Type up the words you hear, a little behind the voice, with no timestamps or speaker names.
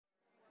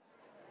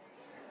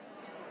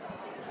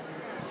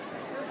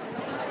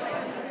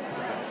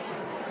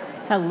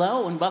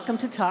Hello, and welcome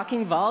to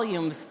Talking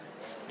Volumes.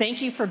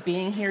 Thank you for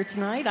being here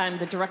tonight. I'm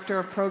the Director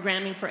of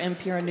Programming for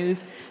NPR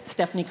News,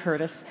 Stephanie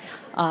Curtis.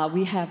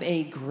 We have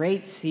a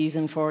great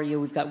season for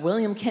you. We've got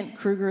William Kent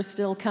Kruger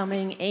still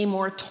coming,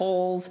 Amor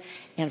Tolls,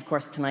 and of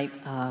course tonight,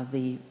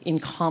 the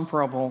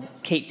incomparable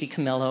Kate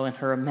DiCamillo and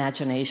her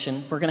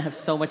imagination. We're gonna have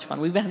so much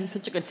fun. We've been having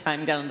such a good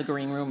time down in the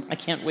green room. I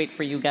can't wait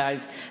for you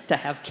guys to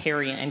have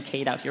Kerri and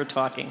Kate out here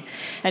talking.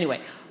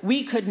 Anyway,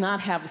 we could not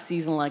have a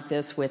season like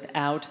this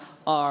without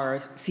our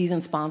season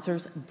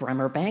sponsors,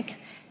 Bremer Bank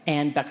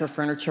and Becker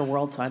Furniture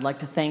World, so I'd like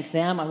to thank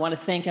them. I want to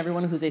thank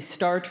everyone who's a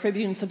Star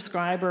Tribune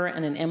subscriber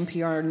and an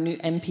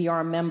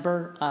NPR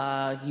member.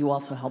 You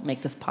also help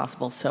make this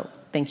possible, so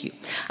thank you.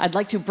 I'd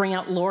like to bring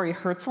out Lori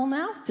Herzl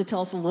now to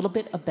tell us a little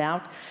bit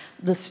about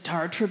the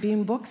Star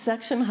Tribune book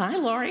section. Hi,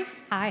 Lori.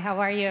 Hi, how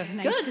are you?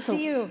 Nice to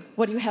see you.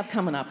 What do you have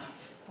coming up?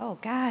 Oh,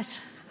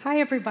 gosh. Hi,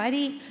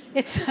 everybody.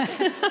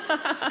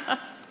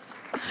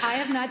 I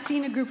have not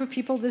seen a group of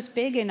people this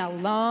big in a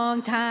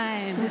long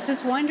time. This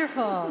is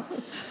wonderful.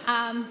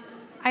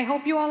 I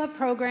hope you all have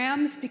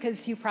programs,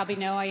 because you probably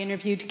know I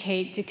interviewed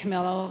Kate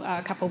DiCamillo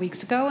a couple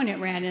weeks ago, and it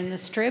ran in the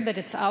Strib, but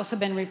it's also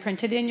been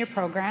reprinted in your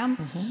program.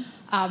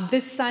 Mm-hmm.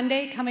 This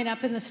Sunday, coming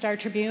up in the Star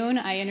Tribune,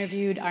 I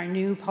interviewed our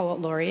new poet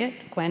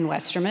laureate, Gwen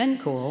Westerman.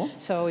 Cool.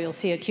 So you'll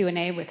see a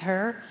Q&A with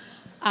her.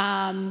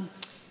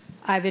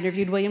 I've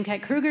interviewed William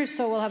Kent Kruger,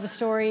 so we'll have a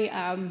story,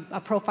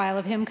 a profile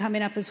of him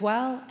coming up as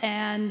well.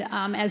 And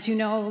as you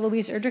know,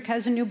 Louise Erdrich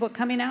has a new book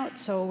coming out,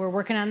 so we're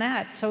working on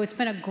that. So it's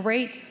been a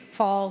great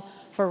fall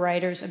for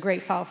writers, a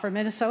great fall for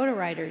Minnesota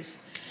writers.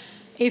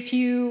 If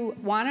you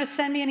want to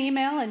send me an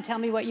email and tell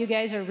me what you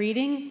guys are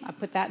reading, I'll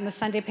put that in the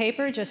Sunday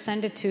paper. Just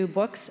send it to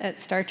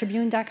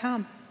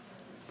books@startribune.com.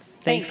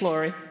 Thanks,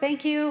 Lori.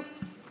 Thank you.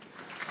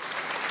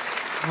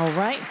 All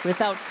right,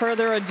 without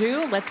further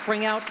ado, let's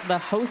bring out the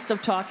host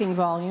of Talking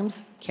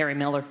Volumes, Kerri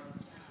Miller.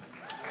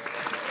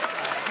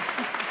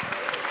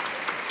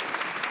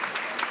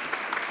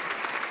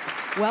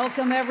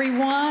 Welcome,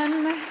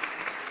 everyone.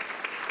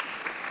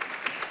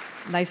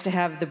 Nice to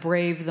have the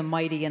brave, the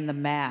mighty, and the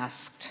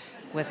masked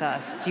with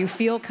us. Do you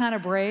feel kind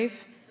of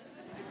brave?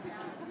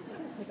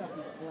 Take off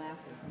these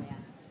glasses, man.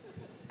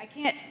 I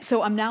can't.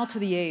 So I'm now to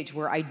the age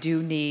where I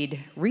do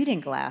need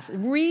reading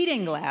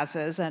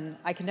glasses, and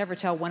I can never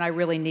tell when I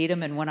really need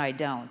them and when I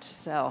don't.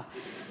 So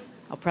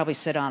I'll probably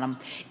sit on them.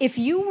 If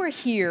you were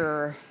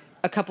here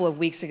a couple of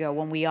weeks ago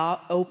when we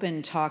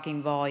opened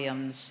Talking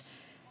Volumes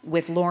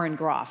with Lauren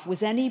Groff,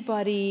 was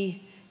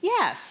anybody?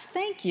 Yes,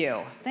 thank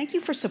you. Thank you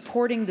for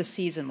supporting the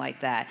season like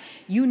that.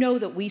 You know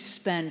that we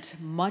spent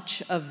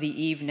much of the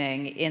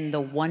evening in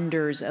the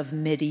wonders of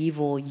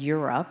medieval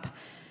Europe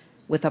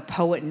with a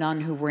poet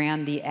nun who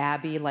ran the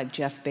Abbey like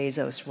Jeff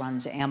Bezos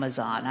runs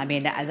Amazon. I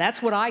mean,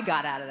 that's what I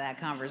got out of that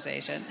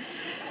conversation.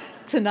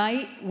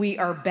 Tonight, we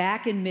are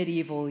back in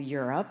medieval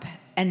Europe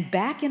and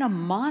back in a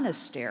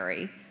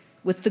monastery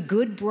with the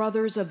good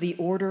brothers of the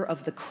Order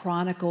of the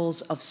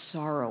Chronicles of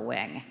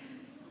Sorrowing.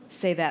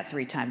 Say that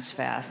 3 times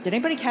fast. Did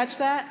anybody catch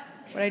that?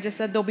 What I just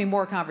said? There'll be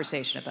more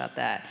conversation about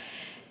that.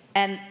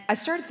 And I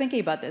started thinking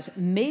about this.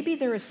 Maybe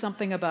there is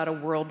something about a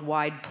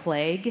worldwide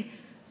plague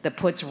that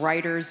puts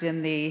writers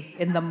in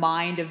the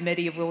mind of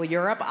medieval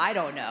Europe. I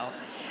don't know.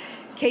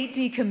 Kate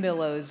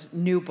DiCamillo's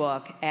new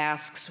book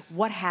asks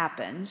what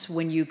happens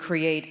when you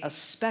create a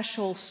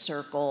special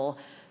circle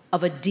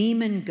of a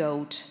demon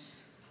goat,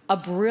 a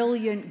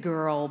brilliant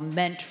girl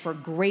meant for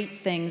great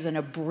things, and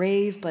a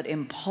brave but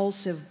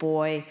impulsive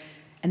boy,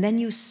 and then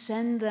you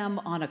send them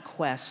on a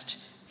quest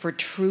for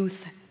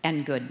truth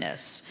and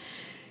goodness.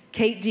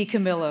 Kate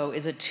DiCamillo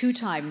is a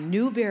 2-time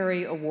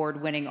Newbery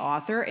Award-winning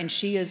author, and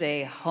she is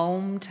a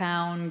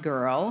hometown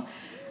girl.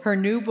 Her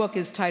new book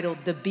is titled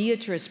The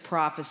Beatryce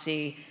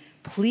Prophecy.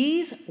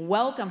 Please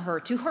welcome her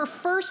to her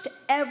first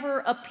ever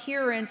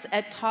appearance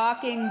at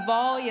Talking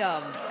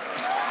Volumes.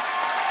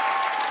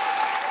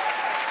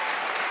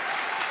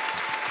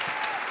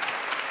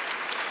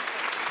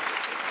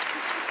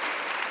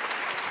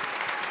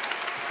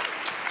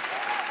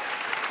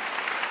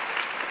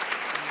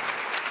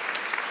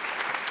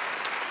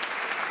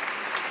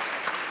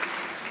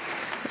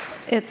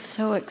 It's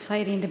so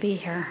exciting to be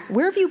here.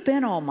 Where have you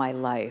been all my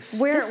life?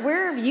 Where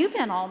have you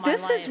been all my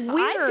life? This is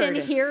weird. I've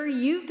been here,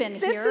 you've been here.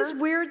 This is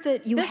weird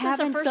that you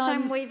haven't done... This is the first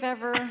time we've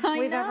ever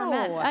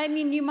met. I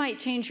mean, you might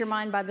change your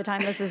mind by the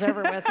time this is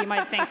over with. You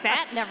might think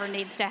that never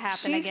needs to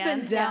happen again. She's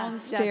been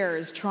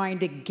downstairs trying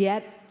to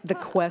get the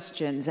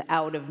questions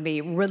out of me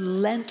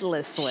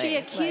relentlessly. She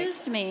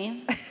accused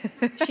me,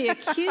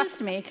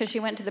 because she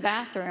went to the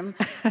bathroom,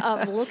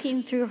 of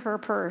looking through her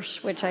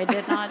purse, which I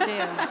did not do.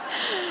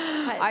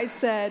 I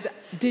said,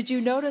 did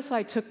you notice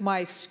I took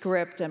my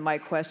script and my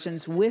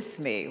questions with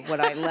me when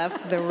I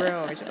left the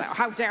room? She was like,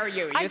 how dare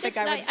you? I just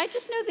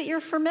know that you're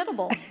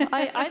formidable.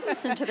 I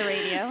listen to the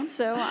radio,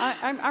 so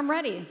I'm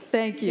ready.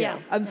 Thank you. Yeah.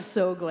 I'm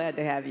so glad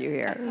to have you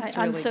here.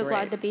 I'm so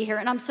glad to be here.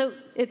 And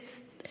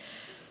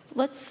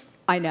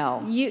I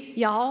know.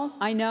 Y'all.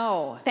 I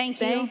know. Thank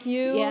you. Thank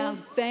you. Yeah.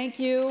 Thank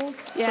you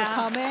for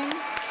coming.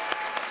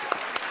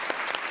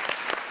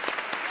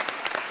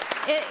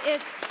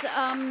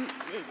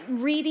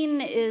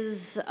 Reading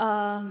is,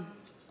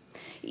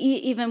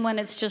 even when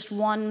it's just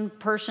one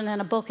person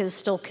in a book, is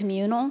still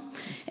communal.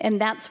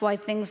 And that's why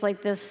things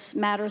like this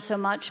matter so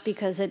much,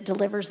 because it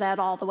delivers that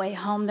all the way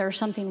home. There's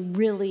something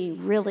really,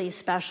 really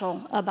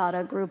special about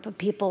a group of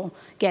people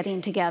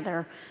getting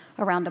together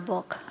around a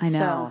book. I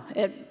know.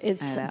 So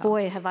it's,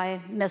 boy, have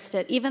I missed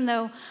it. Even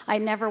though I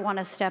never want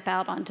to step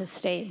out onto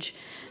stage.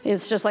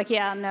 It's just like,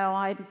 yeah, no,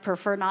 I'd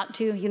prefer not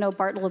to. You know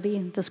Bartleby,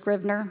 the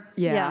Scrivener?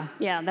 Yeah.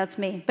 Yeah, that's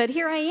me. But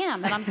here I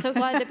am, and I'm so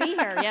glad to be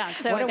here. Yeah.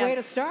 So what a way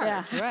to start.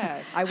 Yeah.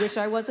 Right. I wish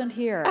I wasn't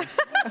here. No,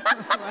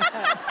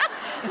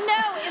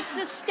 it's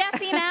the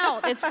stepping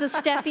out. It's the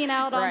stepping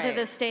out onto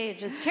the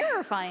stage. It's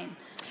terrifying.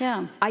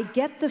 Yeah. I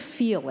get the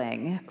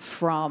feeling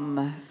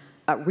from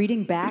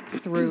reading back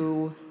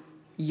through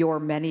your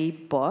many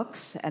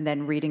books and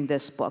then reading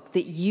this book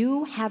that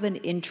you have an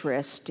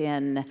interest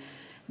in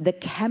the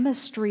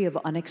chemistry of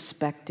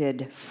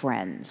unexpected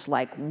friends.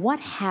 Like, what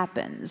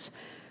happens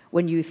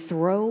when you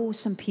throw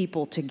some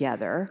people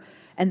together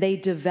and they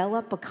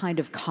develop a kind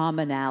of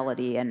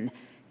commonality and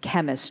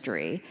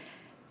chemistry?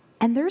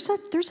 And there's a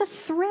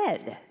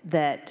thread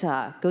that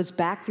goes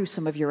back through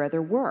some of your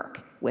other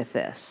work with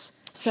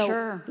this. So,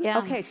 sure, yeah.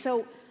 Okay,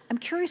 so I'm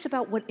curious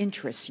about what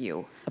interests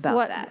you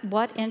about that.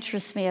 What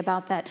interests me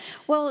about that?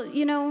 Well,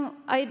 you know,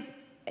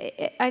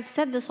 I've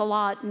said this a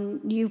lot,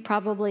 and you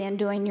probably, in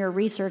doing your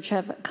research,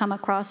 have come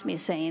across me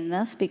saying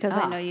this, because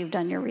I know you've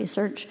done your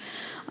research,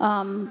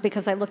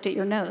 because I looked at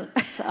your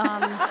notes.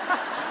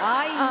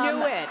 I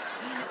knew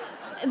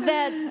it.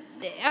 That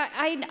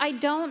I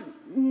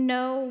don't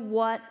know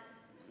what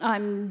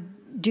I'm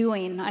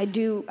doing.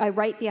 I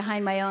write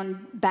behind my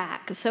own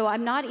back. So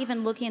I'm not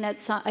even looking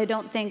at I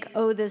don't think,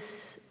 oh,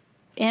 this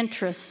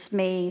interests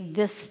me,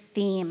 this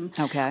theme.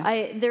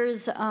 Okay.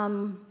 There's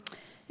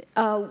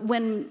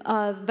when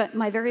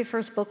my very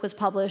first book was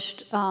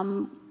published,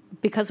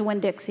 Because of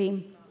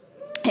Winn-Dixie,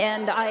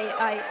 and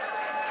I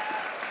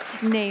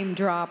name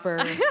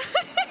dropper.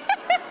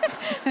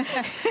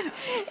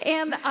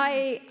 And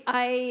I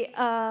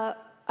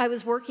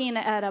was working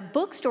at a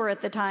bookstore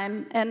at the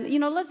time, and you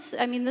know, this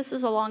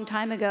is a long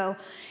time ago,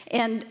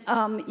 and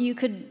you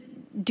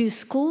could do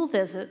school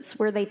visits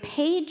where they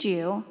paid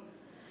you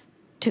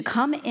to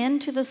come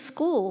into the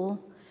school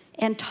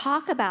and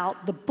talk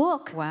about the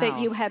book that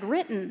you had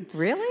written.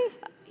 Really?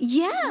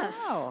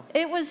 Yes. Wow.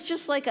 It was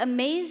just like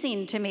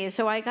amazing to me.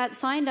 So I got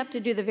signed up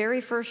to do the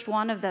very first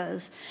one of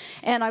those.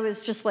 And I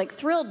was just like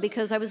thrilled,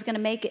 because I was going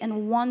to make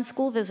in one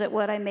school visit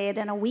what I made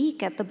in a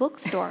week at the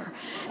bookstore.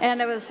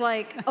 And it was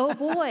like, oh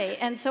boy.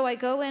 And so I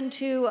go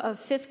into a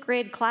 5th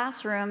grade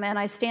classroom, and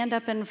I stand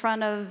up in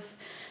front of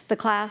the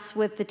class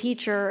with the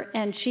teacher,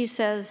 and she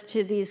says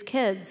to these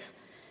kids,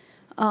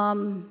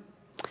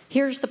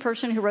 here's the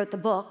person who wrote the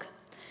book,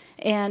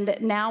 and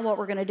now what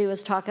we're going to do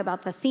is talk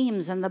about the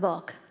themes in the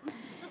book.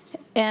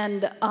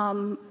 And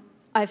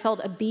I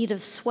felt a bead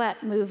of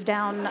sweat move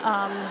down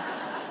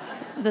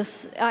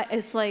this.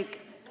 It's like,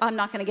 I'm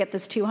not going to get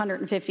this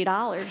 $250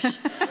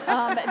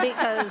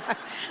 because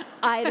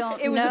I don't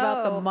know. It was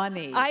about the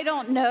money. I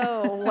don't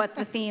know what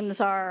the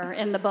themes are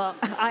in the book.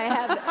 I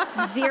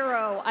have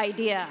zero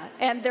idea.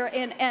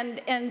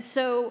 And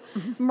so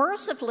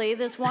mercifully,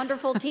 this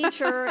wonderful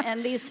teacher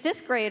and these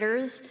 5th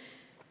graders,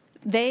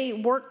 they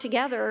worked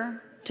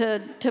together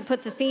to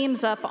put the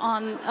themes up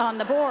on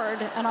the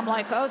board, and I'm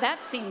like, oh,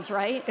 that seems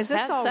right. Is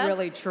this all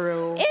really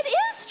true? It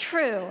is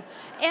true.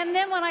 And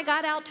then when I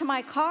got out to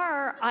my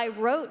car, I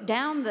wrote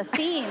down the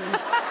themes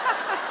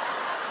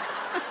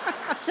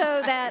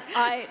so that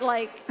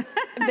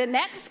the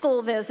next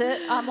school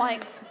visit, I'm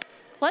like,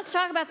 let's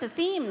talk about the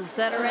themes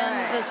that are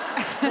in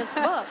this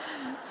book.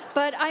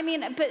 But I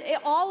mean,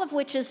 all of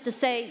which is to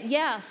say,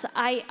 yes,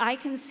 I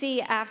can see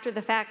after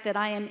the fact that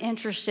I am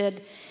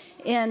interested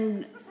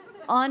in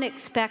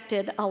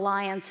unexpected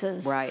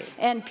alliances,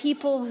 and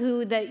people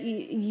who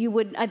you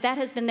would that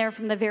has been there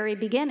from the very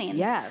beginning.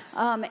 Yes.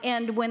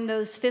 And when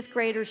those 5th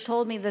graders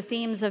told me the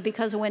themes of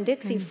Because of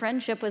Winn-Dixie,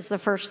 friendship was the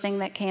first thing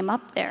that came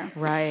up there.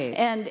 Right.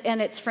 And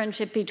it's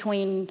friendship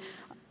between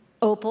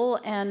Opal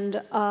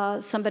and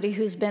somebody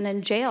who's been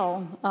in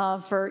jail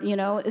for, you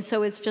know,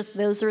 so it's just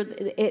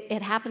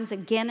it happens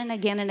again and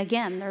again and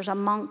again. There's a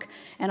monk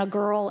and a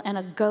girl and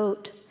a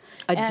goat.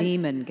 A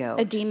demon goat.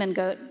 A demon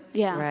goat.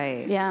 Yeah.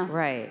 Right. Yeah.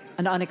 Right.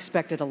 An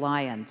unexpected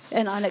alliance.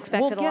 An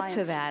unexpected alliance.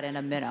 We'll get to that in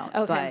a minute.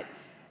 Okay.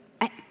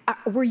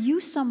 But were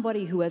you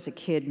somebody who, as a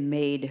kid,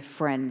 made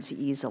friends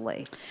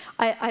easily?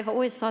 I've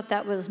always thought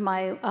that was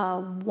my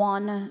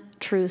one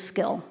true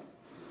skill,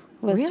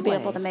 was to be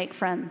able to make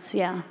friends.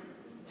 Yeah.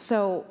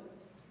 So,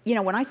 you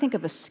know, when I think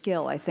of a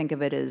skill, I think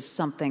of it as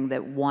something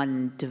that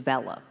one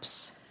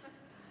develops.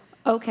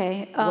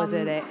 Okay. Was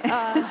it a...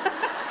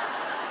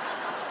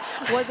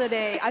 Was it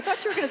I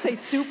thought you were going to say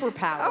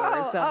superpower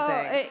or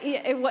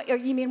something. What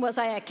you mean, was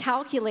I a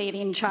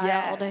calculating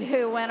child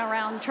who went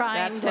around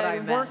trying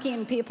to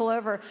working people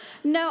over?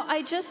 No,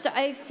 I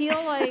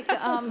feel like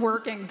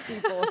working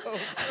people over.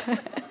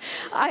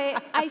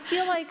 I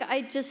feel like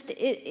I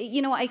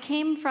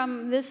came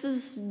from,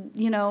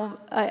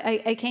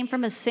 I came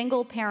from a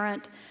single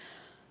parent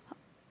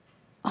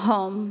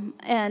home,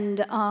 and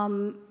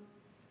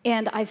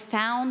I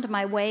found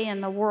my way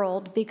in the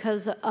world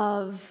because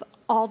of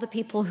all the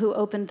people who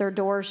opened their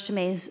doors to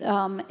me.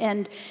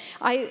 And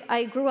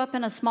I grew up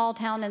in a small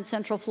town in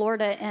Central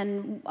Florida,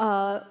 and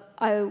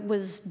I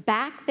was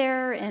back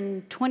there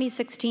in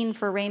 2016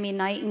 for Ramey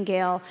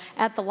Nightingale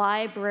at the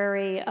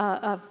library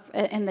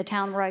in the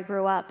town where I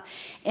grew up.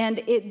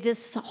 And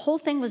this whole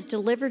thing was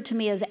delivered to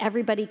me as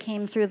everybody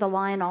came through the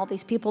line, all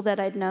these people that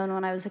I'd known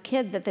when I was a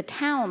kid, that the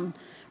town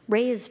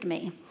raised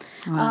me.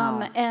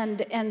 Wow. And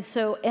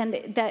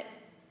that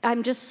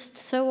I'm just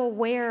so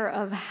aware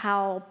of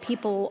how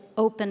people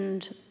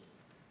opened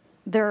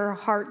their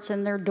hearts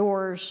and their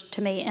doors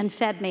to me and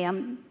fed me.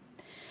 I'm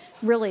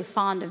really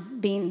fond of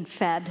being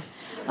fed.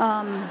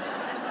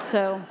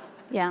 So,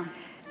 yeah.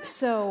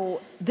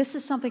 So this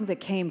is something that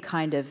came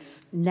kind of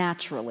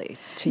naturally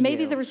to you.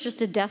 Maybe there was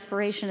just a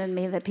desperation in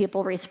me that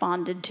people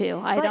responded to.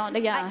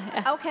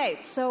 Okay,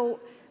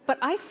 but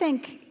I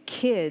think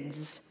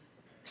kids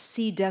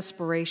see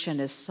desperation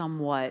as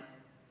somewhat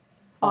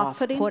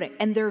off-putting,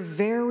 and they're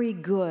very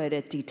good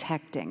at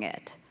detecting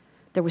it.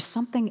 There was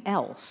something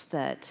else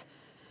that...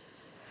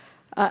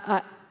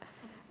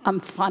 I'm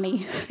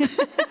funny.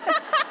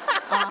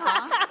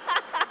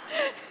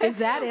 Is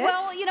that it?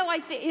 Well,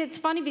 it's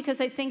funny because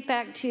I think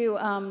back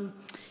to,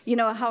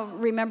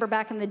 remember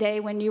back in the day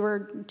when you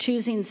were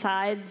choosing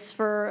sides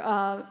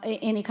for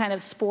any kind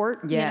of sport?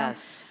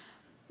 Yes.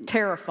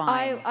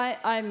 Terrifying.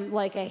 I'm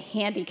like a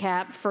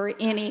handicap for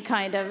any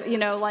kind of,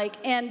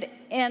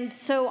 and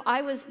so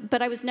I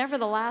was never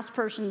the last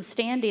person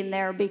standing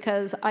there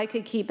because I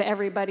could keep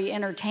everybody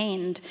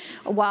entertained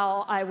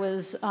while I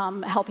was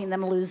helping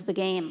them lose the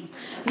game,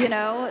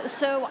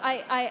 So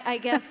I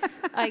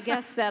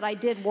guess that I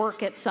did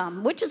work at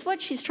some, which is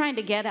what she's trying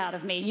to get out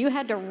of me. You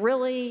had to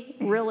really,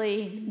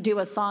 really do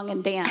a song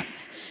and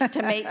dance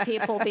to make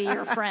people be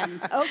your friend.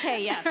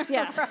 Okay, yes,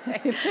 yeah.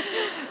 Right.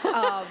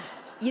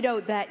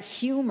 That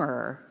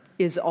humor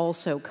is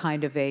also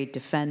kind of a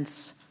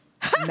defense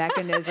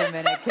mechanism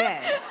in a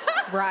kid,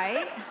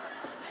 right?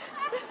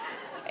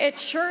 It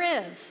sure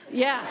is,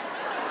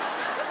 yes.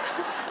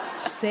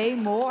 Say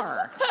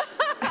more.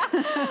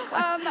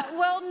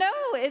 Well, no,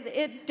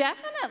 it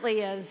definitely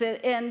is.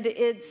 And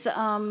it's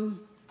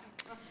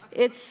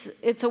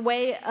a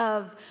way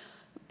of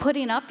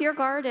putting up your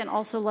guard and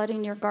also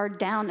letting your guard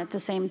down at the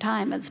same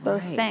time. It's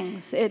both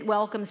things. It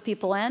welcomes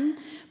people in,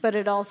 but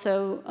it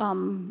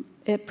also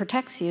it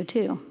protects you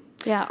too.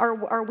 Yeah.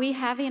 Are we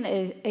having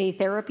a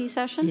therapy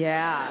session?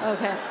 Yeah.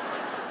 Okay.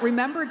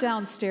 Remember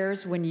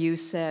downstairs when you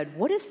said,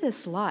 "What is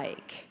this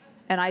like?"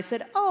 And I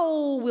said,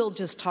 "Oh, we'll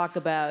just talk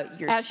about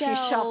yourself." As she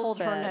shuffled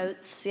her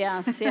notes.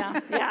 Yes. Yeah.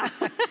 Yeah.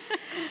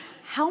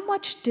 How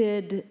much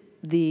did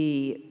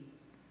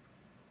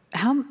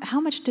how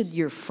much did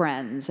your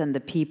friends and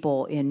the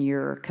people in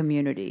your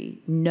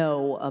community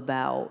know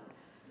about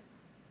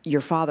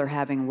your father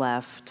having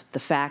left, the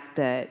fact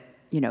that,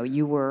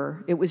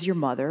 it was your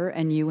mother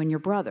and you and your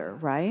brother,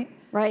 right?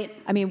 Right.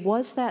 I mean,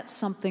 was that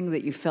something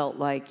that you felt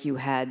like you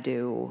had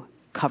to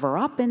cover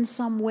up in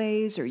some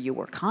ways, or you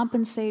were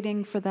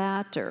compensating for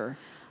that, or?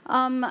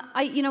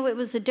 It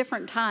was a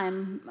different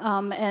time,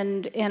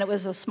 and it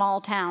was a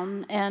small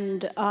town,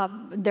 and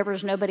there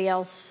was nobody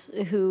else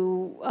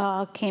who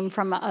came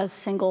from a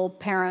single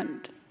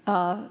parent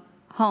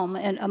home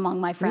and among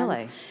my friends.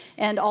 Really?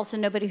 And also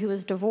nobody who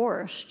was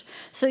divorced.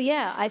 So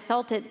yeah, I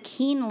felt it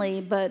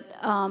keenly, but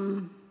I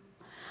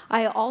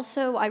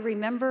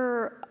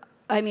remember,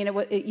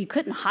 you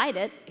couldn't hide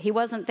it. He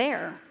wasn't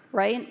there,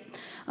 right?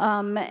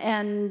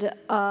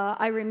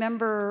 I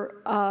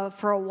remember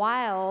for a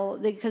while,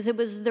 because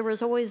there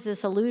was always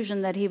this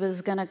illusion that he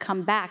was going to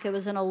come back. It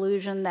was an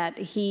illusion that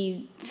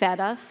he fed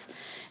us,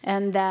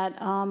 and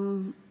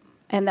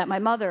that my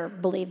mother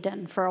believed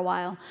in for a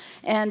while.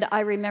 And I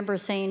remember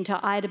saying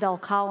to Ida Bell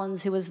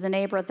Collins, who was the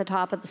neighbor at the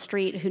top of the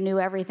street who knew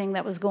everything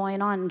that was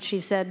going on, and she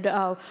said,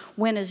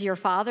 "When is your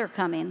father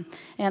coming?"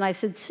 And I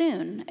said,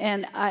 "Soon."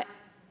 And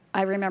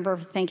I remember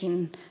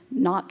thinking,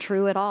 not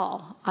true at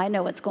all. I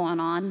know what's going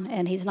on,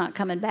 and he's not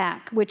coming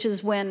back, which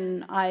is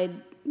when I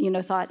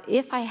thought,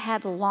 if I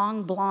had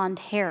long blonde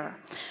hair,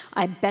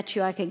 I bet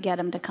you I could get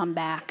him to come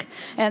back.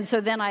 And so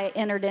then I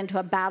entered into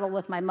a battle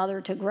with my mother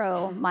to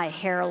grow my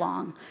hair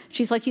long.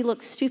 She's like, "You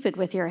look stupid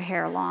with your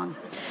hair long.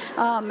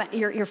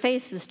 Your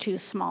face is too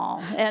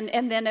small."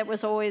 And then it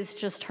was always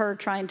just her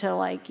trying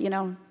to,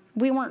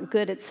 we weren't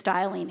good at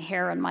styling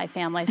hair in my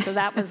family, so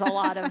that was a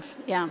lot of,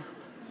 yeah.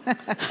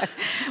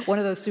 One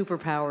of those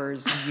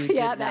superpowers you did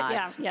not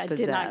possess.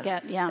 Did not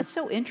get, yeah. It's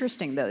so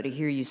interesting, though, to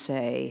hear you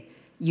say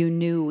you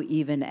knew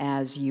even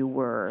as you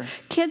were...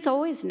 Kids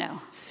always know.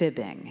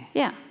 Fibbing.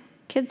 Yeah,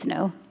 kids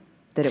know.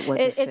 that it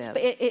was a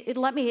fib?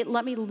 Let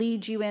me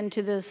lead you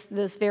into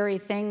this very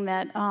thing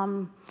that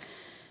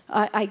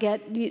I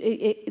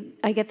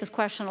get this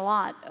question a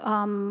lot.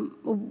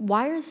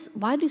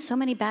 Why do so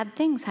many bad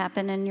things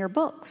happen in your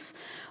books?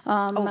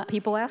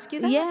 People ask you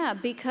that? Yeah,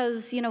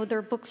 because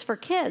they're books for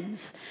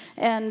kids,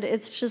 and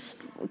it's just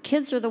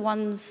kids are the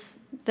ones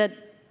that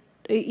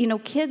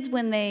kids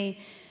when they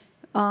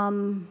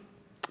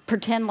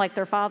pretend like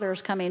their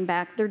father's coming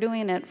back, they're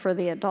doing it for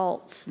the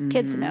adults. Mm-hmm.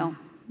 Kids know,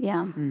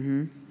 yeah.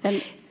 Mm-hmm.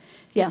 And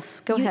yes,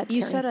 go ahead,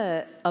 You Kerri.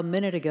 said a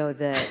minute ago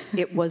that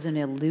it was an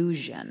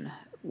illusion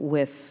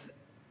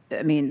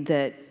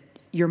that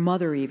your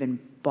mother even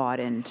bought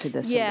into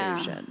this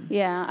illusion.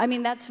 Yeah, I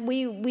mean,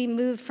 we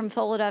moved from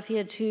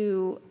Philadelphia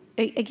to,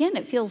 again,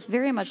 it feels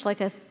very much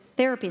like a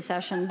therapy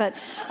session, but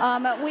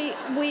we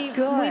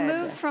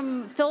moved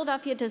from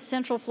Philadelphia to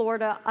Central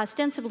Florida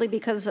ostensibly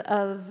because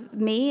of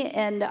me,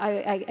 and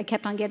I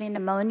kept on getting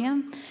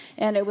pneumonia,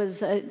 and it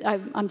was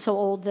I'm so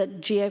old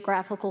that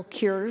geographical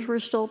cures were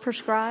still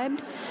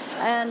prescribed,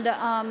 and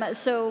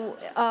so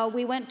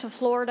we went to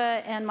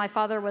Florida, and my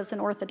father was an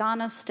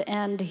orthodontist,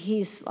 and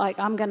he's like,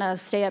 I'm gonna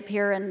stay up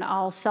here and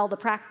I'll sell the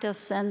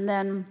practice, and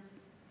then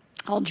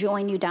I'll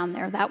join you down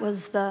there. That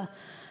was the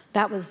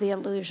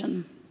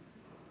illusion.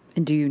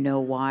 And do you know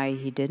why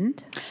he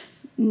didn't?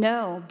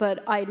 No,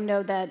 but I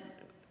know that,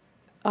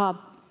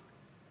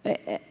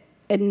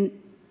 and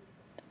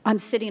I'm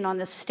sitting on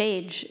this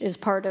stage is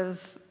part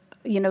of,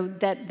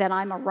 that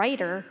I'm a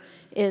writer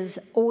is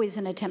always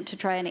an attempt to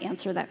try and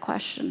answer that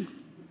question.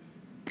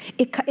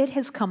 It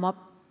has come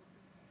up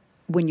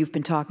when you've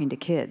been talking to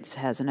kids,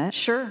 hasn't it?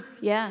 Sure,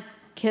 yeah.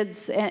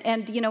 Kids,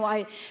 and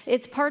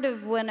it's part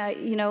of when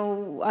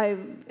I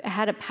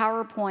had a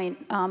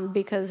PowerPoint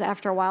because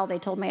after a while they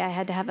told me I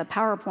had to have a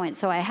PowerPoint,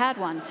 so I had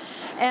one,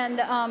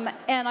 and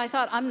I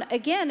thought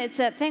it's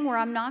that thing where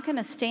I'm not going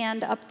to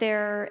stand up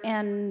there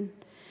and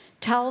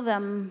tell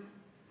them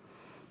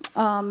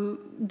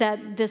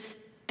that this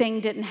thing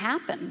didn't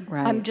happen.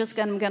 Right. I'm just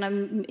gonna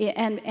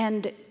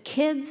and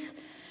kids.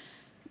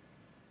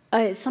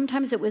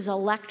 Sometimes it was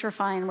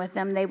electrifying with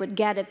them. They would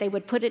get it. They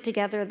would put it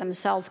together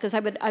themselves. Because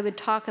I would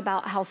talk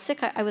about how sick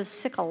I was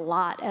sick a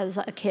lot as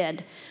a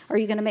kid. Are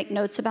you going to make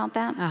notes about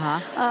that? Uh-huh.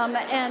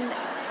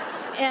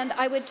 And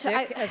I would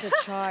sick as a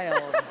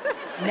child.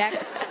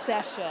 Next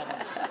session.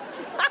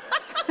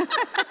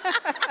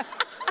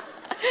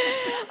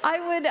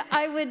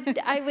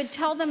 I would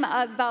tell them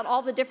about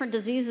all the different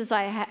diseases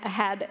I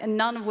had, and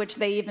none of which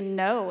they even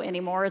know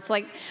anymore. It's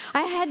like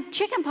I had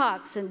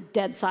chickenpox and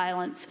dead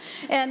silence,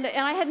 and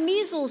I had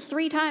measles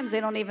 3 times. They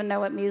don't even know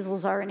what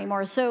measles are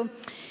anymore. So,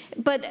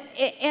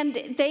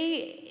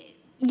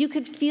 you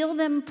could feel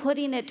them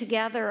putting it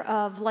together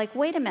of like,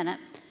 wait a minute,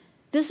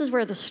 this is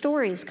where the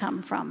stories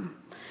come from,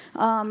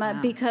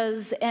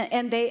 because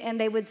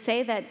they would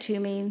say that to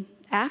me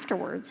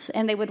afterwards,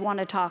 and they would want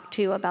to talk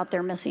too about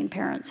their missing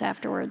parents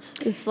afterwards.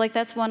 It's like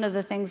that's one of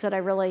the things that I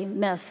really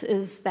miss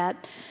is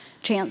that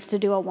chance to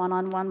do a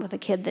one-on-one with a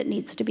kid that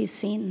needs to be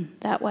seen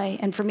that way,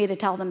 and for me to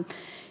tell them,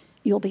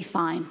 you'll be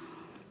fine.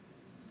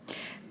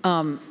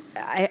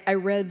 I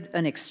read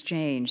an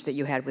exchange that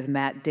you had with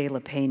Matt De La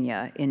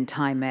Pena in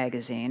Time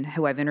magazine,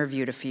 who I've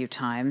interviewed a few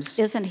times.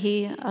 Isn't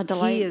he a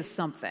delight? He is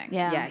something.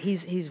 Yeah,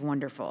 he's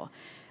wonderful.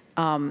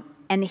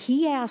 And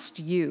he asked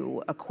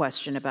you a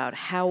question about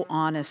how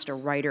honest a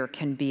writer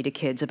can be to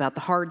kids about the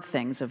hard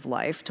things of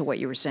life, to what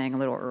you were saying a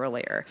little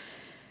earlier.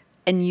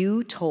 And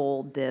you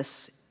told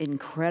this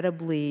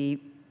incredibly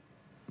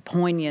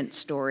poignant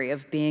story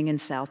of being in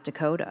South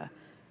Dakota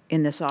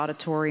in this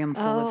auditorium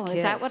full of kids. Oh,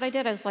 is that what I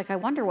did? I was like, I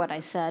wonder what I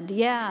said.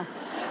 Yeah.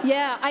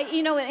 Yeah,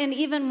 and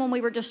even when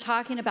we were just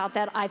talking about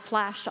that, I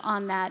flashed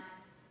on that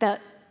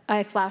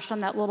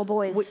little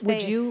boy's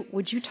face.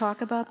 Would you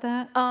talk about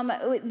that?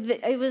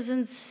 It was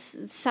in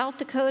South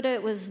Dakota.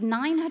 It was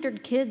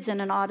 900 kids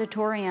in an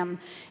auditorium,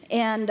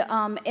 and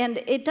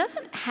it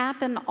doesn't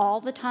happen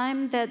all the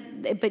time.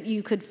 But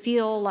you could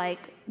feel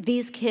like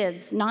these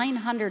kids,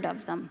 900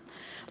 of them,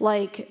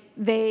 like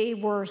they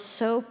were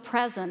so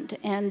present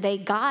and they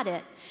got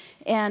it,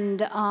 and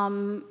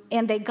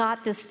they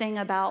got this thing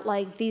about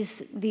like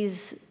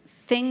these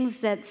things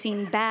that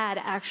seem bad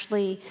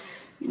actually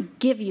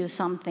give you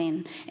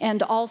something.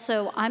 And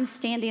also, I'm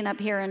standing up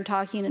here and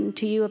talking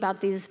to you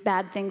about these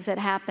bad things that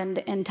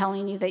happened and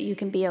telling you that you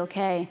can be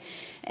okay.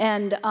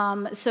 And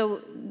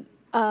so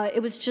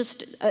it was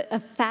just a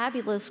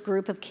fabulous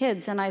group of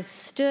kids. And I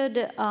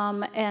stood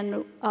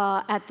and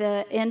at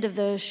the end of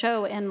the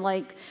show and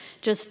like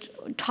just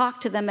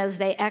talked to them as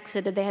they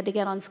exited. They had to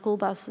get on school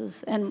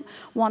buses. And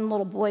one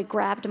little boy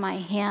grabbed my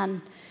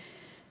hand.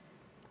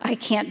 I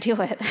can't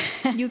do it.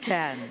 You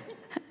can.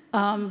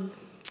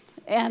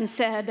 And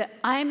said,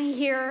 I'm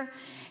here,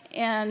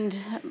 and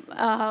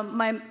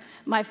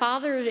my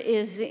father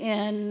is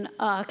in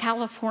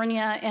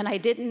California, and I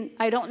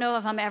don't know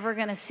if I'm ever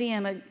going to see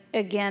him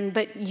again,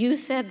 but you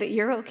said that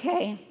you're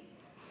okay,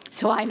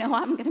 so I know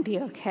I'm going to be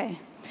okay.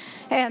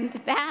 And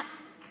that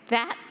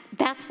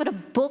That's what a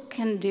book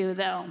can do,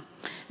 though.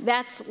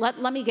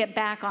 Let me get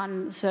back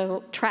on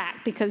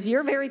track, because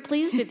you're very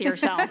pleased with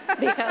yourself,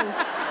 because,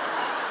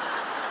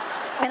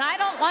 and I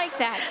don't like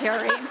that,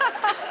 Kerri.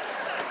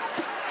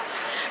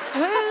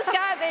 Who's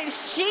got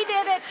this? She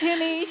did it to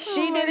me.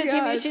 She did it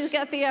to me. She's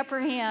got the upper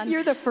hand.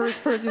 You're the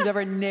first person who's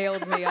ever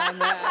nailed me on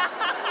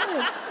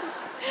that.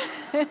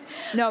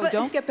 No,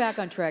 don't get back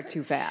on track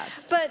too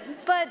fast. But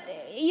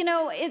you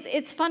know,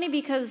 it's funny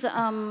because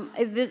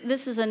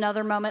this is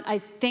another moment I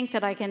think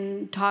that I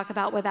can talk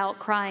about without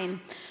crying.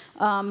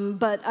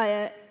 But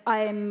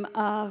I'm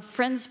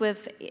friends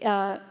with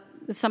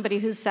somebody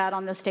who sat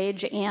on the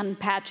stage, Ann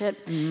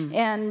Patchett,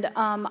 and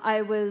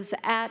I was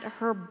at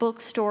her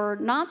bookstore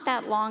not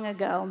that long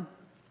ago,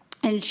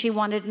 and she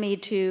wanted me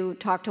to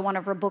talk to one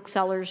of her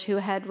booksellers who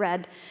had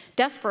read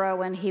Despero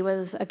when he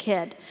was a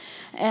kid.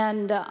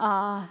 And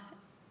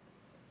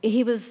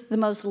he was the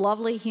most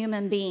lovely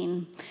human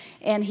being,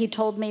 and he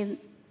told me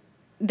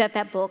that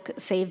that book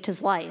saved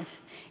his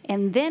life.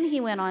 And then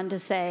he went on to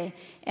say,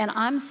 and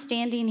I'm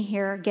standing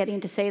here getting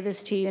to say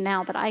this to you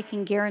now, but I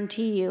can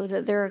guarantee you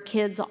that there are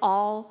kids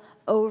all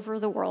over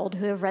the world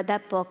who have read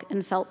that book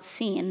and felt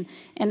seen,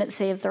 and it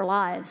saved their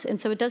lives. And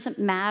so it doesn't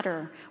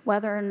matter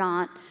whether or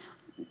not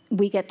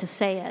we get to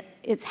say it.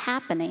 It's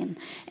happening.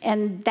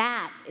 And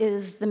that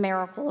is the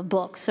miracle of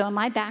books. So am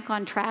I back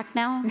on track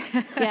now?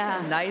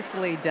 Yeah.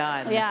 Nicely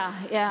done. Yeah,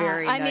 yeah.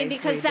 Very I mean,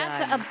 because that's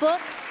done. a book.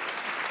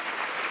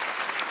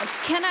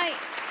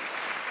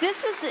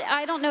 This is,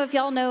 I don't know if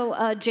y'all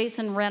know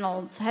Jason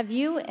Reynolds. Have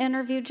you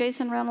interviewed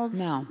Jason Reynolds?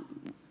 No.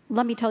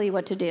 Let me tell you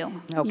what to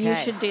do. Okay. You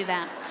should do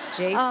that.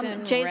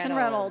 Jason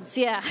Reynolds,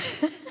 yeah.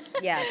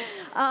 Yes.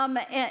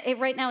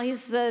 Right now,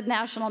 he's the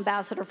national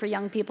ambassador for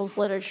young people's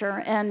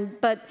literature.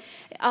 But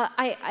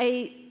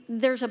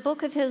there's a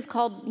book of his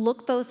called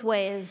Look Both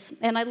Ways,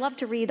 and I love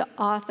to read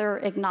author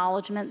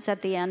acknowledgments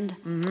at the end.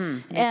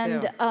 Me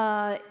and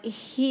too.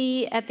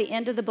 He, at the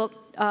end of the book,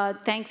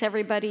 thanks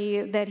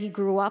everybody that he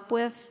grew up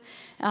with,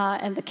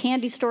 and the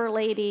candy store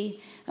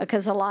lady,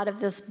 because a lot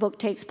of this book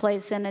takes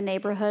place in a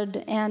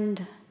neighborhood.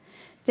 And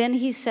then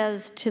he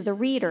says to the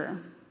reader,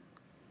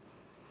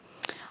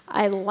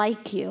 I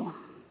like you.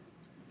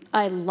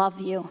 I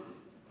love you.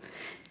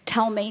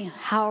 Tell me,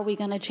 how are we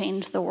going to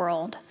change the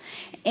world?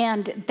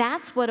 And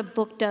that's what a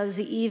book does.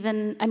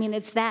 Even, I mean,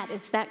 it's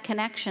that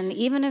connection.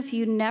 Even if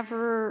you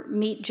never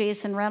meet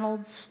Jason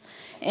Reynolds,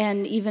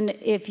 and even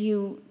if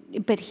you,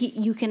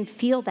 you can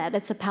feel that.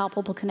 It's a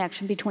palpable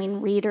connection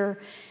between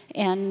reader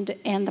and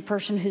the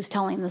person who's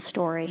telling the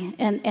story.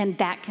 And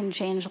that can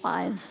change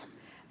lives.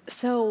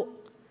 So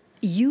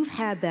you've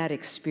had that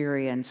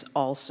experience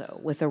also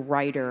with a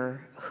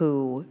writer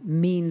who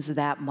means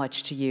that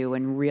much to you,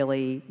 and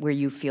really where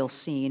you feel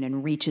seen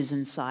and reaches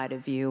inside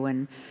of you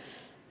and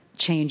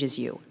changes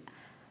you.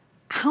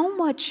 How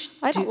much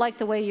I don't like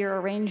the way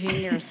you're arranging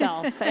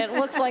yourself. It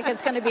looks like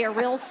it's going to be a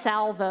real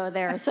salvo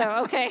there,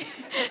 so okay.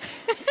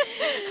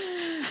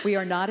 We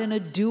are not in a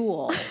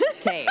duel,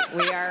 Kate.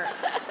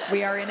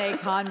 We are in a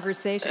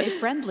conversation, a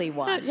friendly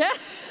one. Yeah.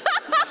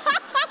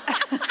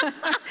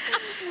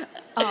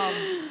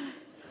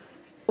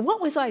 What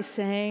was I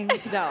saying?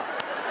 No.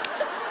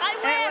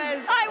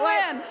 I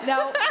win.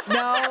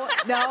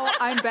 No,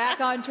 I'm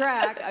back on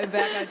track.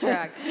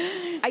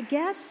 I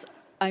guess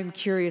I'm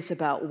curious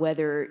about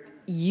whether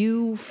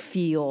you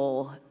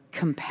feel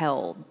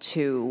compelled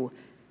to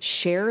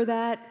share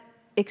that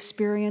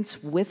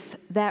experience with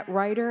that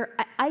writer.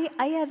 I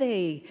have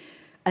an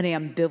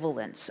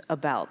ambivalence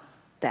about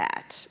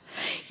that.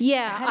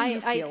 Yeah, How do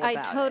you feel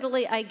about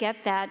totally, I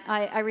get that.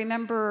 I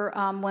remember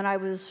when I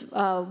was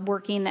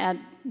working at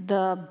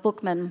the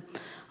Bookman,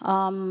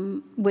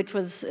 which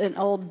was an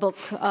old book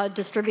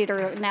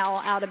distributor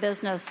now out of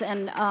business,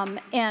 and I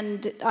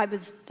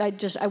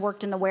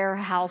worked in the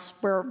warehouse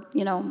where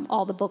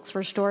all the books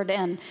were stored,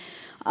 and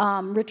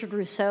Richard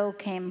Rousseau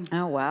came.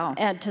 Oh wow!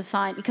 And to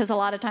sign, because a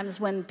lot of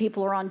times when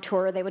people are on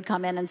tour, they would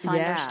come in and sign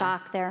their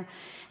stock there.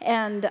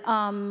 And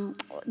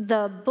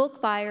the book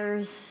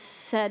buyers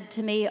said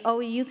to me,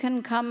 "Oh, you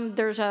can come.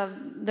 There's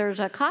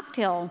a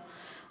cocktail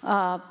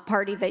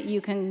party that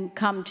you can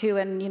come to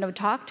and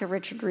talk to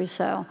Richard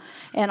Rousseau."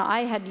 And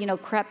I had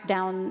crept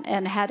down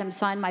and had him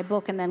sign my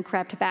book and then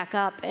crept back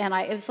up. And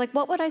it was like,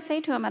 what would I say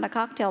to him at a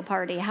cocktail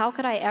party? How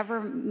could I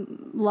ever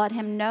let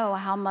him know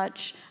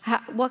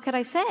what could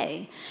I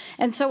say?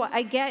 And so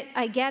I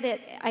get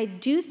it. I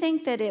do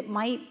think that it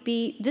might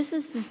be. This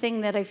is the thing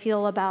that I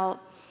feel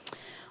about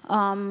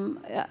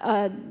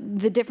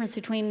the difference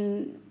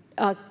between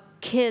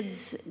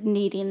kids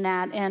needing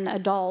that and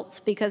adults,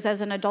 because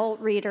as an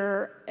adult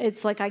reader,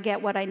 it's like I get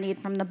what I need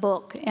from the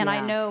book, and I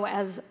know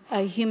as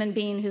a human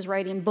being who's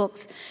writing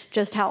books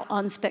just how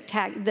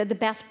unspectacular, the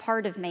best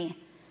part of me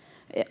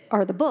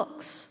are the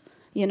books.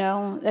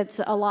 It's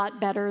a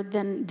lot better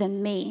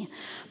than me,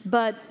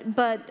 but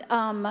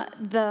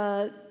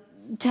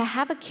to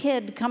have a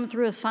kid come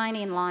through a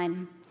signing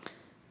line.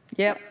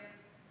 Yep.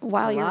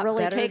 Wow, you're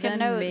really better taking than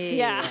notes. me.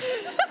 Yeah.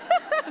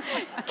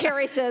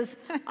 Kerri says,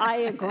 I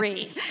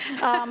agree.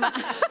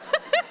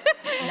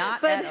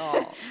 Not at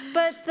all.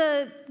 But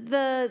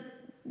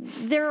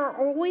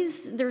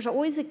there's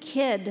always a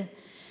kid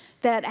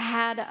that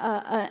had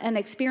an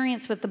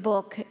experience with the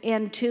book,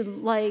 and to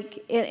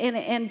like,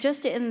 and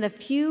just in the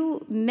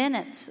few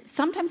minutes,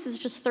 sometimes it's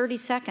just 30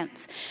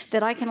 seconds,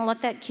 that I can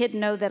let that kid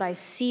know that I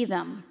see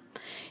them.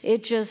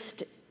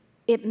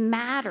 It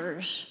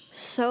matters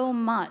so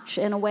much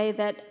in a way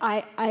that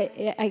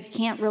I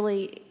can't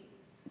really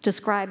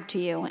describe to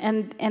you,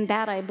 and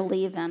that I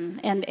believe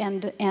in,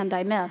 and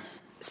I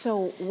miss.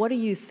 So what do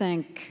you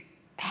think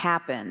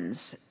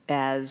happens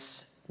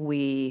as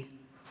we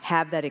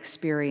have that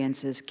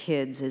experience as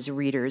kids, as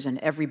readers, and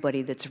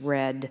everybody that's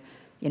read,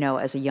 you know,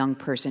 as a young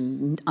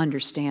person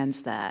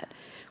understands that?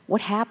 What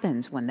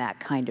happens when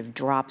that kind of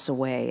drops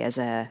away as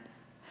an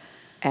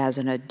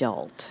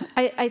adult?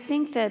 I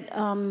think that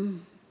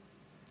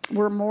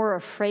we're more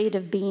afraid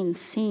of being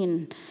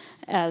seen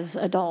as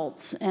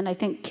adults, and I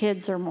think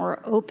kids are more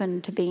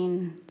open to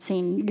being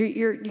seen.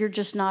 You're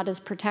just not as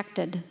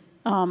protected,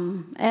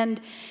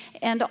 and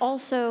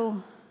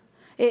also.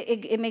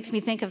 It makes me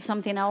think of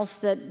something else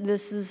that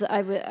this is,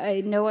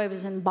 I know I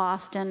was in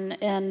Boston,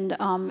 and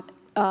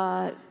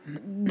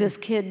this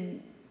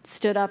kid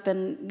stood up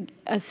and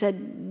I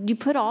said, you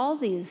put all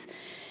these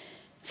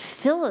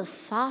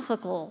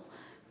philosophical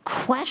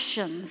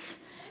questions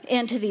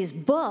into these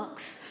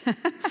books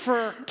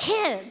for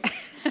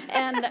kids,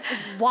 and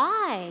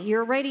why?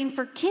 You're writing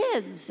for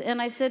kids.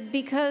 And I said,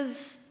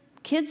 because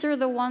kids are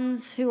the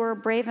ones who are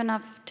brave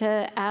enough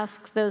to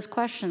ask those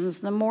questions.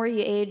 The more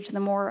you age, the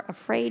more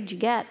afraid you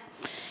get.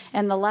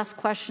 And the less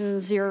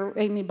questions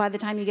by the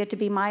time you get to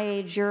be my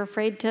age, you're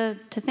afraid to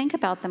think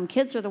about them.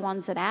 Kids are the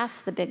ones that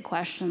ask the big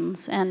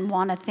questions and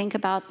want to think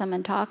about them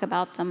and talk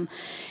about them.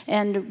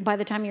 And by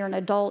the time you're an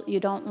adult, you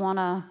don't want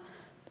to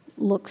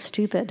look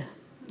stupid,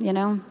 you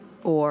know?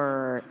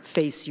 Or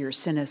face your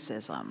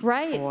cynicism.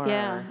 Right,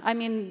 yeah. I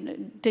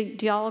mean, do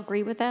y'all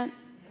agree with that?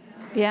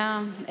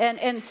 Yeah,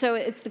 and so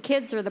it's the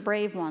kids are the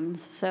brave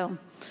ones, so.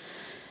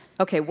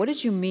 Okay, what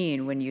did you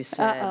mean when you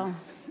said,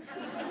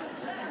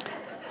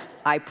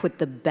 I put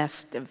the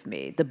best of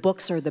me? The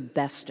books are the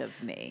best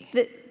of me.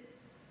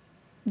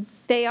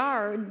 They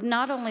are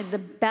not only the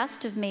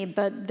best of me,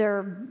 but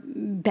they're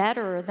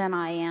better than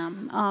I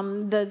am.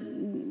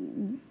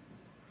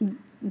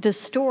 The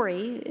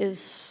story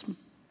is...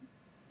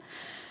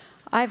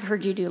 I've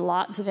heard you do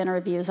lots of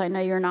interviews. I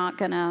know you're not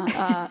going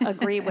to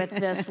agree with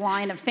this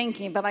line of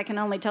thinking, but I can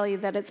only tell you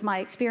that it's my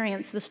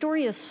experience. The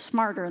story is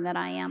smarter than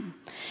I am.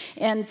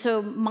 And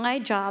so my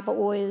job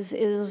always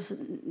is,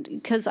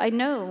 because I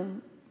know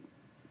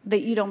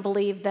that you don't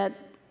believe that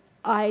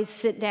I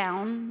sit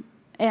down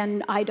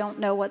and I don't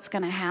know what's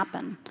going to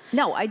happen.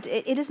 No, it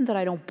isn't that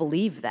I don't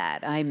believe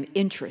that. I'm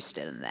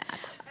interested in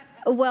that.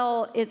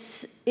 Well,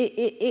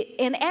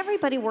 and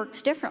everybody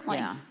works differently.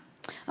 Yeah.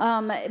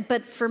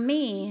 But for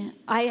me,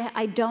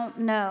 I don't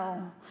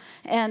know.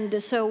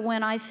 And so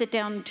when I sit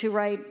down to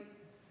write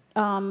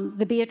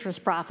the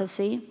Beatryce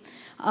Prophecy,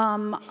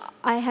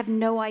 I have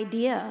no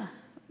idea.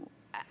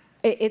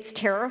 It's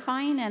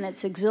terrifying and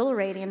it's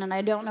exhilarating, and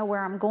I don't know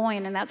where I'm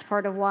going, and that's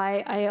part of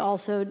why I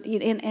also,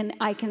 and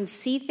I can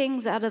see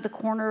things out of the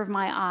corner of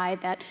my eye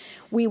that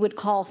we would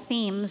call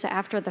themes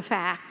after the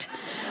fact.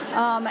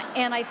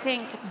 And I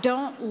think,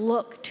 don't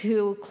look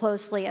too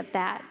closely at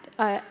that.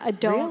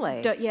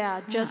 Really?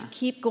 Yeah, just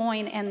keep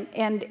going,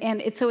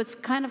 and so it's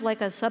kind of like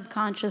a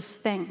subconscious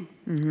thing.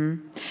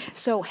 Mm-hmm.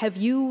 So have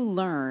you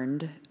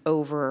learned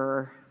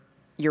over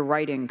your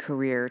writing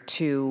career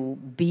to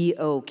be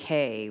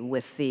okay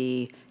with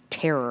the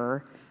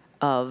terror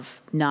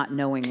of not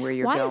knowing where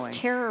you're going? Why is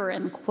terror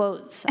in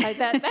quotes?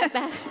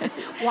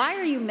 Why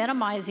are you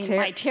minimizing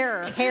my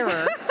terror?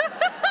 Terror.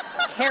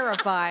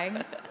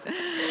 Terrifying.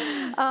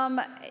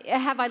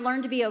 Have I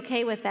learned to be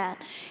okay with that?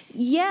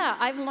 Yeah,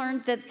 I've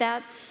learned that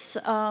that's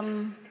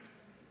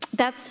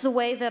the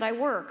way that I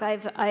work.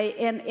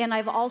 And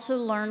I've also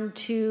learned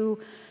to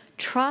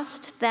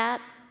trust that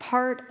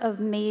part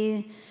of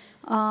me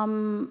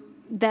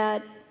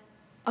that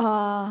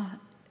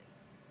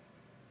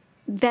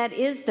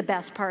is the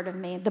best part of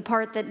me, the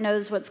part that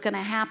knows what's going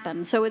to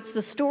happen. So it's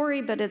the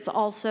story, but it's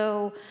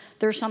also,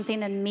 there's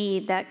something in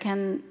me that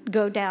can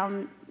go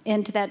down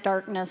into that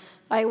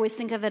darkness. I always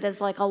think of it as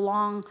like a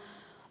long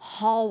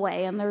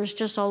hallway, and there's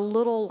just a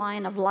little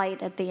line of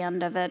light at the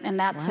end of it, and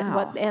that's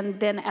wow. And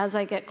then as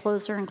I get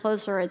closer and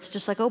closer, it's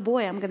just like, oh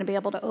boy, I'm going to be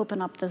able to open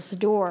up this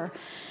door,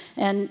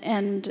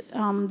 and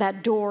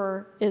that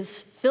door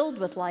is filled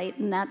with light,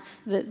 and that's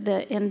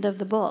the end of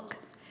the book.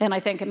 And I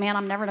think, man,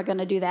 I'm never going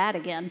to do that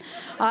again.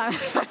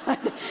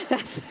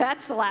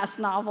 That's the last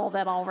novel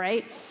that I'll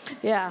write.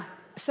 Yeah.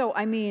 So,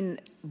 I mean,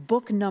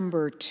 book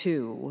number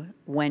 2,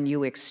 when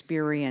you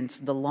experience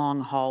the long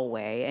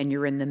hallway and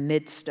you're in the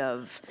midst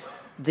of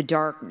the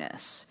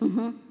darkness,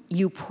 mm-hmm.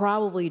 you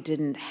probably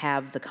didn't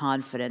have the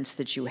confidence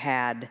that you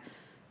had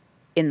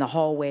in the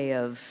hallway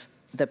of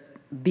the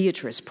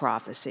Beatryce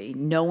Prophecy,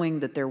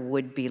 knowing that there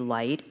would be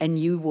light and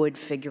you would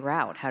figure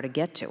out how to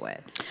get to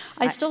it.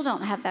 I still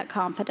don't have that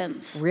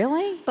confidence.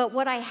 Really? But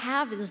what I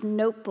have is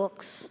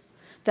notebooks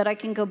that I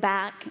can go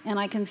back and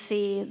I can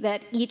see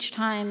that each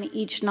time,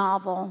 each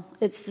novel,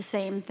 it's the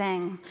same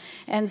thing.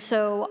 And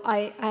so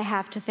I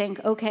have to think,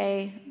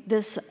 okay,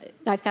 this,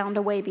 I found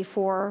a way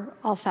before,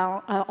 I'll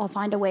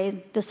find a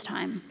way this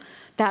time.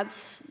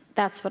 That's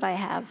what I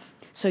have.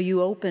 So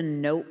you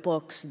open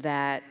notebooks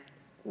that,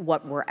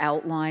 what, were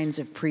outlines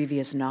of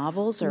previous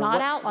novels? Or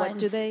Not outlines. What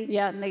do they?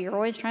 Yeah, no, you're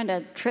always trying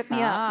to trip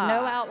me up.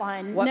 No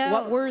outline.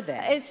 What were they?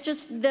 It's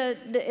just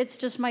it's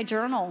just my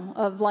journal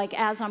of, like,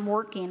 as I'm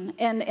working,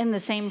 and in the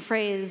same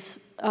phrase.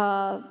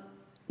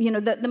 You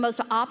know, the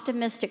most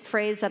optimistic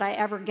phrase that I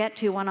ever get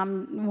to when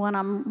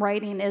I'm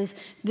writing is,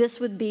 this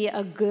would be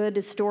a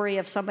good story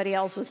if somebody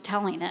else was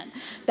telling it.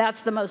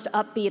 That's the most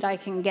upbeat I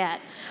can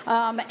get.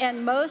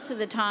 And most of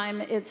the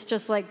time, it's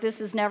just like, this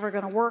is never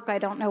going to work. I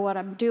don't know what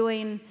I'm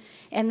doing.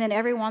 And then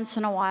every once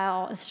in a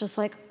while, it's just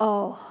like,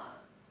 oh,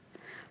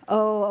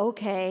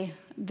 okay.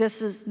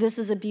 This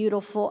is a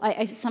beautiful.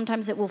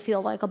 Sometimes it will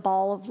feel like a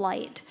ball of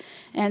light,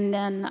 and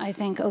then I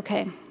think,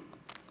 okay.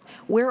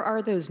 Where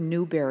are those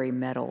Newbery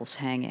medals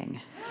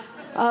hanging?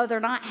 Oh, they're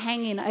not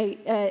hanging.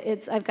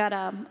 I've got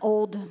an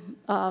old,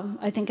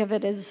 I think of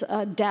it as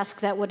a desk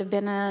that would have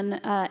been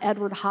an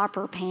Edward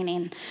Hopper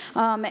painting.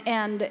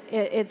 And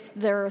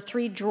there are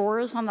 3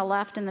 drawers on the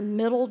left, and the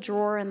middle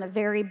drawer in the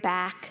very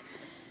back.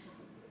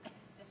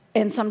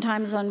 And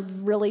sometimes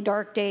on really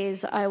dark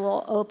days, I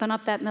will open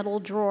up that middle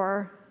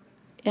drawer,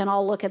 and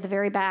I'll look at the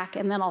very back,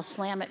 and then I'll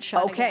slam it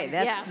shut again.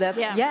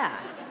 Yeah.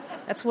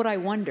 That's what I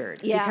wondered.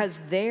 Yeah.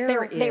 Because they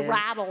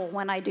rattle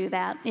when I do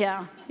that.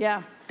 Yeah.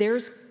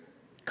 There's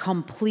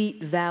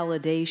complete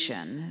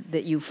validation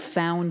that you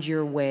found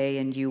your way,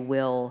 and you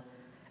will,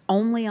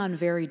 only on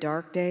very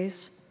dark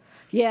days?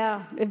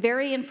 Yeah,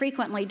 very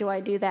infrequently do I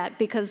do that,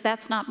 because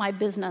that's not my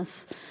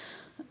business.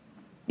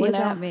 What does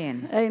that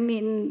mean? I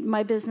mean,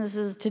 my business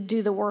is to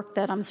do the work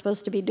that I'm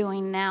supposed to be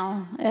doing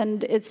now.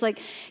 And it's like,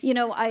 you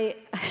know,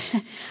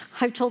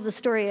 I've told the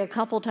story a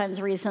couple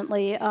times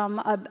recently.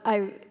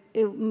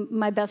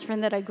 My best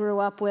friend that I grew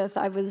up with,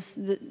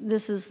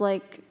 this is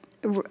like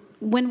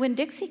when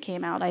Dixie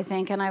came out, I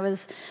think, and I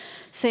was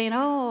saying,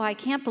 oh, I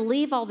can't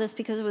believe all this,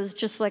 because it was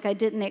just like I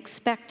didn't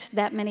expect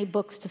that many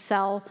books to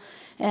sell,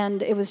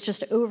 and it was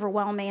just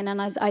overwhelming,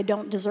 and I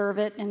don't deserve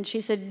it. And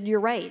she said, you're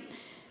right.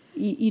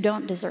 You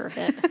don't deserve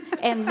it.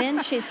 And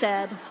then she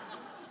said,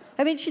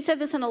 she said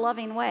this in a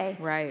loving way.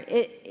 Right.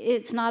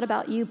 It's not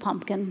about you,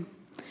 pumpkin.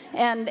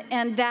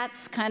 And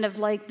that's kind of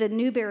like the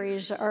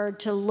Newberries are,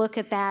 to look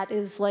at that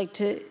is like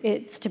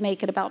it's to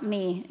make it about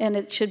me, and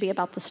it should be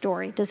about the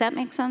story. Does that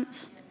make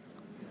sense?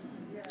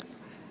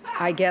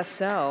 I guess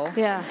so.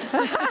 Yeah.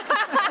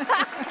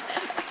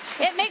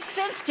 It makes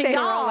sense to y'all. They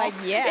were all like,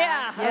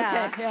 yeah.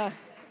 Okay, yeah.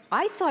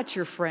 I thought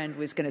your friend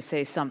was going to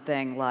say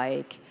something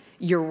like,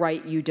 you're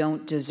right, you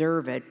don't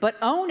deserve it, but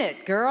own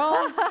it,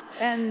 girl,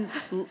 and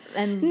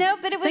no,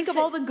 but think of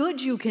all the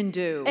good you can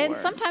do. And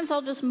sometimes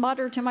I'll just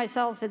mutter to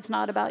myself, it's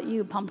not about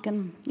you,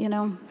 pumpkin, you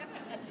know.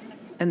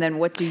 And then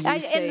what do you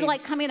say? And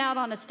like coming out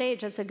on a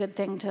stage, that's a good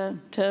thing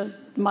to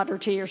mutter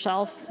to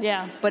yourself,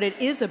 yeah. But it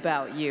is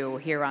about you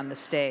here on the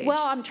stage.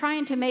 Well, I'm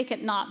trying to make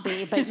it not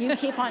be, but you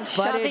keep on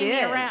shoving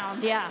me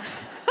around, yeah.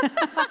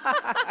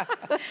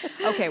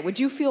 Okay, would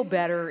you feel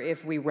better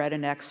if we read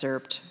an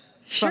excerpt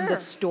from the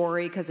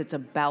story, because it's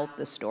about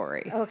the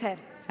story? Okay.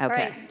 All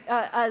right.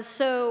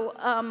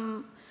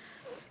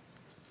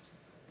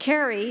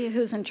 Kerri,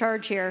 who's in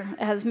charge here,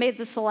 has made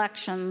the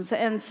selections,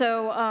 and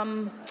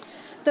so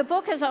the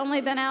book has only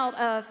been out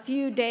a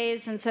few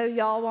days, and so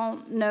y'all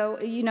won't know.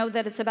 You know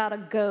that it's about a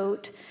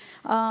goat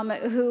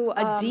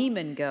a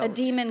demon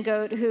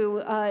goat who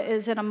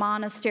is in a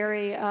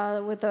monastery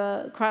with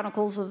the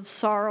Chronicles of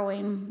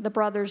Sorrowing, the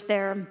brothers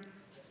there.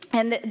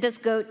 And this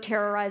goat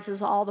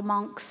terrorizes all the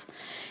monks.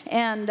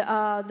 And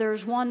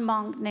there's one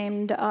monk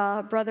named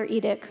Brother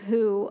Edic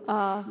who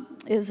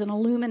is an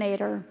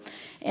illuminator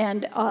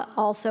and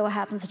also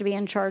happens to be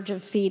in charge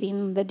of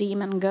feeding the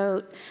demon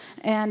goat.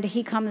 And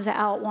he comes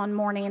out one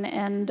morning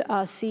and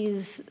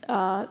sees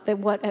that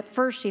what at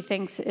first he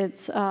thinks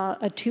it's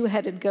a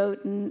two-headed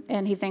goat,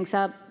 and he thinks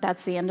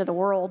that's the end of the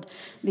world.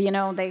 You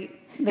know,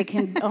 they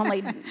can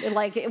only,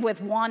 like,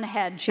 with one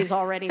head, she's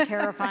already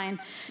terrifying.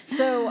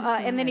 So,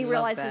 and then he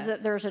realizes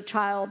that there's a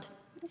child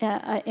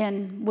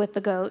with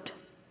the goat.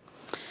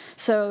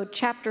 So,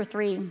 chapter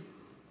 3,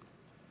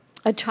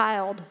 a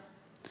child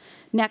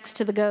next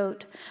to the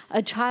goat,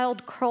 a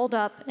child curled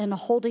up and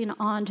holding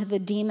on to the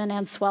demon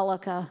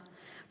Answelica.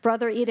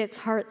 Brother Edic's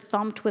heart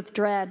thumped with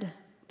dread.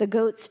 The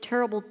goat's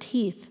terrible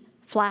teeth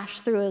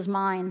flashed through his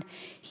mind.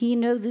 He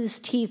knew these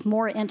teeth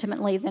more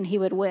intimately than he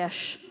would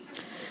wish.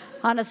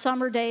 On a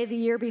summer day the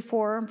year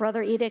before,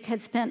 Brother Edic had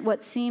spent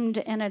what seemed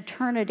an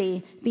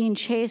eternity being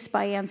chased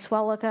by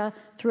Answelica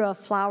through a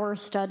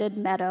flower-studded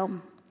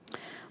meadow.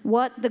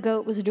 What the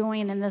goat was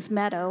doing in this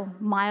meadow,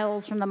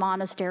 miles from the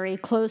monastery,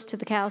 close to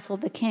the castle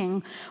of the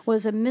king,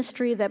 was a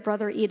mystery that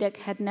Brother Edic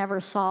had never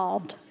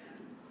solved.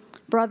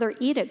 Brother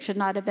Edict should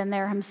not have been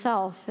there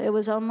himself. It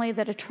was only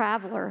that a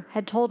traveler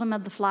had told him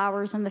of the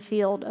flowers in the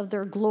field, of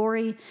their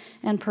glory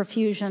and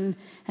profusion,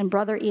 and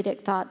Brother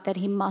Edict thought that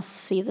he must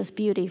see this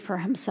beauty for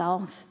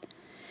himself.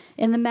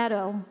 In the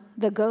meadow,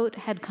 the goat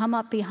had come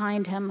up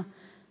behind him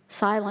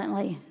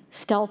silently,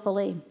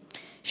 stealthily.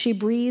 She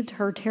breathed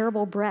her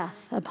terrible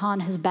breath upon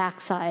his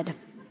backside.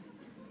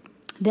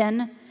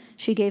 Then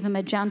she gave him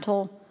a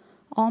gentle,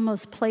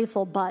 almost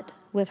playful butt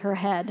with her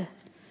head.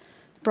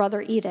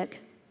 Brother Edict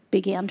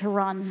began to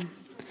run.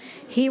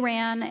 He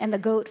ran, and the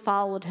goat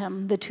followed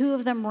him. The two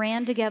of them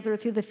ran together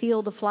through the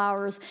field of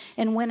flowers,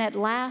 and when at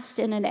last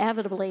and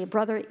inevitably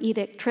Brother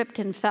Edict tripped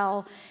and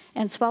fell,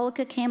 and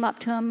Swellica came up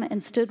to him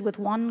and stood with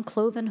one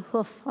cloven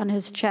hoof on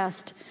his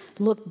chest,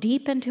 looked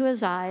deep into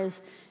his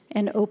eyes,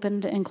 and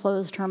opened and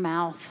closed her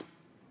mouth.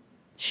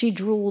 She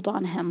drooled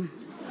on him.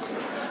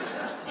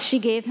 She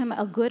gave him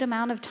a good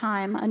amount of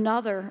time,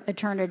 another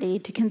eternity,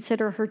 to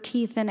consider her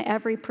teeth in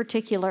every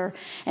particular,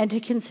 and to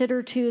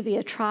consider, too, the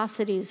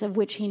atrocities of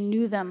which he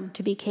knew them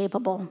to be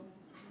capable.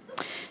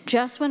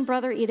 Just when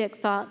Brother Edict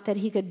thought that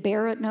he could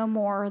bear it no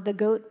more, the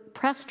goat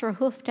pressed her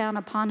hoof down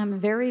upon him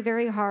very,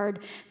 very hard,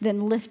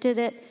 then lifted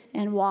it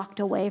and walked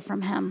away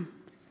from him.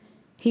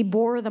 He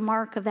bore the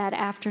mark of that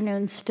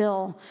afternoon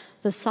still,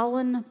 the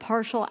sullen,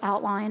 partial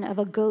outline of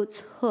a goat's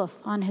hoof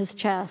on his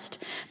chest.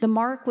 The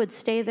mark would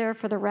stay there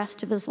for the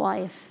rest of his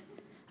life,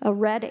 a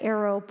red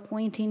arrow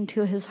pointing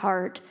to his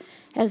heart,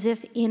 as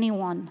if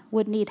anyone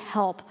would need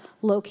help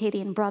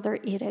locating Brother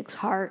Edict's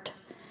heart.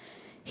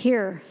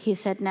 Here, he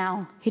said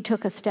now. He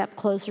took a step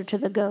closer to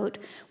the goat.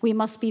 We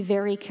must be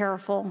very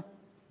careful.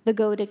 The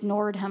goat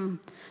ignored him.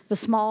 The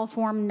small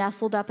form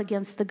nestled up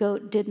against the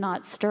goat did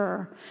not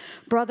stir.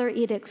 Brother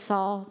Edict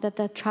saw that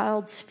the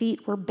child's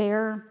feet were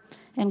bare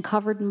and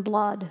covered in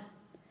blood.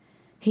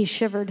 He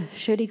shivered.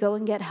 Should he go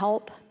and get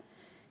help?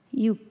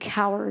 You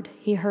coward,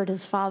 he heard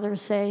his father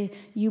say,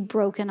 you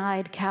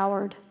broken-eyed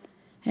coward.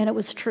 And it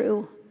was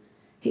true.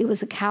 He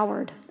was a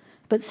coward.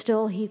 But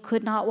still, he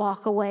could not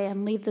walk away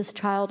and leave this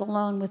child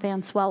alone with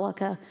Aunt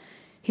Swellica.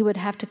 He would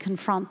have to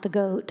confront the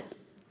goat.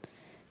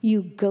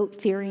 You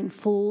goat-fearing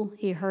fool,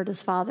 he heard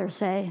his father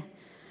say.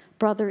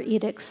 Brother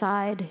Edict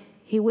sighed.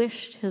 He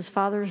wished his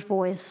father's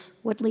voice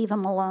would leave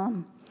him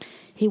alone.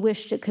 He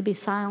wished it could be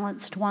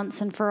silenced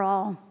once and for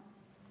all.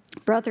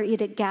 Brother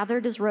Edict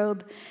gathered his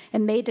robe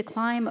and made to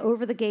climb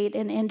over the gate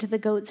and into the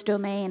goat's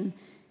domain.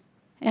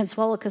 And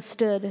Swellica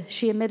stood.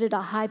 She emitted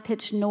a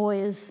high-pitched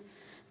noise.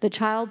 The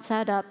child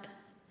sat up,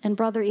 and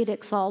Brother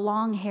Edict saw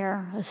long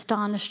hair,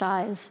 astonished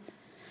eyes,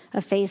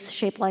 a face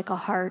shaped like a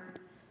heart.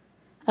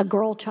 A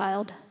girl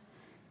child.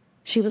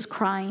 She was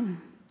crying.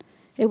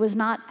 It was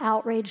not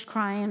outraged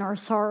crying or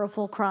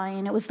sorrowful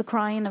crying. It was the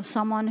crying of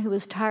someone who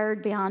was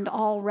tired beyond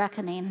all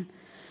reckoning.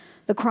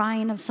 The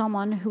crying of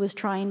someone who was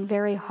trying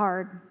very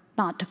hard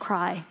not to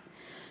cry.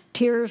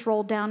 Tears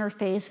rolled down her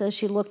face as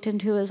she looked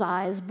into his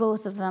eyes,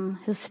 both of them,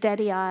 his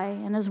steady eye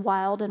and his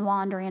wild and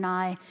wandering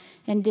eye,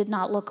 and did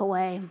not look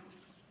away.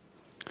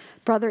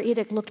 Brother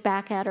Edict looked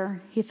back at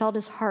her. He felt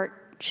his heart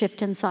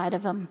shift inside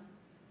of him.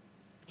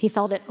 He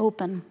felt it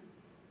open.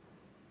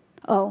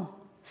 Oh,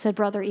 said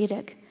Brother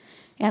Edict.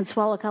 Aunt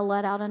Swellica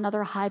let out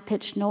another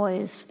high-pitched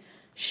noise.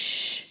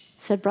 Shh,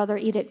 said Brother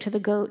Edict to the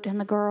goat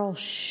and the girl.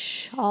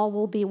 Shh, all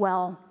will be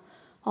well.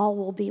 All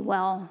will be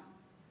well.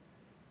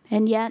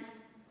 And yet,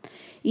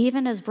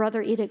 even as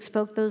Brother Edict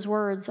spoke those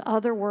words,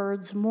 other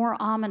words, more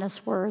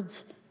ominous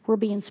words, were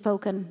being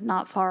spoken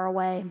not far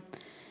away.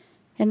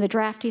 In the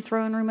drafty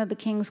throne room of the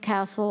king's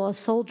castle, a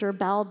soldier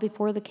bowed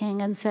before the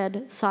king and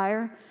said,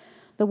 Sire,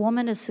 the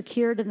woman is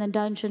secured in the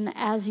dungeon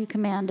as you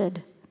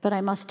commanded. But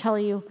I must tell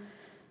you,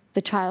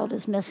 the child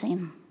is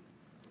missing.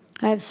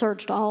 I have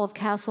searched all of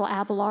Castle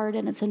Abelard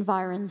and its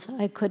environs.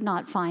 I could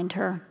not find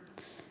her.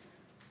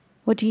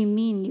 What do you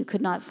mean you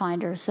could not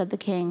find her, said the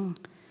king.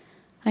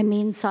 I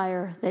mean,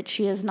 sire, that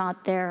she is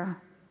not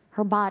there.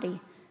 Her body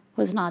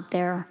was not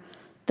there.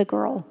 The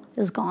girl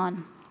is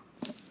gone.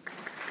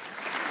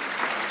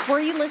 Were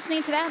you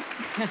listening to that?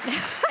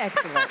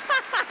 Excellent.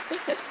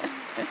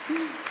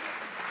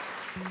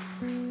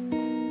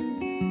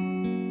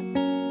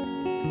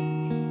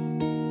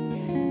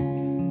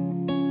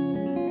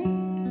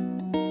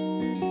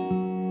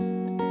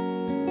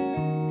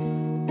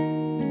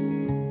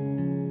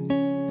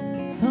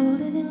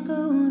 Folded in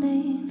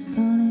golden,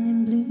 falling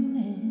in blue,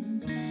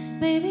 and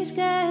baby's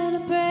got a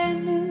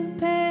brand new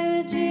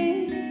pair of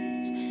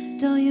jeans.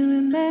 Don't you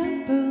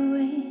remember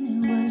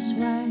when it was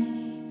white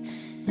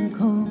and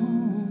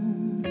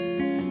cold,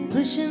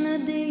 pushing the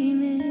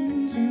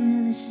demons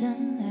into the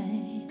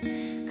sunlight?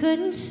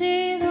 Couldn't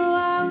see the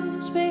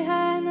walls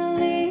behind the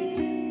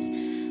leaves.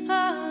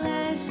 All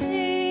I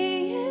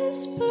see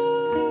is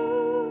blue,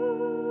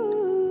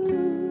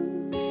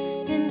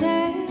 and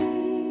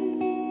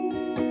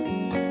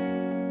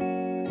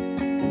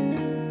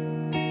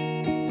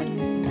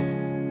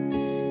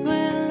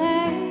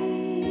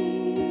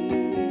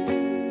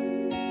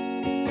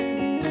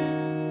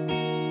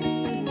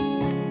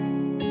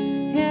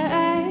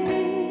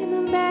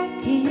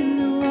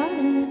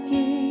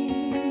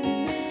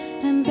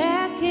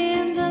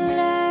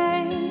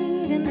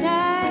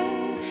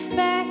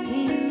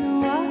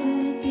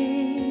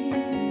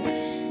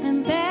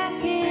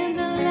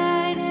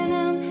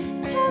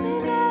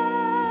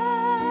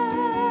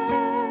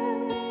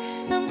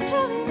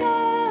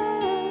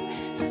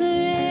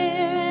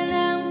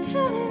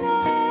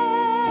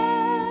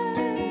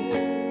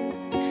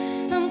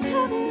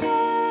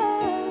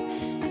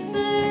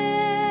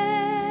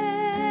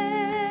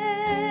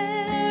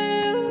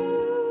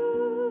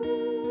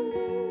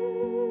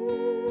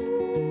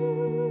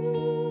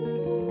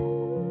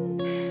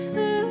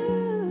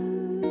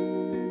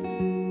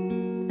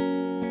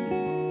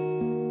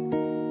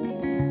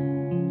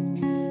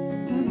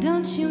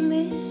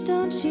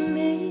you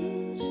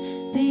miss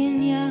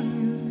being young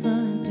and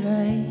full of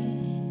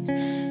dreams?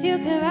 You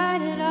could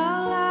write it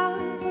all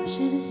out, brush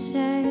it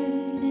aside,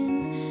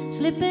 and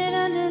slip it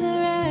under the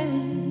rug.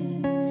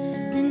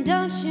 And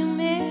don't you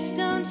miss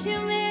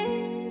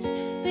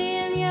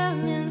being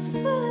young and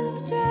full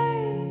of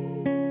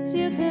dreams?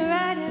 You could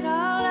write it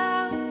all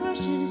out,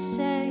 brush it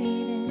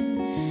aside,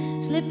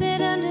 and slip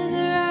it under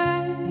the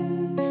rug.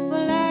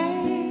 Well,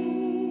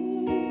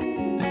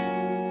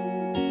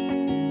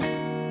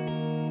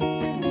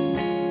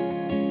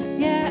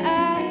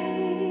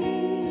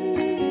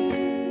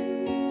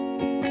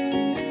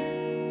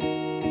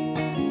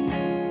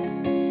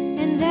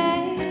 and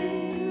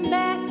I'm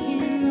back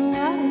in the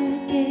water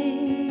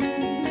again.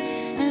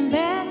 I'm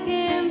back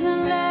in the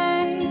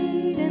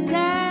light, and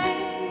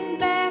I'm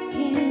back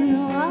in the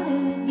water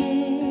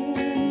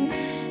again.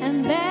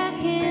 I'm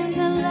back in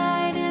the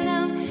light, and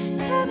I'm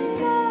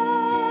coming up.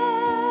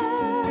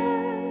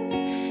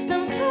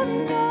 I'm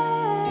coming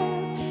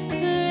up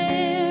for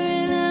air,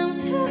 and I'm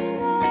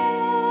coming up.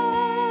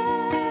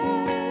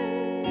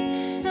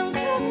 I'm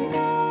coming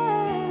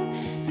up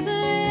for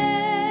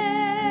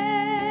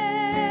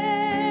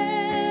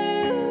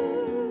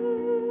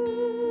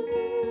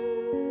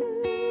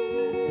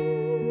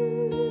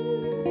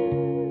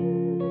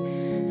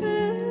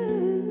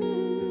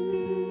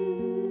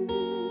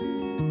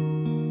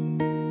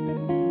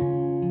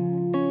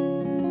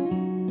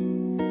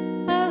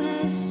all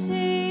I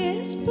see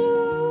is blue.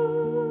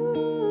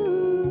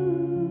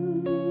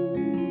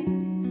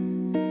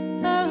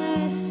 All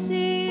I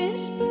see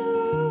is blue.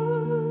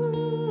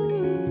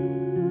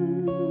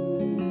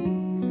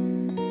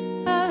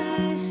 All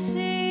I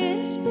see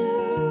is blue.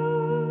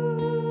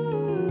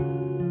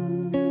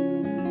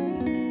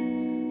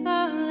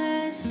 All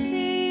I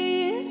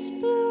see is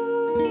blue.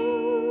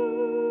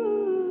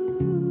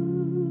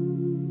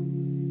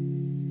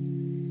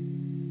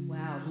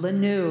 Wow,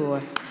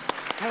 Lanu.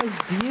 That was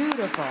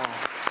beautiful.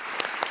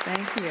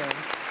 Thank you.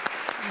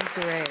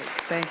 Great.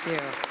 Thank you.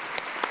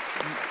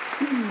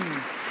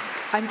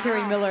 I'm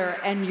Kerri Miller,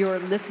 and you're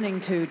listening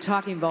to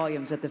Talking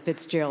Volumes at the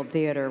Fitzgerald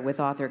Theater with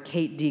author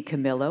Kate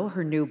DiCamillo.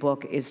 Her new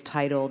book is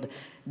titled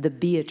The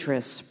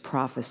Beatryce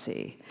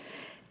Prophecy.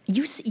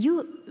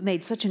 You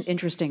made such an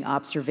interesting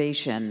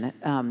observation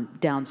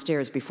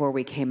downstairs before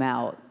we came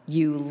out.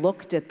 You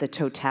looked at the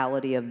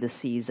totality of the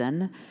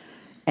season,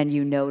 and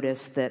you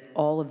noticed that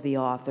all of the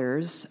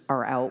authors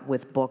are out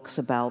with books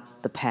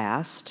about the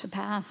past. The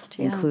past,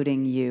 yeah.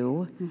 Including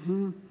you.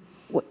 Mm-hmm.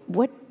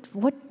 What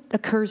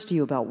occurs to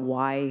you about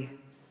why,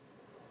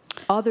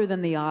 other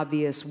than the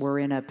obvious, we're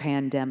in a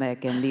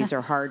pandemic and these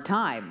are hard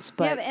times?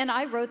 But yeah, and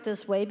I wrote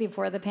this way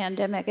before the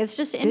pandemic. It's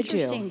just Did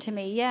interesting you? to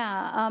me.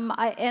 Yeah.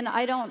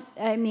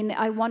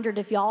 I wondered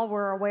if y'all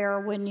were aware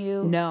when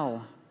you.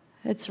 No.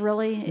 It's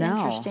really No.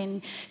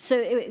 interesting.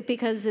 So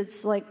because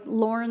it's like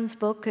Lauren's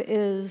book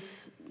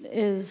is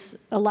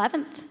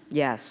 11th.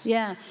 Yes.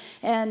 Yeah,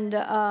 and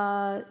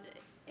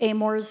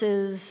Amor's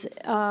is in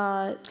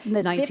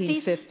the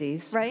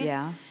 1950s, right?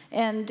 yeah.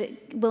 And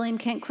William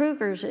Kent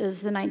Kruger's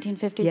is the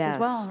 1950s Yes. as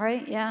well,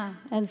 right? Yeah,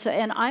 and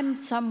I'm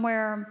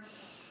somewhere.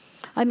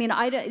 I mean,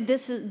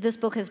 this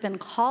book has been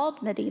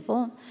called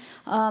medieval,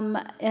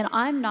 and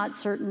I'm not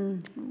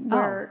certain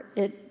where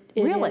it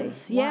really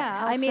is. Wow. Yeah,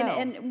 How I mean, so?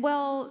 and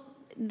well.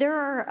 There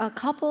are a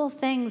couple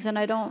things, and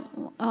I don't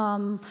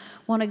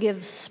want to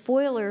give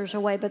spoilers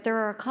away, but there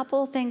are a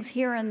couple things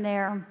here and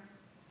there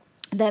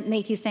that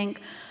make you think,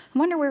 I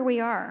wonder where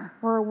we are,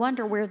 or I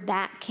wonder where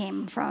that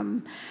came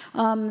from.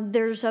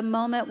 There's a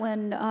moment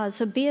when,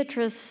 so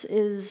Beatryce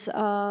is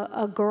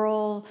a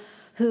girl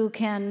who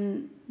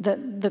can,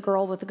 the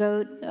girl with the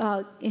goat,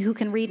 who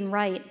can read and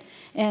write.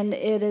 And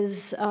it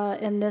is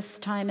in this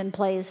time and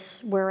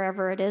place,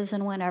 wherever it is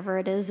and whenever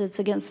it is, it's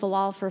against the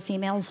law for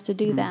females to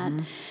do that.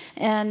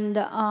 And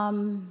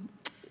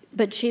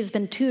but she's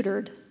been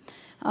tutored.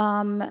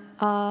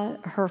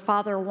 Her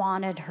father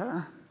wanted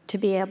her to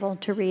be able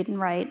to read and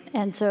write,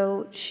 and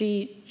so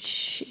she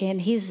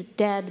and he's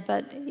dead,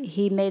 but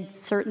he made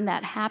certain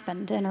that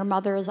happened, and her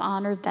mother has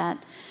honored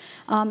that.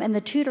 And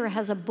the tutor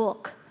has a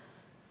book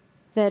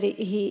that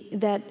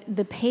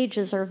the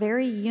pages are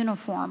very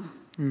uniform.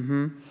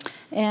 Mm-hmm.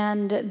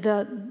 And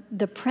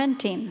the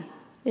printing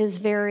is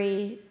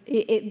very.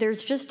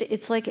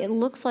 It's like it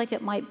looks like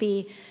it might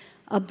be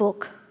a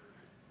book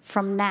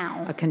from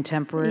now. A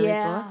contemporary book?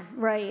 Yeah,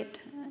 right.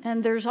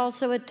 And there's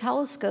also a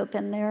telescope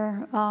in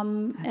there.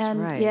 That's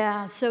right.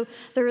 Yeah, so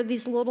there are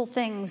these little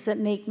things that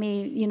make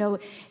me,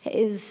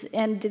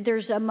 and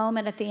there's a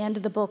moment at the end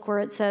of the book where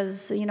it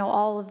says,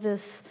 all of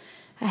this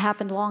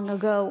happened long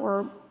ago,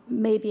 or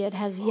maybe it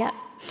has yet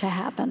to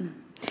happen.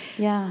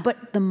 Yeah.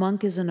 But the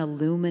monk is an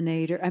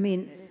illuminator. I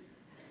mean,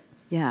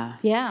 yeah.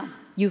 Yeah.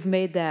 You've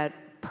made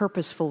that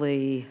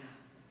purposefully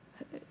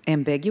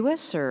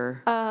ambiguous,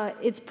 or?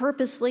 It's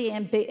purposely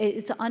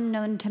it's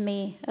unknown to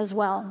me as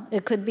well.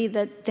 It could be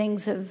that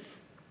things have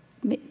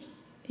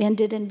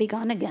ended and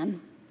begun again.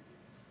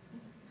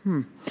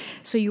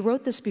 So you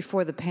wrote this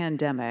before the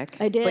pandemic.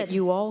 I did. But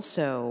you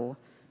also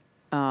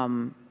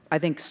I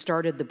think,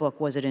 started the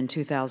book. Was it in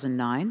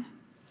 2009?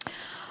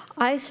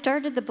 I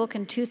started the book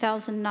in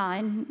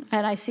 2009,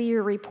 and I see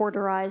your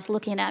reporter eyes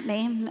looking at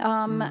me.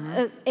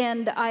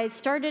 And I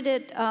started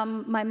it,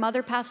 my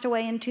mother passed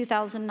away in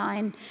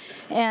 2009,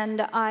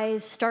 and I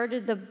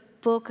started the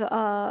book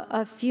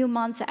a few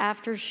months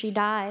after she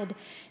died.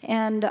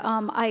 And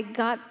I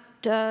got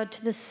to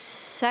the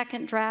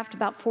second draft,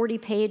 about 40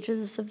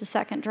 pages of the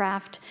second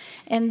draft,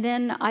 and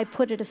then I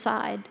put it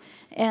aside.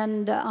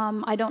 And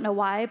I don't know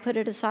why I put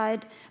it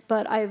aside,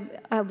 but I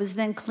was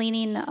then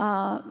cleaning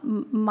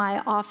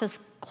my office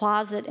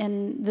closet,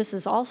 and this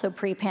is also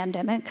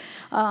pre-pandemic,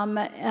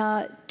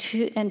 in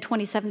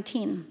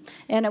 2017.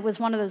 And it was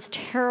one of those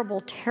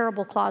terrible,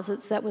 terrible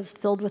closets that was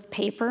filled with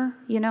paper.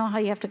 You know how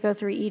you have to go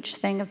through each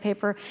thing of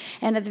paper?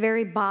 And at the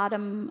very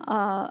bottom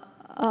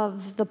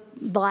of the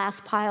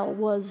last pile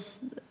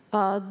was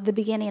the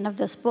beginning of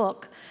this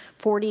book,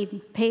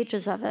 40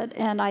 pages of it.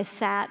 And I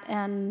sat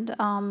and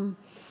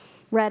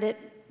read it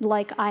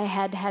like I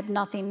had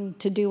nothing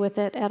to do with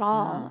it at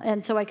all.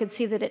 And so I could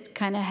see that it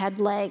kind of had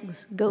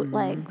legs, goat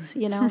legs,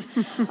 you know.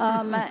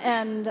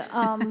 And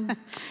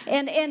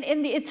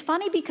it's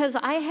funny because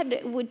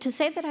to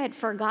say that I had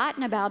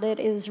forgotten about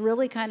it is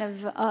really kind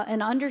of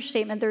an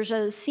understatement. There's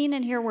a scene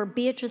in here where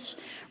Beatryce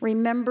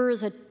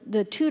remembers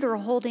the tutor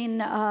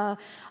holding a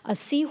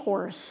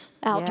seahorse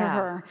out to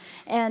her,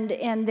 and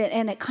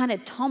it kind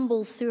of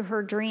tumbles through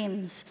her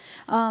dreams.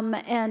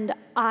 And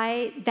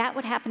that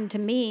would happen to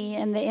me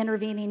in the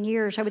intervening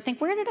years. I would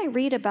think, where did I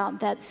read about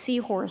that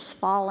seahorse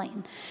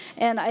falling?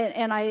 And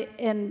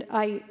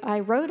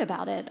I wrote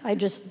about it. I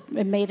just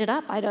made it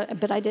up.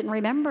 But I didn't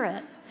remember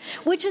it,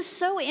 which is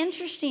so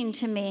interesting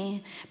to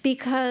me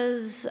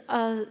because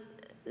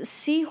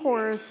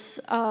seahorse,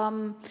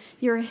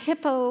 your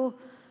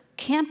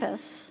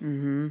hippocampus,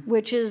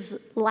 which is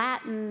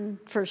Latin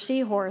for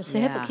seahorse. The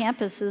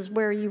hippocampus is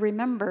where you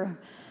remember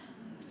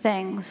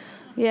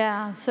things.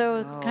 Yeah,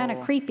 so kind of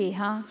creepy,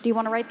 huh? Do you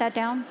want to write that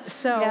down?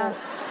 So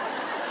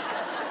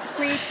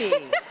creepy.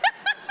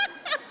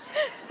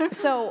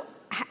 So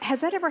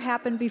has that ever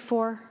happened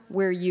before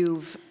where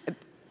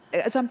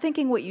as I'm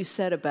thinking what you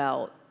said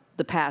about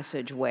the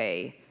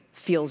passageway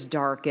feels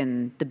dark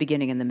in the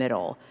beginning and the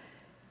middle.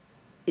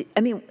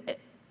 I mean,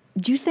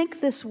 do you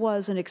think this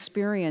was an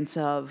experience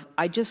of,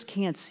 I just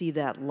can't see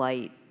that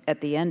light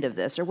at the end of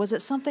this, or was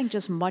it something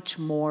just much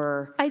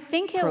more I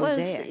think it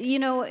prosaic? was, you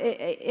know,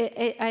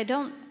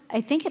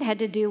 I think it had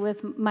to do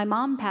with my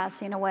mom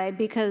passing away,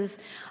 because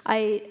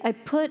I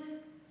put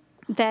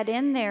that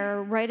in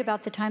there right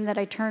about the time that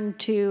I turned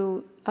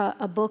to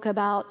a book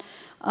about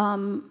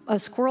a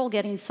squirrel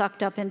getting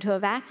sucked up into a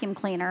vacuum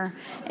cleaner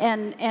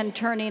and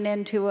turning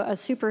into a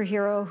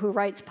superhero who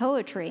writes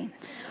poetry.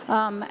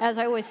 As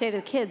I always say to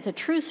the kids, a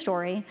true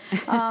story.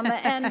 And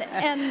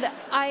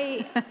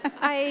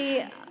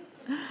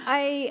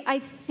I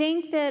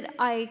think that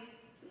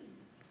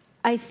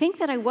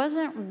I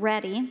wasn't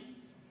ready.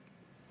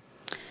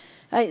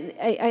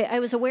 I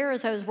was aware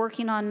as I was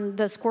working on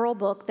the squirrel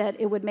book that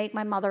it would make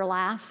my mother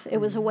laugh. It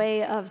was a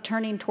way of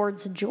turning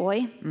towards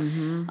joy.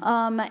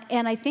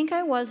 And I think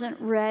I wasn't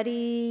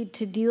ready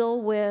to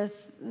deal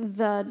with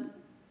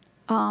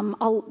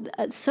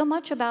so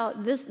much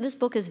about this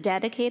book is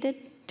dedicated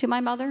to my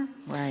mother.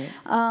 Right.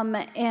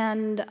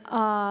 And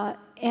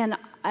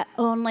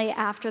only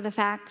after the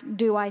fact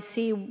do I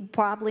see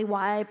probably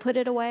why I put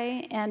it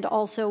away, and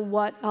also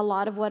a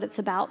lot of what it's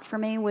about for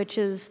me, which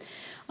is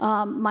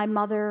my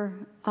mother.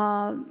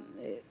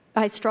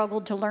 I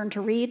struggled to learn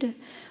to read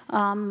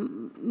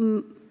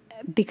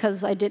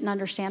because I didn't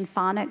understand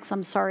phonics.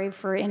 I'm sorry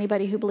for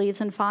anybody who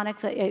believes in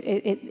phonics.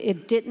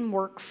 It didn't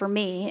work for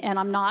me, and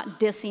I'm not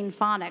dissing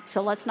phonics,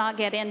 so let's not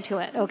get into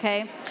it,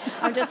 okay?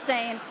 I'm just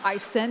saying. I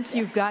sense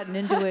you've gotten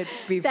into it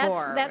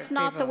before. That's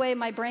not the way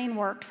my brain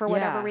worked for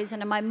whatever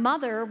reason. And my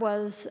mother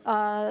was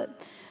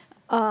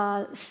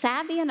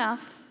savvy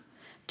enough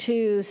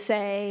to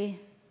say,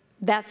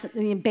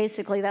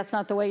 basically, that's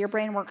not the way your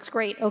brain works.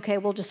 Great, okay,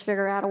 we'll just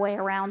figure out a way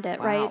around it,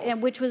 right? And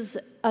which was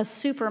a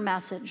super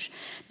message,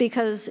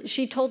 because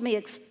she told me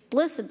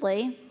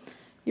explicitly,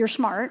 you're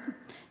smart,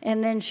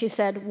 and then she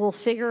said, we'll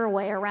figure a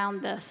way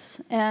around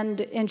this.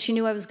 And she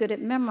knew I was good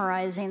at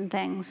memorizing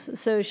things,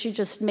 so she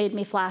just made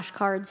me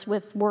flashcards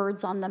with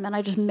words on them, and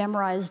I just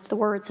memorized the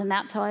words, and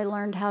that's how I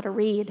learned how to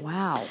read.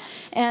 Wow.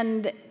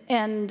 And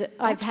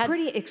that's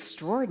pretty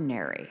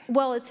extraordinary.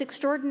 Well, it's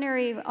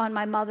extraordinary on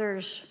my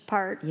mother's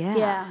part.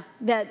 Yeah.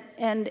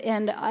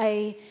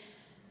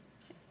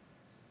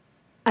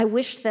 I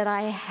wish that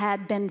I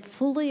had been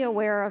fully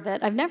aware of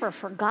it. I've never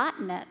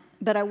forgotten it,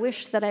 but I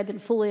wish that I'd been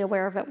fully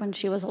aware of it when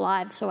she was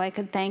alive so I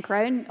could thank her.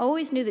 I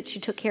always knew that she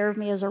took care of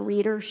me as a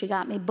reader. She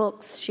got me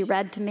books. She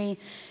read to me.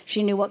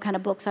 She knew what kind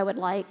of books I would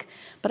like.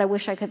 But I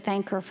wish I could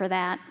thank her for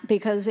that,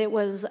 because it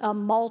was a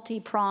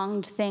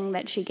multi-pronged thing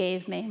that she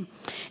gave me.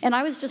 And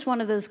I was just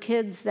one of those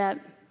kids that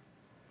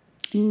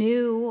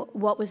knew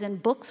what was in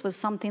books was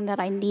something that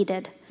I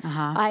needed.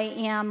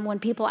 When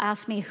people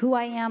ask me who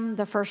I am,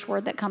 the first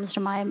word that comes to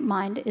my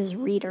mind is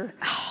reader.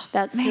 Oh,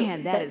 That's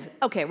Man, that is,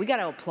 okay, we got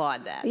to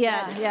applaud that.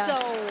 Yeah, that is yeah.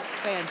 so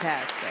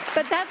fantastic.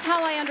 But that's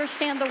how I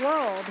understand the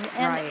world,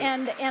 and Right.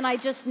 and I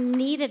just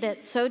needed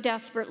it so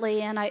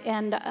desperately, and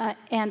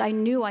I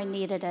knew I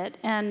needed it,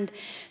 and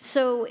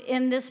so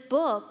in this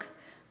book,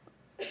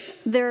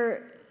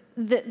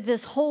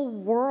 this whole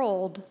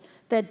world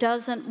that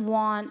doesn't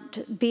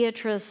want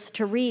Beatryce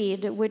to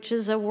read, which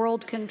is a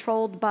world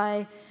controlled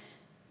by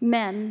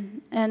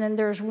men, and then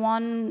there's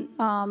one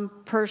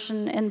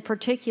person in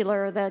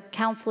particular, the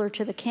counselor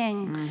to the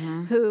king,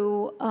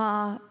 who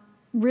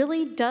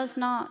really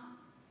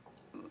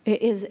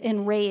is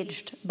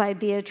enraged by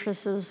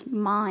Beatryce's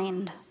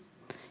mind.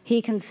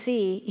 He can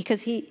see,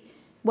 because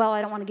well,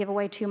 I don't want to give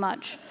away too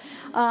much,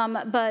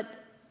 but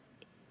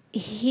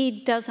he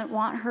doesn't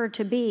want her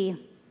to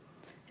be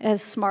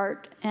as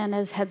smart and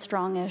as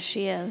headstrong as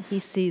she is. He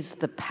sees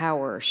the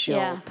power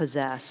she'll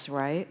possess,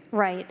 right?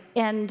 Right.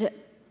 And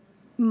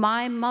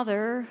my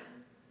mother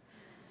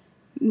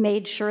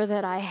made sure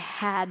that I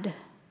had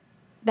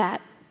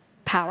that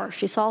power.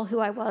 She saw who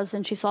I was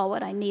and she saw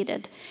what I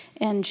needed,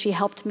 and she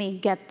helped me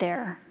get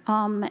there.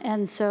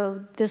 And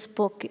so this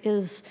book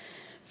is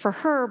for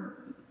her,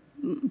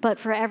 but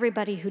for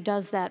everybody who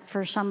does that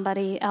for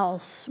somebody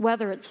else,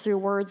 whether it's through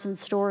words and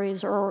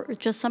stories or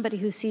just somebody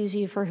who sees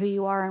you for who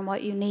you are and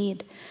what you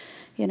need,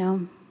 you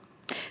know.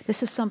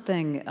 This is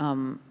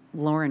something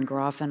Lauren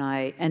Groff and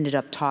I ended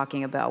up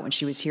talking about when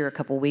she was here a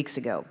couple weeks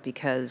ago,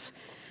 because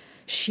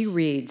she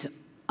reads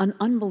an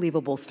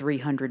unbelievable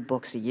 300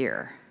 books a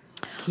year.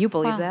 Can you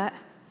believe that?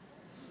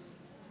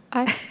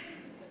 I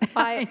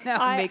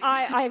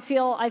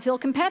feel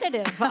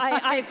competitive.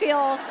 I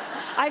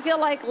feel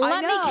like,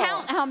 let me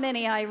count how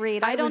many I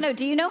read. I don't know.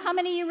 Do you know how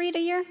many you read a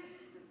year?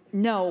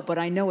 No, but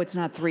I know it's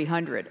not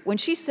 300. When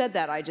she said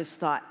that, I just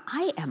thought,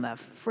 I am a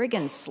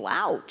friggin'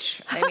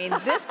 slouch. I mean,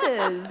 this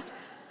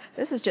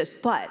is just,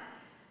 but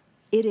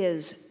it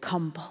is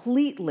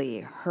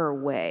completely her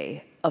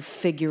way of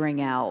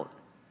figuring out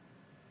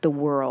the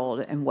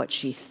world and what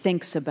she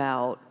thinks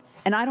about.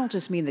 And I don't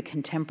just mean the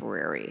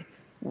contemporary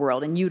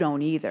world, and you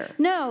don't either.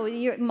 No,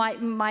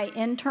 my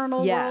internal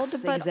world.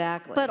 Yes, but,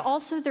 exactly. But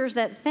also there's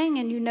that thing,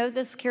 and you know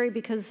this, Kerri,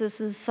 because this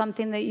is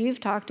something that you've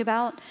talked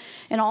about,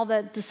 and all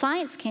the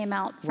science came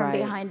out from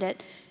behind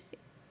it.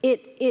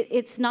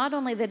 It's not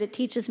only that it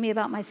teaches me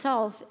about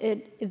myself,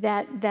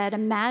 that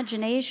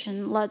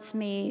imagination lets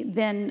me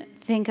then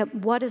think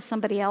of what is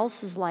somebody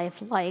else's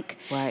life like,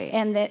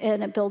 and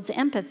it builds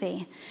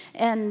empathy,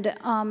 and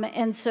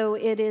so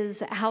it is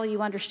how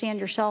you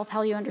understand yourself,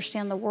 how you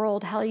understand the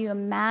world, how you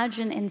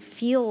imagine and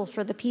feel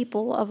for the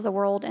people of the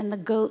world and the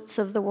goats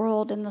of the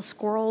world and the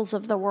squirrels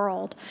of the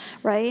world,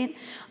 right?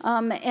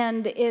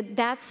 And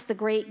that's the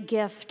great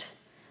gift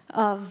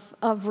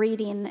of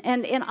reading,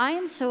 and I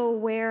am so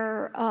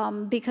aware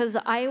because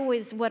I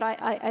always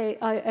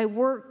I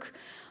work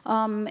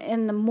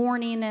in the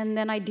morning, and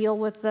then I deal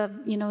with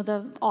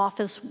the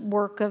office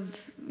work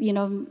of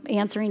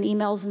answering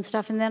emails and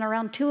stuff, and then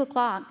around 2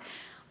 o'clock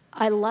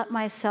I let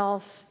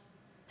myself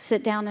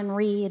sit down and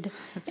read.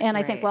 That's and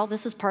great. I think, well,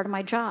 this is part of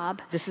my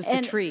job. This is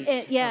the treat.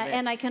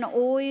 And I can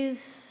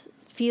always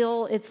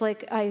feel it's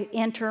like I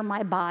enter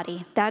my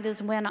body. That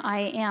is when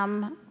I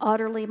am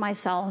utterly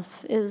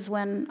myself, is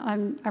when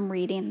I'm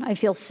reading. I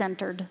feel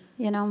centered,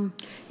 You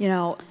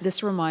know,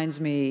 this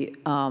reminds me,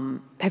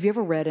 have you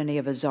ever read any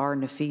of Azar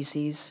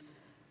Nafisi's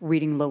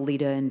Reading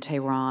Lolita in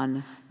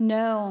Tehran?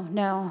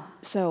 No.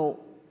 So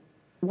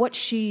what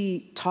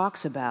she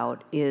talks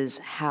about is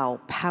how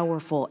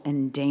powerful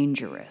and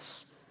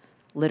dangerous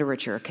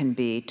literature can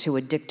be to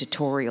a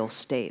dictatorial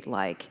state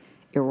like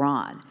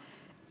Iran.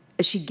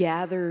 She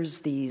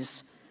gathers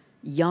these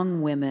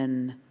young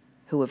women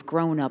who have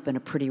grown up in a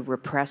pretty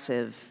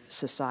repressive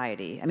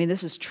society. I mean,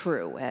 this is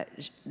true.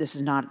 This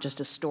is not just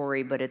a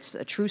story, but it's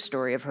a true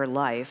story of her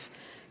life.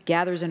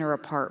 Gathers in her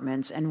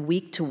apartments, and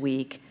week to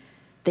week,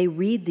 they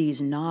read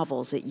these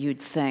novels that you'd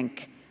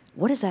think,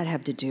 what does that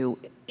have to do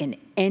in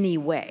any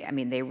way? I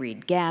mean, they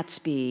read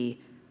Gatsby,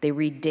 they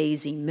read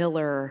Daisy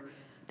Miller.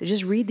 They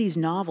just read these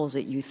novels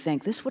that you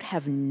think, this would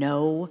have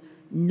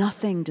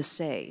nothing to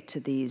say to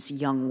these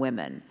young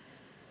women.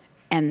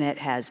 And that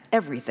has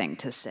everything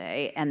to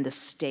say, and the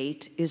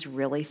state is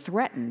really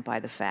threatened by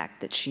the fact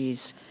that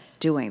she's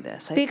doing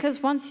this.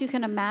 Because once you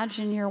can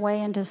imagine your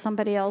way into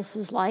somebody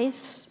else's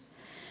life,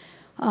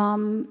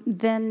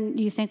 then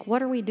you think,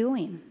 what are we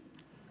doing?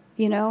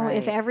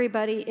 If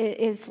everybody,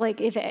 it's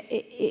like,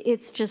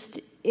 it's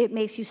just, it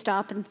makes you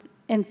stop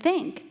and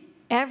think.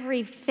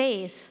 Every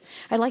face,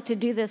 I like to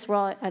do this,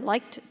 I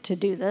liked to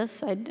do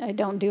this. I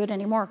don't do it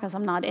anymore because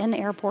I'm not in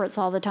airports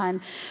all the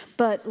time.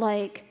 But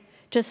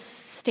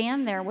just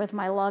stand there with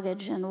my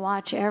luggage and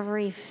watch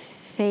every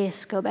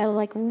face go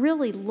by.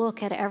 Really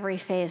look at every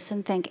face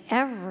and think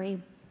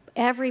every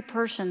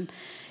person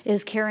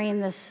is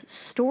carrying this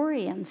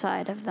story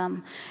inside of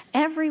them,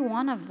 every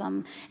one of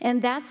them.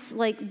 And that's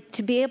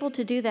to be able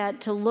to do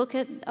that, to look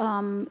at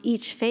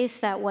each face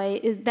that way,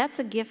 that's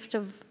a gift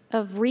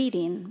of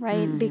reading,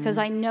 right? Mm-hmm. Because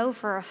I know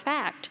for a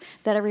fact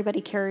that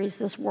everybody carries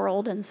this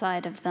world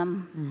inside of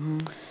them.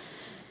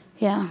 Mm-hmm.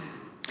 Yeah.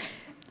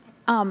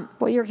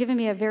 Well, you're giving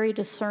me a very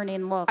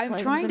discerning look. I'm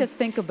trying to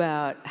think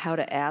about how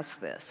to ask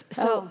this.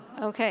 So,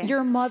 okay.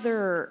 Your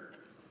mother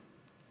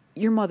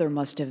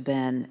must have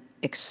been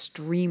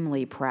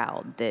extremely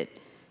proud that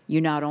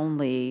you not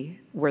only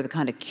were the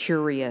kind of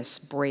curious,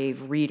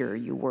 brave reader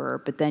you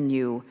were, but then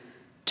you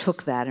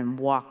took that and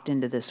worked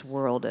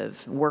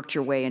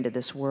your way into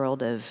this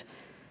world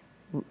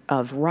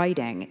of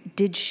writing.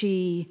 Did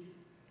she,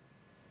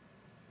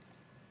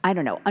 I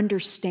don't know,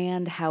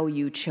 understand how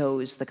you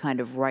chose the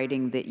kind of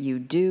writing that you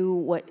do?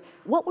 What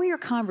were your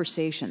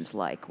conversations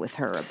like with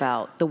her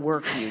about the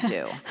work you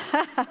do?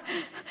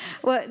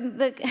 Well,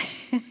 the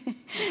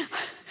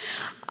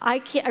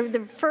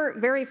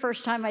very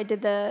first time I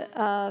did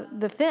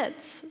the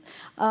Fitz,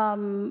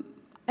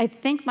 I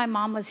think my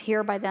mom was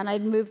here by then.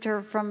 I'd moved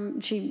her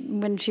when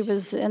she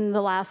was in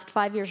the last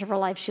 5 years of her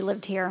life, she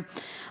lived here.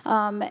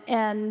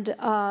 And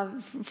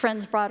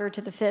friends brought her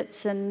to the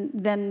Fitz, and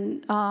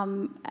then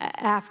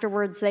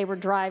afterwards they were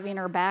driving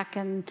her back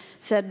and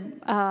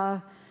said,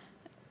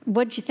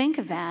 what'd you think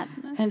of that?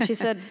 And she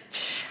said,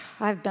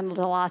 I've been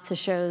to lots of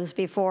shows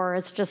before.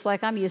 It's just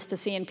like I'm used to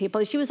seeing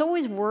people. She was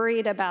always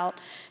worried about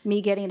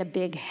me getting a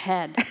big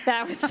head.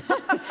 That was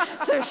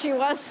so she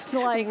was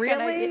like,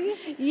 really?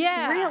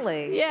 Yeah.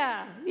 Really?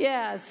 Yeah.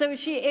 Yeah. So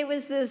it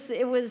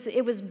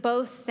was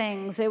both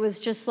things. It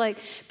was just like,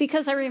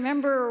 because I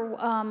remember,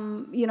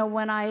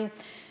 when I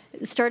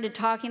started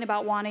talking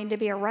about wanting to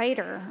be a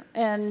writer,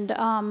 and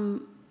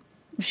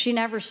she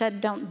never said,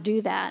 don't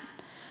do that.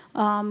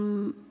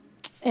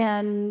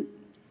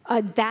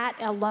 That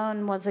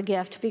alone was a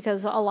gift,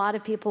 because a lot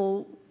of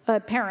people,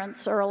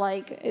 parents, are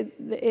like,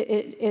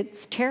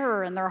 it's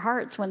terror in their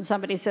hearts when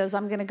somebody says,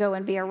 I'm going to go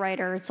and be a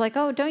writer. It's like,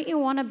 oh, don't you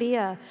want to be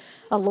a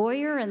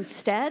lawyer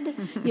instead?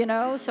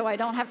 So I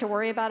don't have to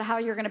worry about how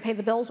you're going to pay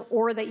the bills,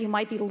 or that you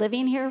might be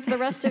living here for the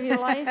rest of your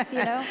life.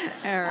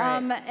 All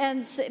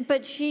right.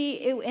 But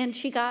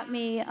she got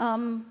me.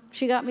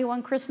 She got me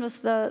one Christmas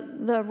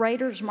the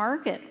Writers'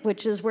 Market,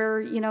 which is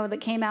where that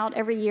came out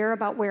every year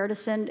about where to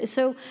send.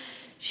 So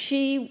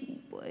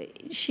she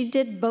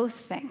did both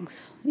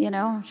things,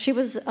 She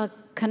was a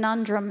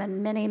conundrum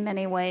in many,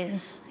 many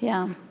ways,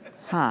 yeah.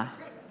 Huh.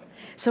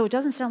 So it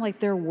doesn't sound like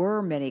there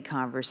were many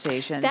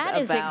conversations That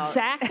is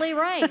exactly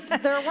right.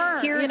 There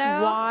weren't, Here's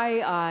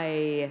why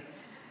I,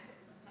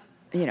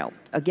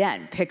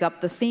 again, pick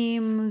up the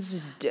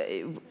themes,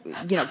 create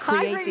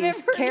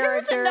these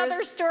characters. Here's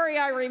another story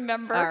I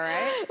remember. All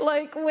right.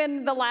 Like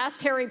when the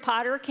last Harry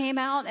Potter came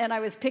out, and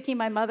I was picking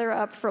my mother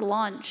up for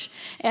lunch,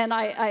 and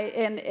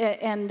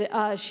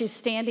she's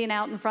standing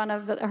out in front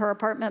of her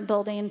apartment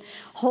building,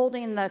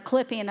 holding the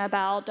clipping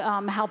about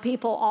how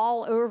people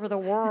all over the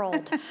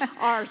world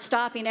are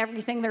stopping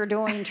everything they're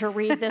doing to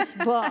read this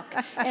book.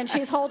 And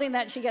she's holding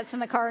that. She gets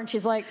in the car and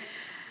she's like,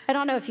 I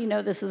don't know if you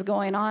know this is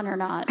going on or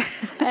not.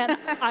 And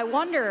I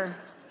wonder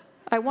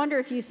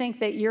if you think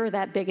that you're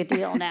that big a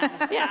deal now.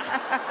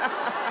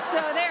 Yeah. So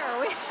there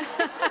we.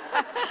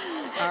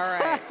 All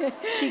right.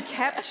 She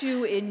kept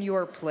you in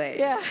your place,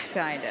 yeah.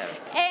 Kind of.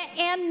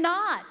 And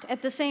not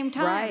at the same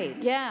time. Right.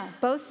 Yeah,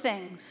 both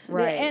things.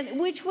 Right. And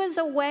which was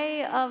a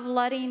way of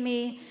letting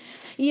me,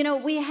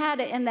 we had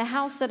in the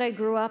house that I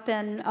grew up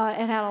in, it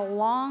had a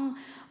long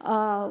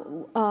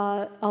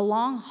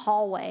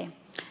hallway,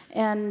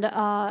 and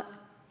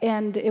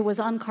it was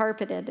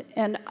uncarpeted.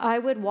 And I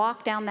would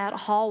walk down that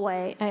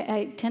hallway.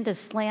 I tend to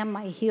slam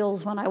my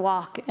heels when I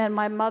walk. And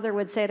my mother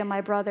would say to my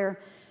brother,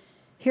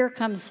 here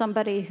comes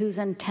somebody who's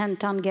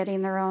intent on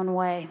getting their own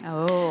way.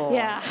 Oh.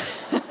 Yeah.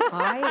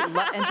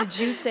 And did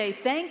you say,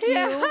 thank you?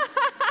 Yeah.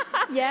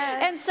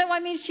 Yes. And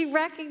so, she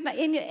recognized,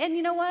 and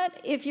you know what?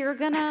 If you're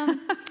going to,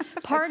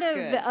 part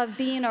of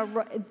being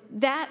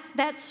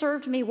that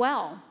served me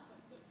well.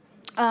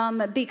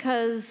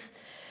 Because...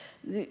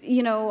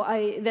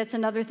 that's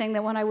another thing,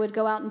 that when I would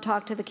go out and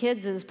talk to the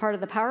kids as part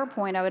of the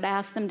PowerPoint, I would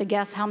ask them to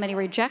guess how many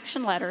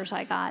rejection letters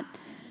I got.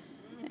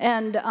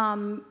 And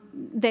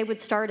they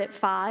would start at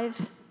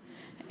 5,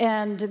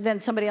 and then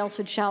somebody else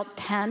would shout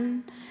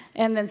 10,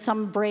 and then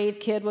some brave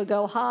kid would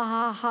go, ha,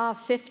 ha, ha,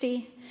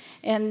 50.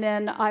 And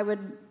then I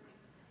would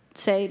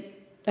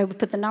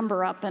put the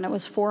number up, and it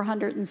was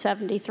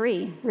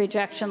 473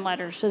 rejection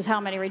letters is how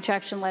many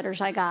rejection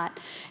letters I got.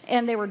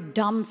 And they were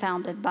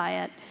dumbfounded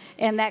by it.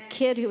 And that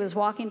kid who was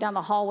walking down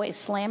the hallway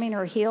slamming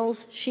her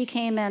heels, she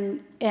came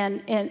in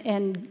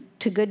and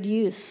to good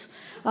use.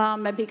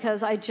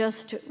 Because I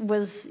just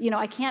was,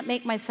 I can't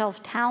make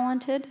myself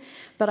talented,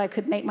 but I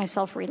could make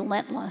myself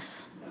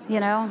relentless,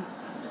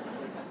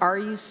 Are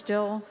you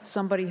still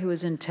somebody who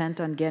is intent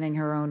on getting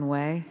her own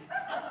way?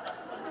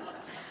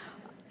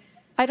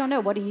 I don't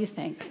know. What do you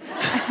think?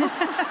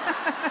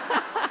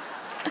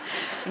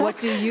 What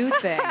do you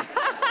think?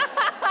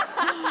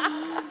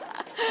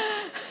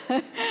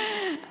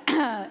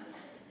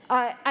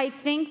 I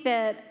think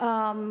that,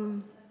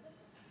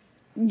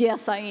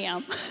 yes, I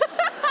am.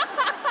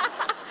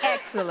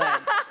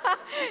 Excellent.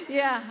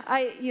 Yeah,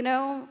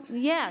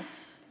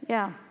 yes,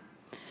 yeah.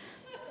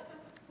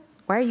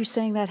 Why are you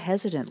saying that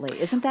hesitantly?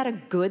 Isn't that a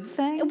good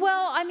thing?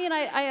 Well, I mean,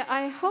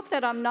 I hope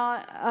that I'm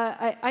not,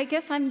 I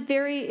guess I'm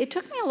it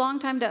took me a long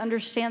time to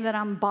understand that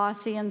I'm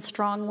bossy and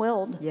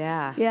strong-willed.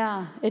 Yeah.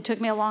 Yeah, it took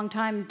me a long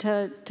time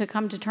to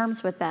come to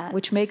terms with that.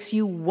 Which makes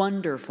you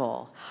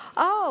wonderful.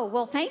 Oh,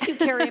 well, thank you,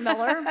 Kerri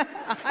Miller.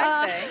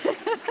 I think.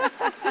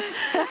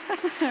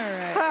 All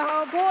right.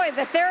 Oh, boy,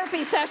 the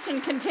therapy session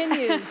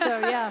continues, so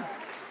yeah.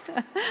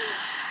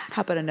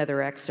 How about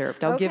another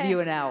excerpt? I'll give you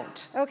an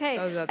out. Okay.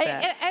 How about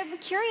that? I'm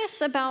curious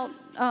about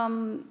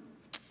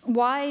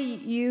why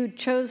you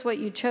chose what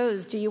you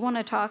chose. Do you want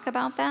to talk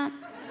about that?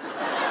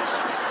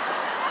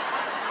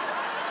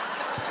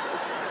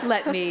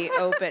 Let me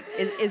open.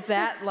 Is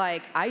that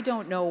like, I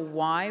don't know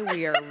why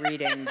we are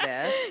reading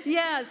this?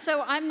 Yeah,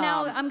 so I'm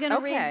going to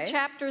read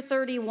chapter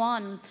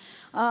 31.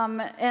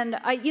 And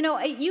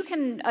you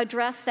can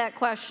address that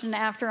question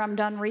after I'm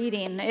done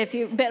reading, but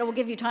it will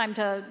give you time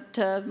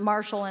to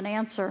marshal an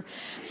answer.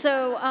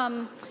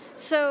 So,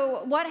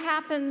 so what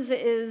happens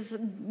is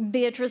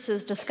Beatryce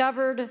is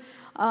discovered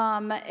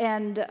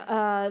and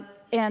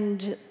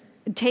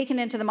taken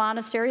into the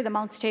monastery. The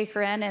monks take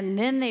her in, and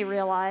then they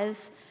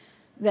realize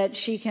that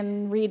she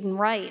can read and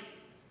write,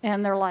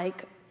 and they're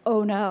like,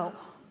 "Oh no,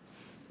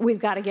 we've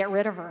got to get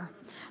rid of her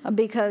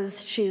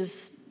because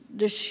she's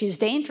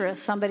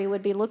dangerous. Somebody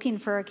would be looking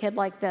for a kid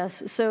like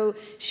this." So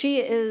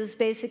she is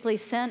basically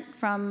sent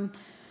from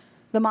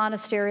the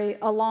monastery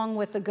along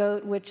with the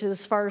goat, which,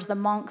 as far as the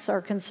monks are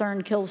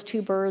concerned, kills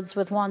 2 birds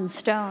with 1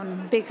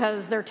 stone,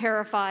 because they're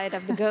terrified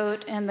of the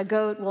goat, and the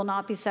goat will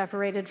not be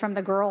separated from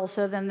the girl,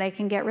 so then they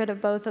can get rid of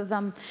both of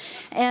them.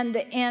 And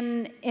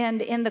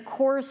in the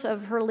course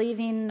of her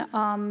leaving,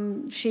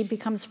 she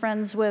becomes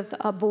friends with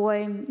a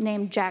boy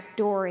named Jack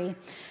Dory,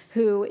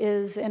 who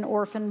is an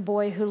orphan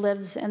boy who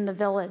lives in the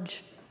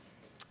village.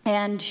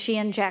 And she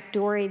and Jack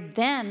Dory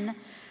then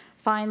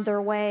find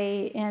their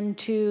way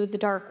into the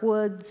dark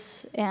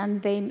woods,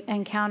 and they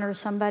encounter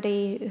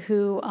somebody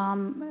who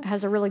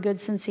has a really good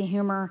sense of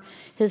humor.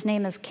 His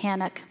name is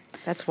Canuck.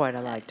 That's what I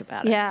liked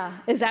about it. Yeah.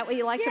 Is that what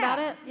you liked about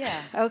it?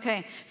 Yeah.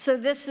 Okay. So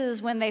this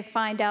is when they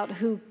find out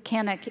who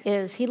Canuck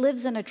is. He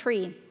lives in a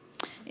tree,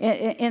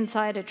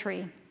 inside a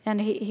tree,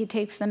 and he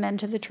takes them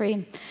into the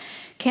tree.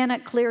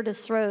 Canuck cleared his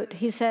throat.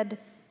 He said,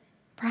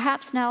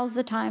 "Perhaps now's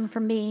the time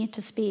for me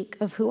to speak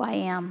of who I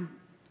am."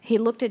 He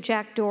looked at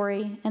Jack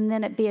Dory, and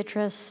then at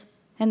Beatryce,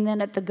 and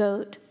then at the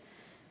goat.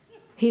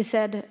 He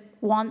said,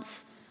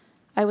 "Once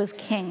I was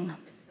king."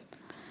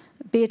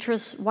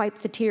 Beatryce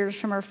wiped the tears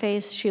from her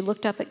face. She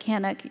looked up at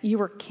Canuck. "You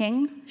were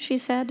king?" she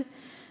said.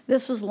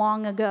 "This was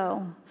long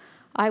ago.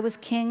 I was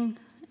king,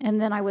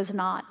 and then I was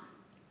not.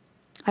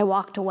 I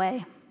walked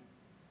away."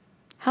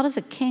 "How does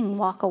a king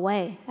walk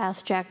away?"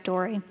 asked Jack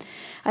Dory.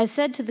 "I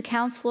said to the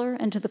counselor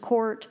and to the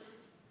court,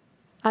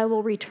 'I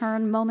will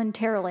return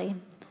momentarily,'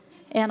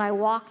 and I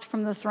walked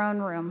from the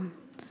throne room.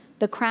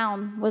 The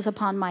crown was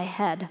upon my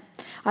head.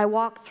 I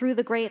walked through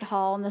the great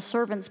hall, and the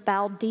servants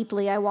bowed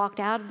deeply. I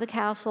walked out of the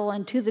castle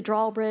and to the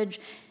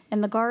drawbridge,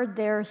 and the guard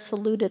there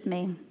saluted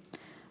me.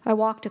 I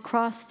walked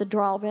across the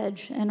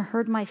drawbridge and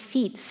heard my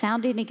feet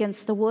sounding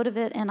against the wood of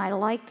it, and I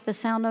liked the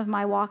sound of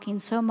my walking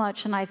so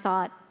much, and I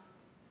thought,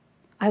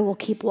 I will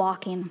keep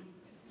walking."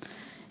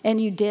 "And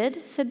you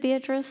did?" said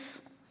Beatryce.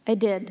 "I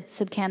did,"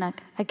 said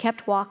Canuck. "I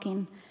kept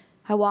walking.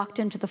 I walked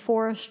into the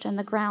forest, and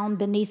the ground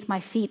beneath my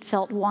feet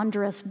felt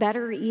wondrous,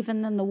 better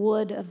even than the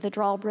wood of the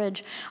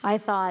drawbridge. I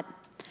thought,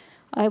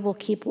 I will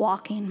keep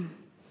walking.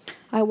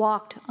 I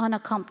walked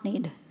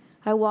unaccompanied.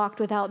 I walked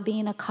without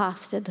being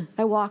accosted.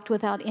 I walked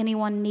without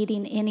anyone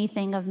needing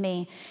anything of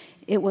me.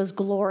 It was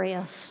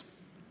glorious.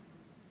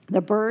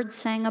 The birds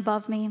sang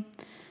above me.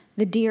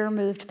 The deer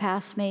moved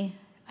past me.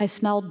 I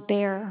smelled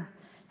bear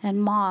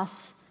and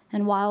moss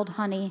and wild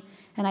honey,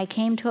 and I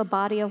came to a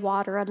body of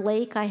water, a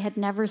lake I had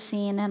never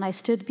seen, and I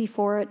stood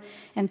before it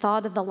and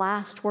thought of the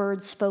last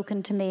words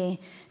spoken to me.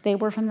 They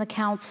were from the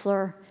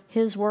counselor.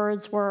 His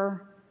words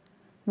were,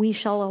 'We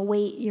shall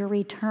await your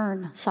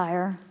return,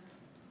 sire.'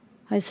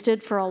 I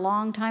stood for a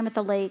long time at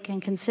the lake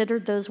and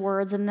considered those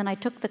words, and then I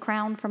took the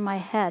crown from my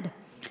head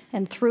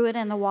and threw it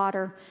in the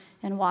water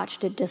and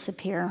watched it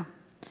disappear.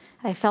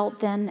 I felt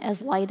then as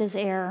light as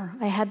air.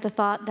 I had the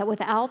thought that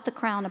without the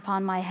crown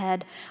upon my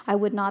head, I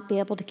would not be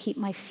able to keep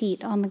my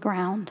feet on the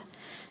ground.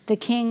 The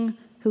king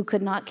who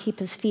could not keep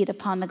his feet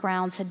upon the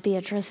ground," said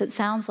Beatryce. "It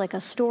sounds like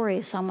a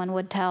story someone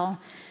would tell."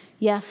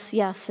 Yes,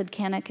 yes, said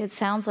Canuck. "It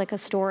sounds like a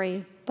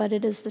story, but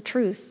it is the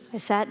truth." I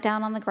sat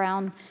down on the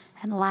ground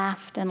and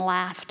laughed and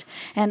laughed.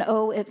 And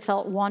oh, it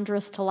felt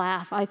wondrous to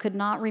laugh. I could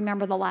not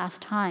remember the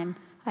last time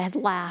I had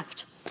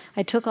laughed.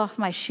 I took off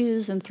my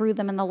shoes and threw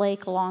them in the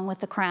lake along with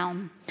the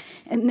crown.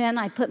 And then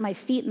I put my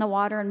feet in the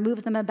water and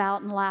moved them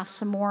about and laughed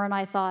some more. And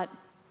I thought,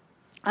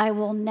 I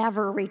will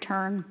never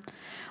return.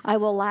 I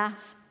will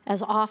laugh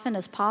as often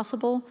as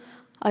possible.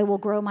 I will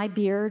grow my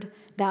beard.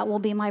 That will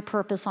be my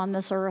purpose on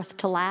this earth,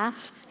 to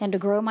laugh and to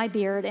grow my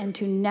beard and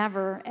to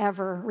never,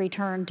 ever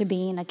return to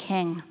being a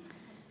king."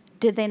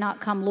 "Did they not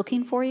come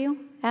looking for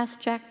you?"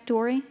 asked Jack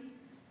Dory.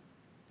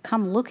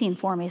 Come looking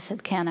for me,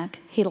 said Canuck.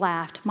 He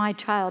laughed. My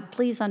child,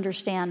 please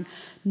understand,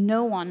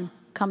 no one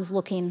comes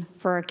looking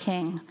for a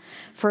king.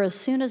 For as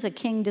soon as a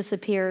king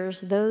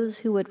disappears, those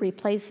who would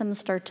replace him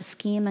start to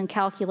scheme and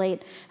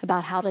calculate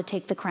about how to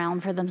take the crown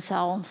for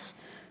themselves.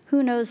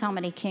 Who knows how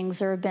many kings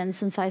there have been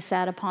since I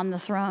sat upon the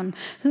throne?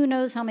 Who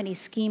knows how many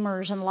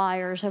schemers and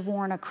liars have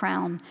worn a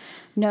crown?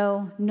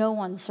 No, no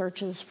one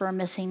searches for a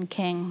missing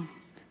king.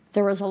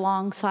 There was a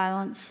long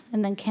silence,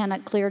 and then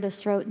Canuck cleared his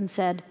throat and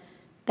said,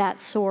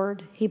 that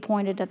sword, he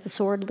pointed at the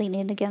sword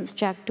leaning against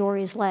Jack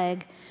Dory's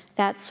leg,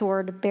 that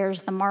sword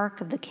bears the mark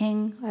of the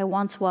king I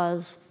once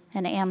was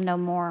and am no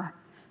more.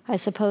 I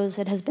suppose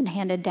it has been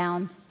handed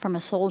down from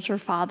a soldier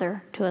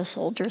father to a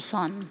soldier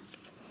son.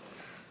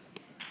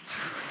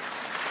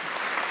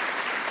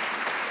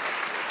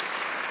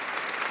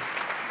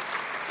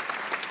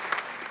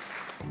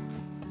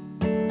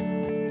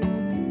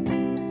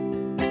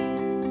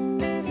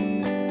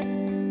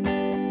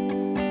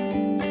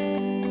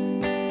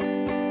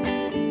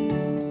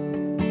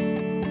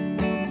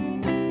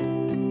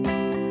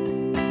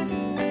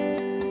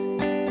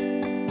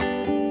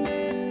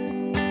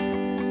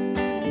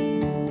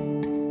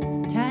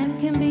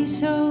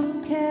 So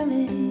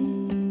careless,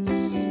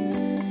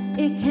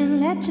 it can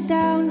let you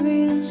down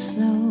real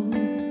slow.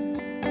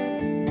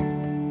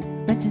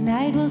 But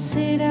tonight we'll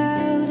sit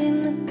out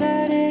in the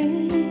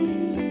garden,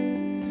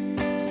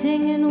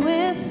 singing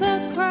with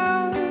the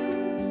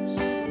crows.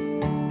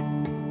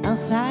 I'll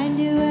find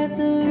you at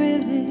the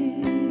river,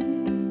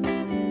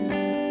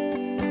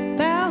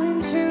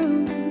 bowing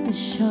to the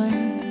shore.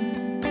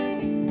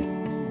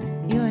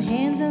 Your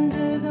hands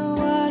under the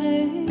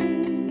water,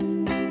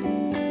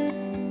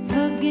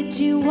 forget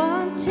you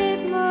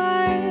wanted more.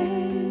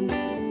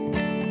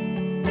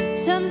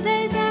 Some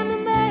days I'm a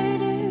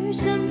murderer,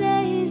 some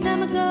days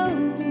I'm a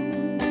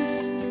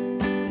ghost.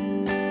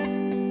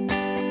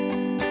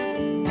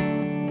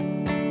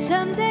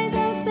 Some days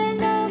I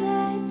spend all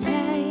my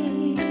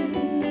time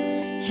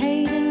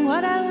hating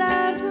what I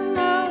love the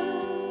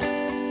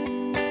most.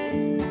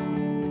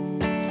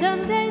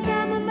 Some days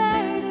I'm a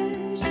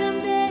murderer, some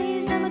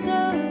days I'm a ghost.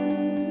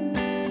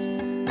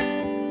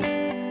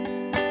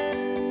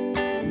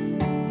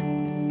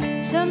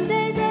 Some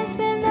days I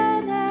spend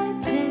all my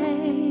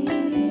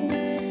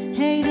time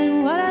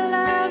hating what I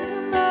love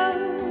the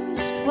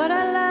most, what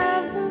I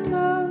love the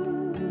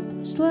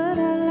most, what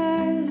I love.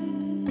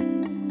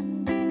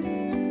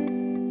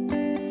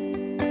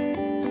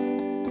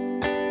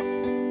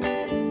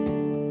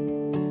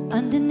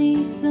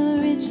 Underneath the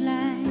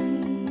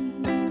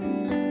ridgeline,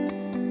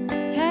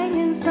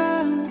 hanging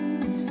from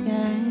the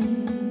sky,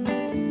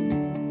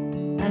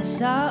 I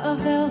saw a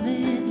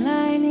velvet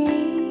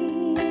lining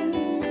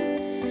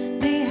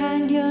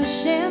your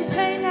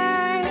champagne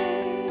eyes.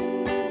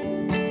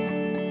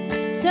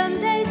 Some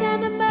days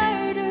I'm a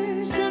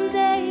murderer, some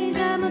days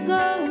I'm a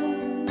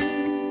ghost.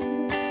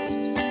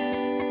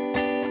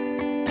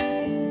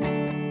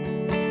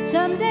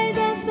 Some days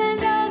I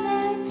spend all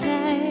my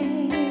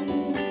time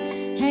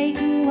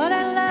hating what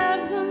I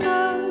love the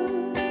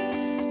most.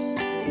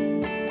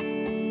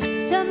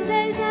 Some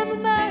days I'm a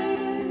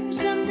murderer,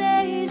 some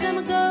days I'm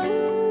a ghost.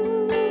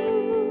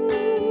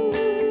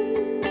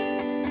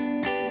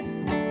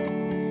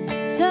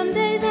 Some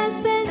days I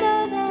spend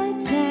all my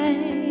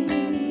time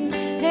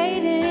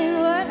hating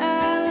what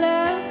I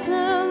love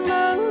the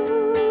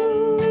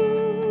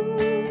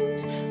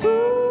most.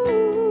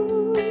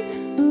 Ooh,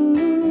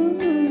 ooh,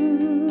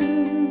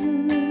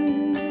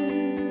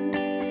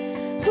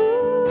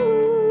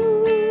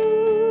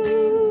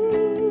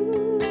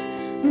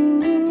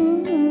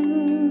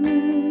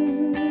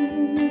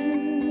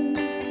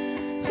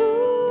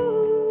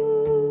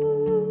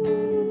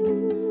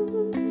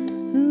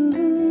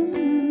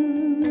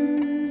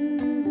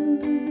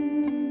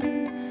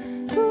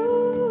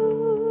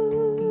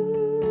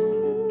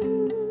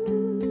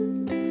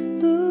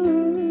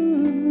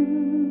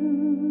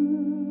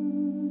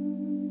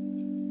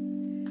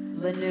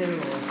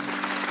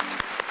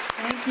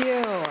 Thank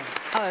you.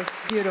 Oh,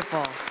 it's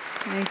beautiful.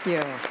 Thank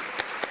you.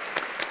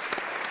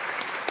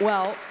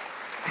 Well,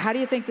 how do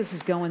you think this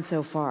is going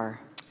so far?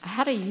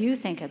 How do you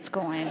think it's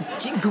going?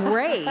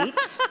 Great.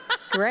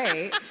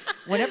 Great.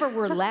 Whenever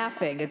we're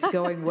laughing, it's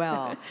going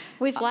well.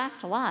 We've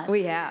laughed a lot.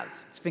 We have.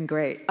 It's been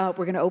great. We're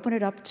going to open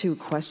it up to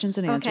questions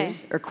and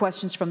answers, or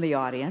questions from the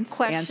audience,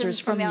 answers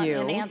from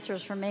you. And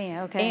answers from me,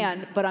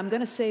 okay. But I'm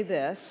going to say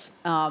this.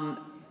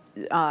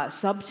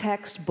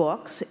 Subtext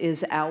Books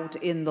is out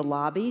in the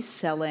lobby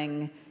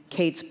selling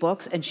Kate's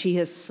books, and she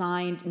has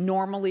signed.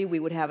 Normally, we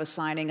would have a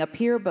signing up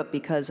here, but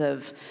because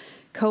of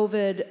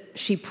COVID,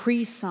 she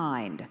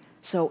pre-signed.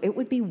 So it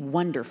would be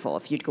wonderful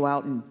if you'd go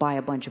out and buy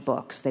a bunch of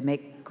books. They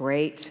make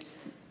great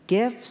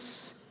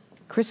gifts,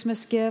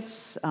 Christmas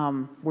gifts.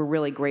 We're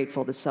really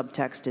grateful the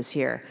Subtext is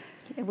here.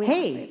 Yeah, we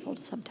are grateful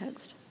to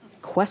Subtext.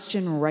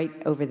 Question right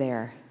over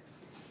there.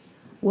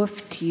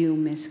 Woof to you,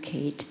 Miss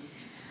Kate.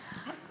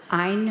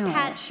 I know.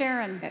 Pat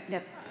Sharon.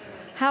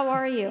 How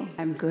are you?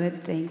 I'm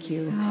good, thank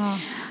you.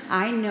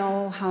 I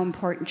know how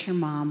important your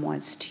mom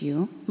was to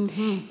you,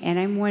 and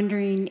I'm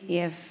wondering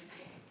if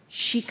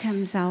she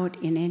comes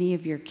out in any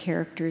of your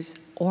characters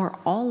or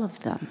all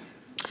of them.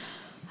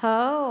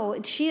 Oh,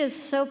 she is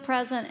so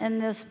present in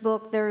this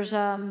book. There's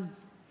a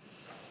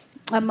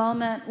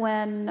moment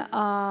when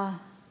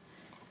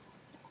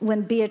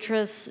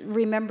Beatryce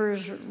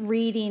remembers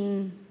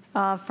reading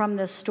from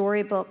this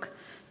storybook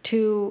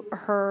to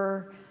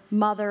her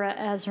mother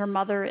as her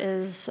mother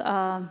is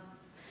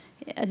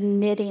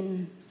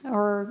knitting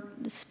or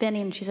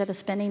spinning. She's at a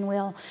spinning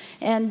wheel.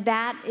 And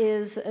that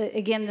is,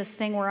 again, this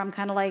thing where I'm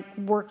kind of like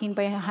working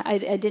behind.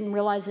 I didn't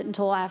realize it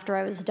until after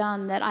I was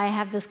done, that I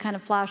have this kind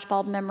of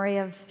flashbulb memory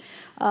of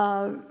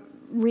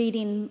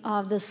reading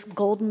this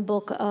golden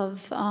book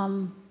of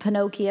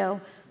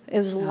Pinocchio. It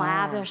was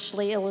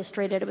lavishly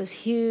illustrated. It was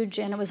huge,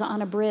 and it was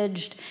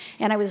unabridged.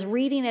 And I was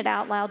reading it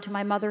out loud to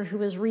my mother, who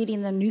was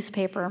reading the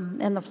newspaper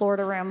in the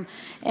Florida room,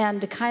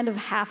 and kind of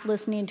half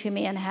listening to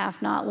me and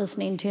half not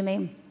listening to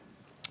me.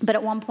 But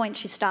at one point,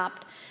 she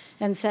stopped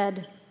and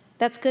said,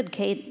 "That's good,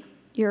 Kate.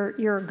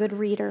 You're a good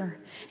reader."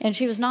 And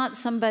she was not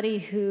somebody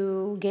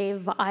who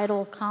gave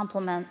idle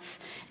compliments.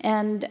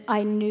 And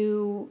I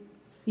knew,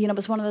 you know, it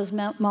was one of those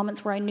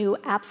moments where I knew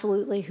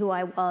absolutely who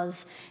I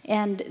was.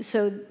 And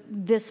so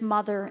this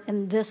mother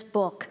in this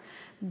book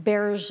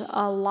bears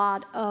a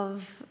lot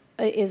of,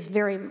 is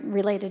very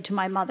related to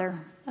my mother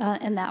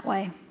in that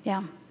way,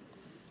 yeah.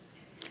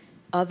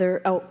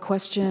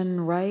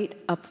 Question right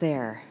up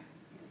there.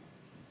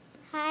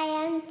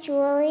 Hi, I'm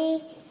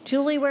Julie.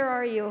 Julie, where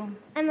are you?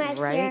 I'm right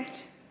here.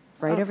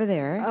 Right over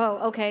there.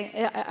 Oh,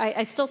 okay.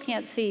 I still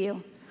can't see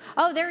you.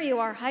 Oh, there you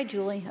are. Hi,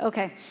 Julie.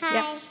 Okay.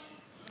 Hi. Yep.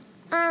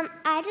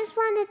 I just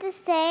wanted to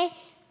say,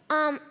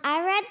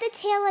 I read The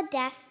Tale of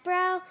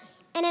Despero,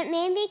 and it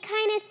made me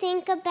kind of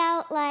think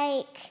about,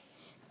 like,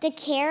 the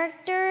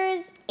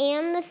characters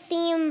and the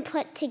theme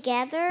put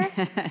together.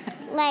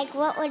 Like,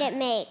 what would it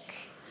make?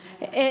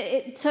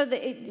 So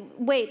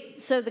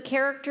the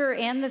character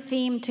and the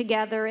theme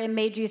together, it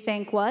made you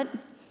think what?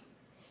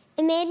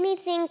 It made me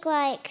think,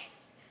 like,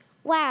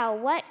 wow,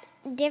 what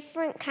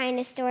different kind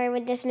of story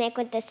would this make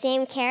with the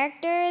same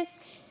characters?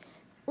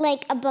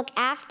 Like a book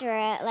after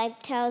it, like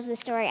tells the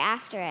story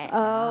after it.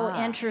 Oh,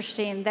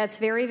 interesting. That's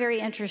very, very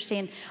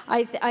interesting.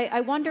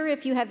 I wonder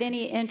if you have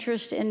any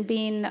interest in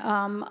being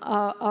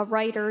a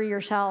writer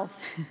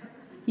yourself.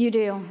 You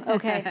do,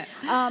 okay.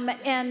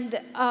 And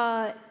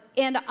I,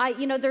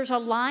 you know, there's a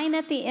line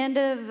at the end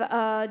of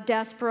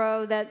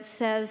Despero that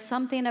says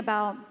something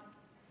about,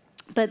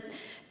 but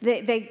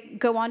they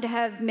go on to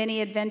have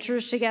many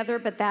adventures together,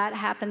 but that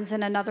happens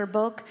in another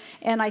book.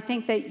 And I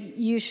think that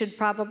you should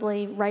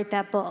probably write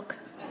that book.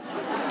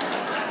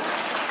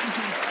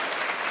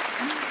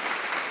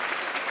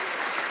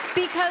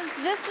 Because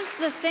this is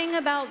the thing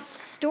about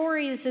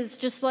stories, is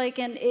just like,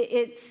 and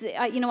it's,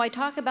 you know, I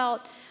talk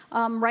about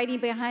writing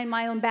behind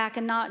my own back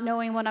and not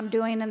knowing what I'm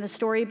doing, and the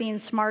story being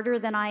smarter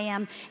than I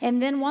am.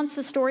 And then once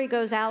the story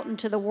goes out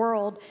into the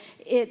world,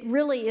 it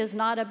really is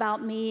not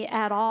about me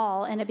at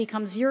all, and it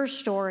becomes your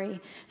story.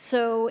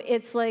 So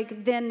it's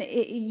like then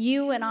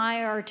you and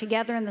I are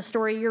together in the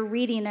story, you're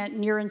reading it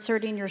and you're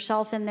inserting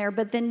yourself in there,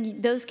 but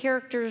then those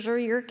characters are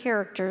your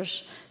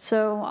characters.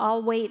 So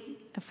I'll wait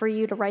for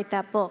you to write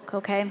that book,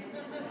 okay?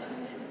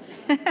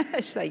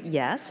 She's like,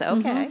 yes,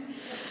 okay.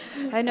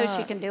 I know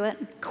she can do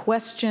it.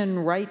 Question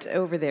right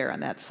over there on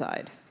that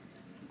side.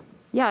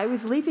 Yeah, I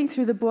was leafing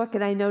through the book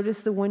and I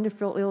noticed the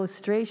wonderful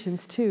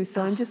illustrations too.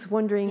 So I'm just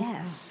wondering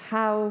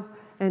how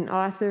an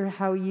author,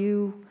 how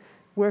you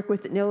work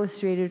with an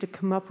illustrator to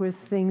come up with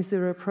things that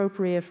are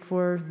appropriate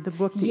for the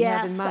book that you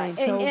have in mind.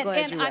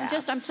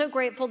 I'm so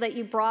grateful that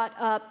you brought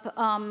up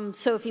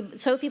Sophie.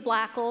 Sophie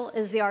Blackell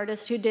is the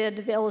artist who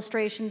did the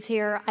illustrations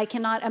here. I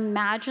cannot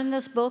imagine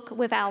this book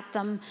without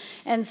them.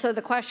 And so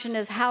the question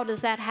is, how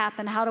does that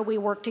happen? How do we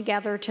work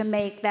together to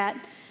make that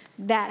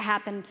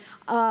happen?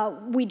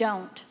 We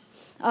don't.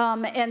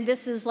 And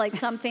this is like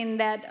something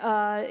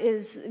that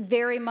is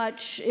very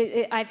much,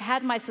 I've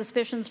had my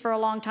suspicions for a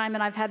long time,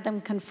 and I've had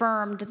them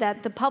confirmed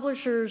that the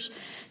publishers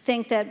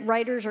think that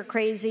writers are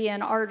crazy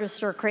and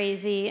artists are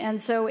crazy,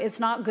 and so it's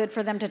not good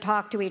for them to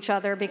talk to each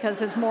other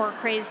because it's more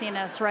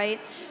craziness,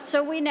 right?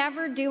 So we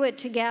never do it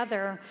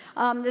together.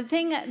 The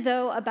thing,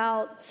 though,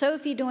 about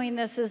Sophie doing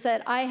this is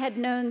that I had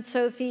known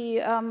Sophie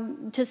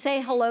to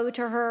say hello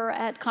to her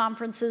at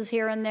conferences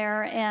here and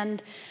there,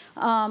 and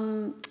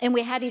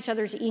we had each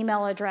other's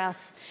email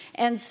address.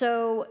 And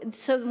so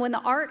when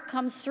the art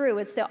comes through,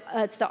 it's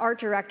the art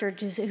director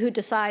who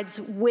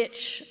decides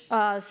which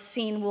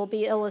scene will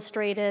be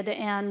illustrated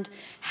and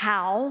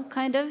how,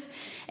 kind of.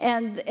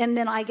 And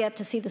then I get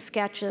to see the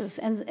sketches.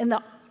 And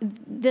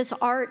this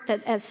art,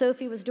 that as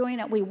Sophie was doing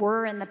it, we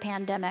were in the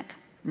pandemic.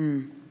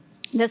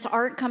 This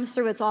art comes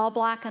through, it's all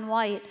black and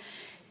white.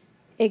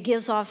 it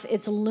gives off,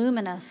 it's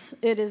luminous.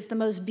 It is the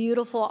most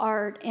beautiful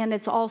art, and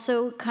it's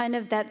also kind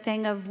of that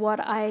thing of what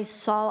I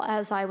saw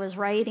as I was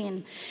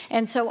writing.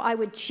 And so I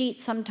would cheat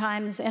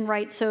sometimes and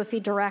write Sophie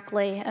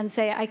directly and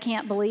say, I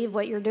can't believe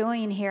what you're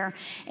doing here.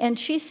 And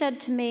she said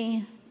to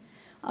me,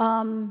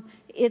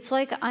 it's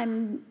like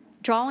I'm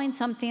drawing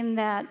something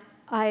that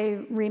I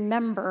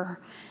remember.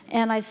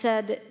 And I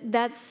said,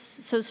 that's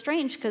so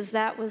strange, because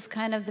that was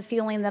kind of the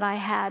feeling that I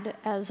had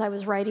as I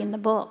was writing the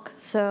book.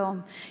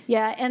 So,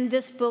 yeah, and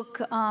this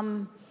book,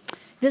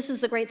 this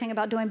is the great thing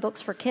about doing books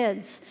for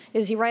kids,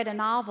 is you write a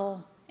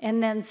novel,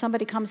 and then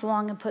somebody comes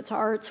along and puts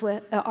arts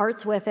with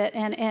it,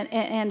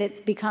 and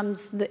it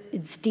becomes,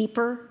 it's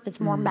deeper,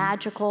 it's more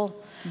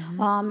magical,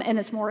 and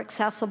it's more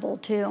accessible,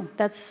 too.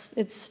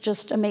 It's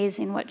just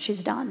amazing what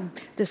she's done.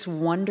 This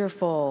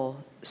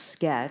wonderful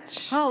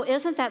sketch. Oh,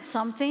 isn't that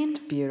something?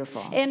 It's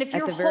beautiful. And if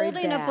you're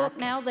holding a back. book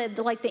now,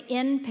 like the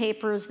end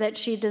papers that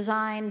she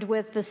designed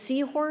with the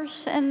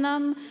seahorse in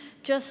them,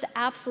 just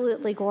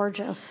absolutely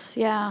gorgeous.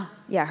 Yeah.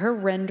 Yeah, her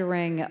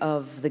rendering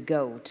of the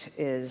goat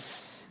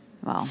is,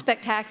 well,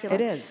 spectacular.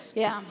 It is.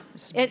 Yeah.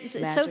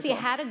 Sophie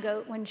had a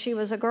goat when she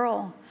was a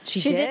girl. She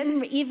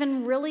didn't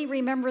even really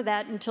remember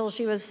that until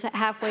she was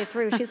halfway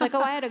through. She's like,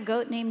 oh, I had a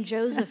goat named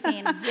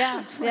Josephine.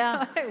 Yeah,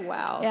 yeah.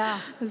 Wow. Yeah.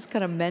 This is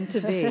kind of meant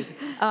to be.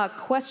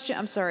 Question,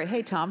 I'm sorry.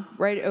 Hey, Tom,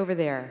 right over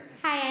there.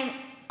 Hi,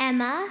 I'm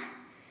Emma.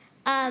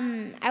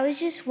 I was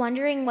just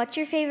wondering, what's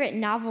your favorite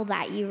novel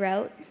that you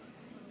wrote?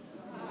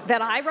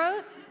 That I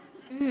wrote?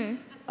 Mm-hmm.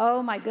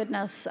 Oh, my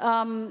goodness.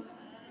 Are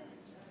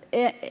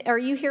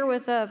you here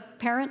with a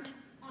parent?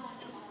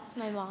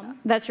 That's my mom.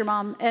 That's your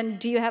mom. And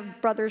do you have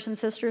brothers and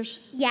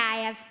sisters? Yeah, I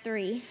have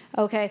 3.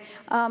 Okay.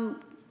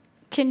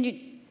 Can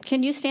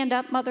you stand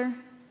up, Mother?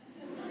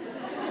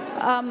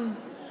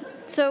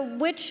 So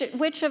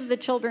which of the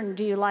children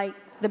do you like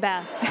the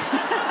best?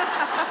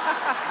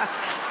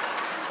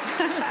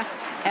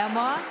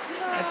 Emma,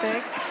 I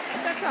think.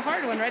 That's a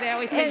hard one, right? I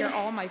always say you're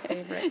all my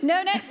favorite.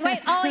 No,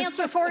 wait, I'll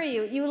answer for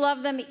you. You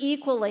love them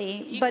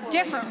equally, but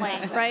differently,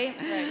 right?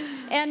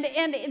 And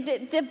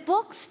the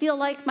books feel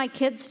like my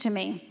kids to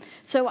me.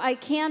 So I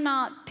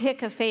cannot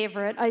pick a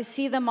favorite. I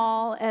see them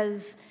all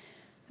as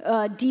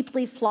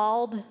deeply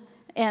flawed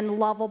and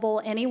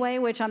lovable anyway,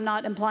 which I'm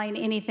not implying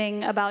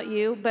anything about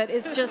you, but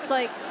it's just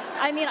like,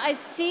 I mean, I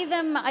see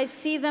them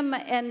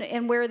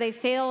and where they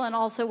fail and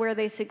also where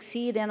they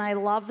succeed, and I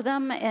love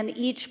them, and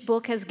each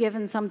book has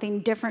given something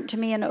different to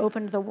me and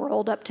opened the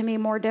world up to me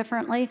more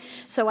differently,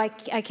 so I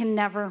can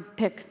never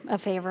pick a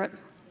favorite.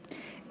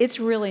 It's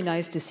really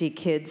nice to see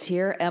kids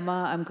here.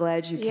 Emma, I'm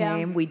glad you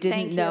came. We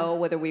didn't know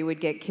whether we would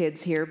get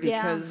kids here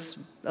because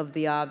of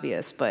the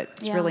obvious, but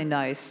it's really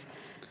nice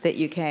that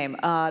you came.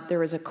 There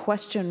was a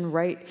question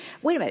right...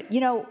 Wait a minute. You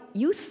know,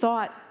 you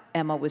thought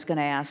Emma was going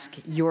to ask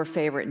your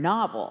favorite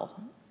novel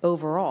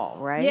overall,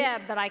 right? Yeah,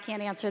 but I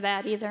can't answer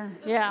that either.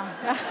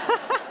 Yeah.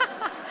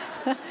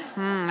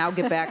 I'll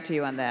get back to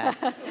you on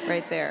that.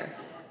 Right there.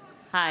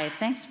 Hi,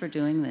 thanks for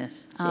doing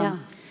this.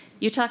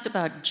 You talked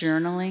about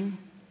journaling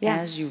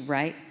as you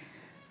write.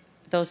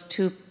 Those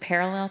two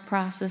parallel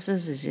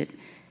processes, is it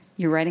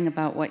you're writing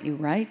about what you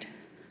write?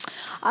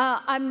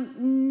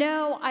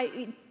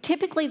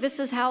 Typically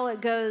this is how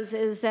it goes,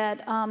 is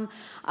that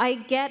I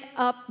get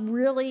up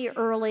really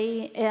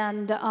early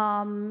and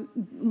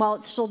while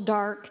it's still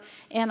dark,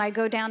 and I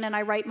go down and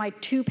I write my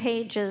 2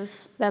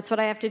 pages. That's what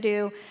I have to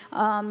do.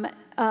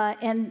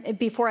 And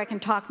before I can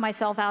talk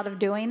myself out of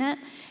doing it.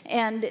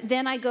 And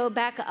then I go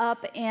back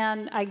up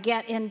and I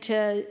get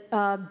into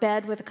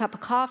bed with a cup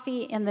of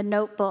coffee and the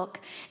notebook.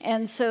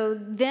 And so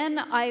then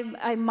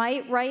I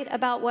might write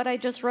about what I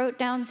just wrote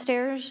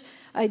downstairs.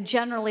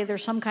 Generally,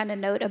 there's some kind of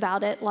note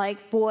about it,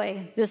 like,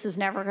 boy, this is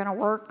never going to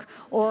work.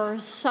 Or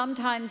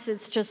sometimes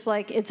it's just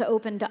like it's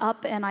opened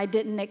up and I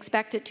didn't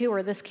expect it to,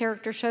 or this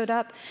character showed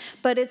up.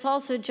 But it's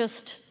also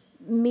just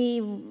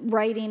me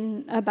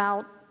writing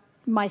about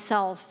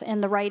myself,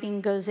 and the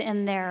writing goes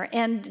in there.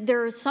 And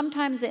there's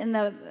sometimes in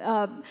the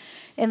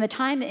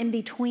time in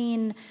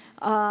between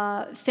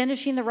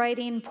finishing the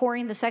writing,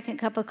 pouring the second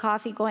cup of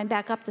coffee, going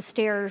back up the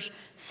stairs,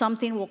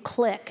 something will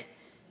click,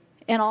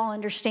 and I'll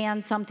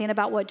understand something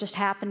about what just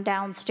happened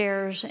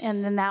downstairs,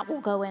 and then that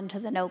will go into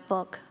the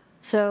notebook.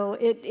 So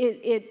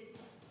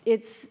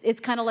it's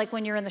kind of like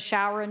when you're in the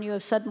shower and you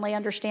suddenly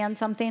understand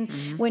something,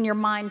 when your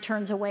mind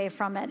turns away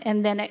from it,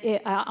 and then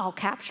I'll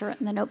capture it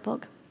in the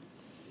notebook.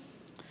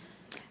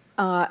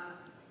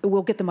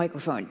 We'll get the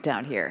microphone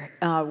down here.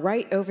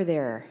 Right over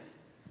there.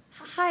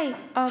 Hi.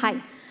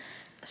 Hi.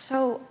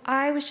 So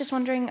I was just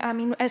wondering, I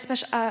mean,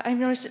 especially, I've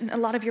noticed in a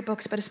lot of your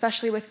books, but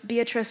especially with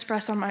Beatryce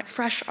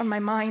fresh on my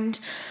mind.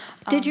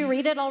 Did you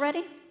read it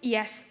already?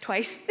 Yes,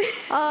 twice.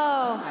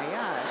 Oh. My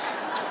gosh.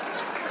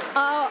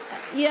 Oh,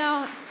 you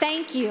know,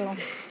 thank you.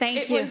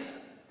 Thank you. It was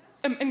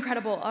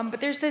incredible.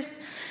 But there's this,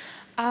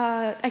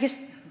 I guess,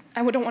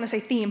 I don't want to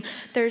say theme.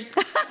 There's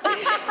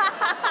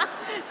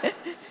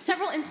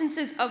several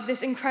instances of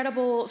this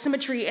incredible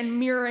symmetry and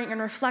mirroring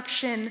and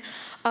reflection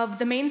of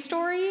the main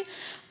story.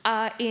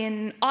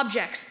 in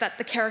objects that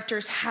the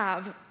characters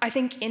have. I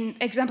think an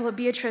example of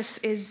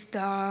Beatryce is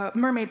the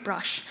mermaid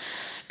brush,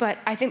 but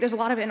I think there's a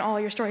lot of it in all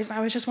your stories, and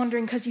I was just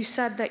wondering, because you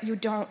said that you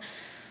don't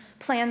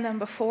plan them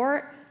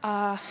before,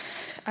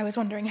 I was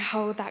wondering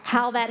how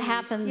that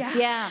happens.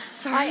 Yeah.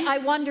 Sorry. I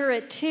wonder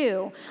it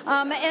too.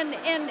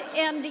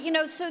 And you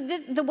know, so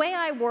the way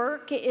I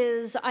work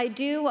is I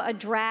do a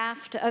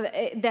draft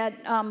that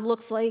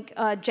looks like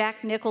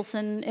Jack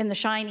Nicholson in The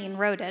Shining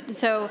wrote it.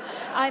 So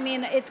I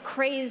mean, it's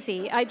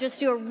crazy. I just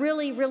do a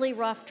really, really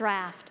rough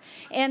draft.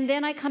 And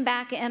then I come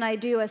back and I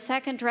do a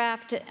second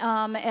draft,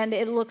 and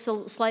it looks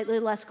slightly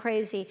less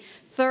crazy.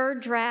 Third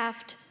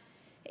draft.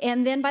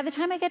 And then by the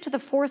time I get to the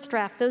fourth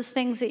draft, those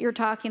things that you're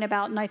talking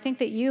about, and I think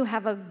that you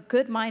have a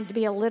good mind to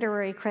be a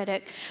literary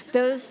critic,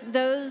 those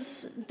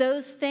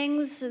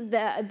things,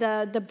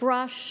 the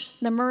brush,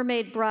 the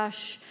mermaid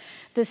brush,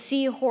 the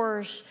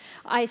seahorse,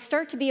 I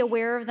start to be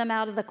aware of them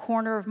out of the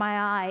corner of my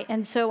eye.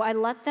 And so I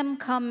let them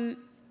come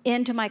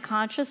into my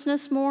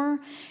consciousness more,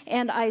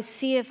 and I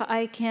see if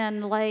I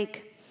can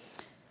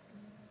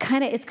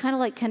it's kind of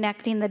like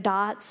connecting the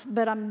dots,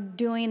 but I'm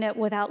doing it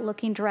without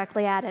looking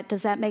directly at it.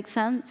 Does that make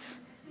sense?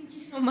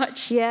 So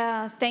much.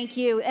 Yeah, thank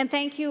you. And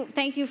thank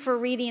you for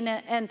reading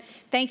it, and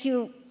thank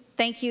you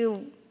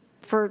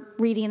for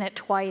reading it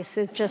twice.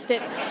 It just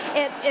it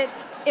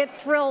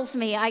thrills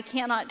me. I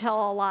cannot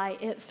tell a lie.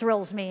 It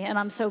thrills me, and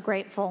I'm so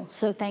grateful.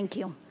 So thank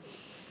you.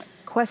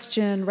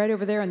 Question right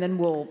over there, and then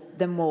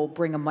we'll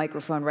bring a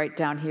microphone right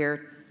down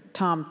here.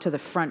 Tom, to the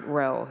front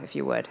row, if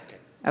you would.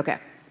 Okay.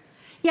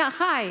 Yeah,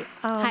 hi.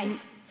 Hi.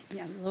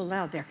 Yeah, I'm a little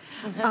loud there.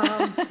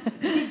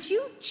 Did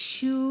you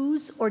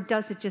choose, or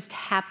does it just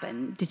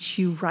happen? Did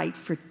you write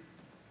for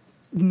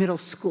middle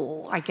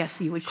school? I guess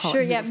you would call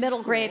it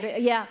middle grade.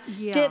 Yeah.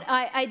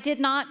 I did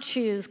not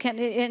choose.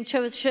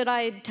 Should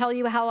I tell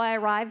you how I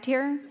arrived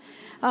here?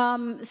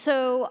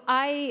 So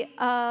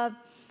I'm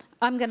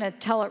going to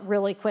tell it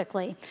really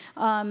quickly.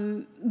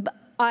 I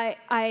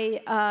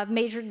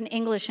majored in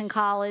English in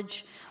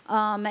college,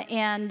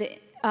 and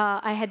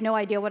I had no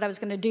idea what I was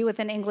going to do with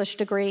an English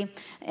degree.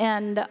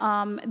 And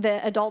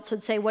the adults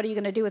would say, "What are you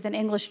going to do with an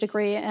English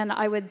degree?" And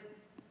I would,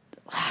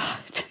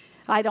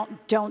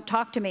 don't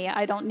talk to me.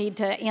 I don't need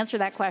to answer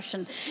that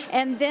question.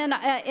 And then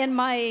in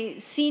my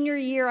senior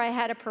year, I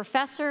had a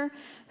professor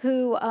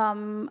who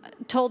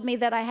told me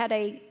that I had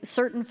a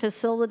certain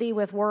facility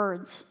with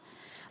words.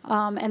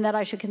 And that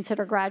I should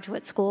consider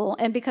graduate school.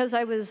 And because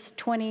I was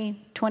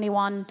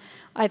 21,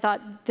 I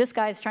thought, this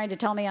guy's trying to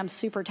tell me I'm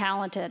super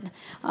talented.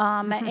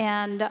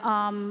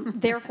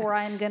 Therefore,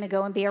 I'm going to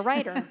go and be a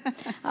writer.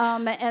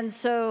 And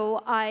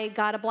so I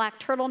got a black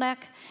turtleneck,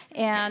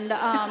 and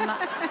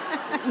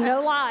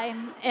no lie,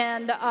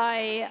 and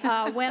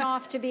I went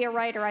off to be a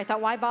writer. I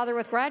thought, why bother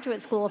with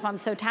graduate school if I'm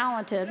so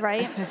talented,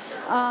 right?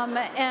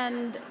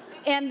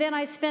 And then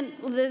I spent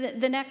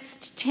the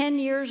next 10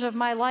 years of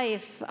my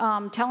life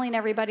telling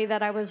everybody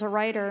that I was a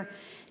writer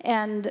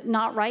and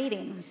not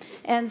writing.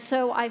 And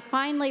so I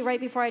finally, right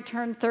before I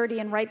turned 30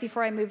 and right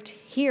before I moved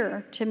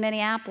here to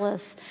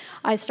Minneapolis,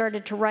 I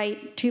started to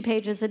write 2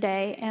 pages a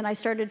day, and I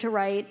started to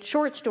write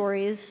short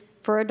stories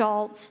for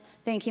adults,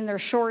 thinking they're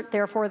short,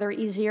 therefore they're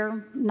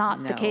easier.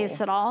 Not the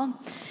case at all.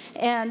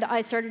 And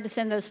I started to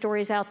send those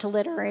stories out to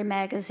literary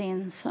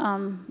magazines.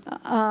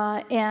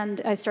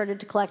 And I started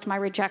to collect my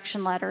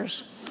rejection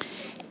letters.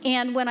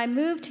 And when I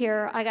moved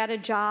here, I got a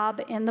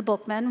job in the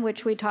Bookman,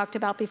 which we talked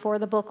about before,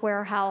 the book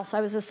warehouse.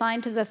 I was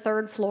assigned to the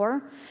 3rd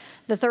floor.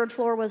 The 3rd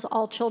floor was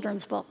all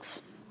children's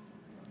books.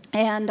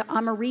 And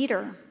I'm a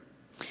reader.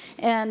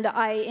 And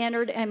I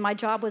entered, and my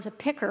job was a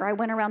picker. I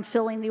went around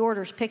filling the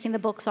orders, picking the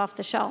books off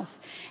the shelf.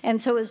 And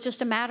so it was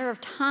just a matter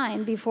of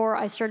time before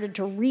I started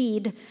to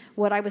read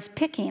what I was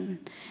picking.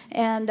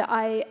 And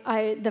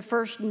the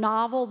first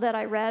novel that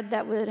I read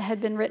that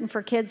had been written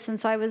for kids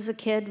since I was a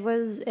kid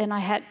was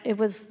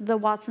The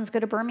Watsons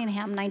Go to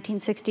Birmingham,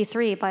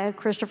 1963, by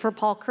Christopher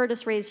Paul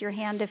Curtis. Raise your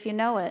hand if you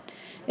know it.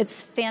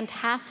 It's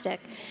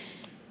fantastic.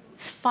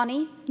 It's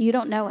funny. You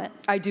don't know it.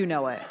 I do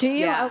know it. Do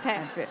you? Yeah.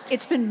 Okay.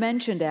 It's been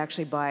mentioned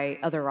actually by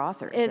other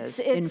authors as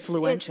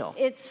influential.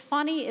 It's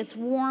funny, it's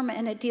warm,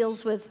 and it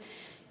deals with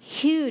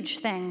huge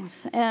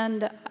things.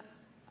 And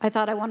I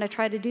thought I want to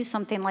try to do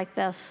something like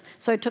this.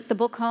 So I took the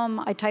book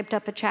home, I typed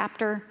up a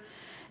chapter,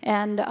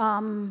 and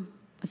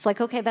it's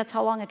like, okay, that's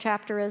how long a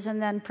chapter is. And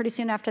then pretty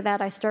soon after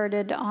that, I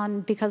started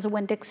on Because of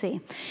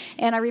Winn-Dixie.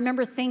 And I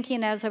remember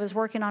thinking as I was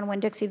working on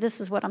Winn-Dixie, this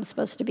is what I'm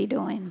supposed to be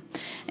doing.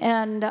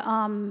 And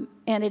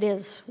it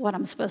is what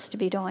I'm supposed to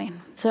be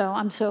doing. So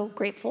I'm so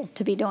grateful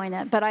to be doing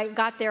it. But I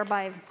got there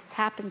by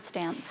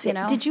happenstance, you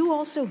know. Did you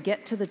also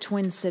get to the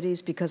Twin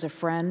Cities because a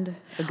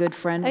good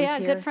friend was here? Yeah,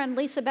 a good friend.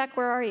 Lisa Beck,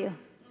 where are you?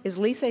 Is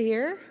Lisa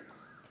here?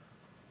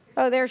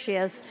 Oh, there she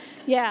is.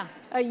 Yeah,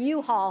 a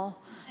U-Haul.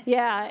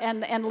 Yeah,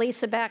 and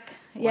Lisa Beck.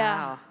 Yeah.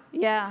 Wow.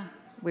 Yeah.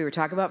 We were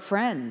talking about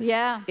friends.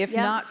 Yeah. If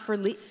not for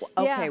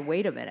okay,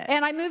 wait a minute.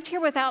 And I moved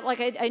here without,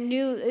 I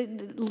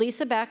knew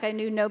Lisa Beck, I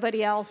knew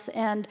nobody else,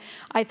 and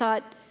I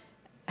thought,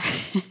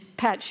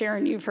 Pat,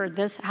 Sharon, you've heard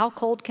this, how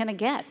cold can it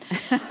get?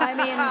 I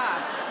mean,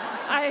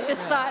 I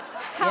just thought,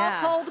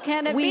 how cold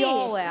can it be? We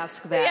all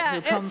ask that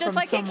who come it's just from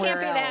like somewhere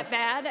it can't else. be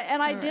that bad.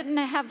 And I didn't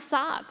have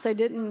socks. I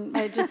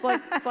just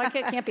like, it's like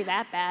it can't be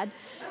that bad.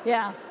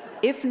 Yeah.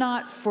 If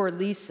not for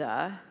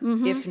Lisa,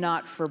 if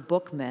not for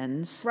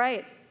Bookman's,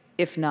 right.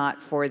 if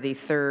not for the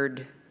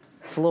third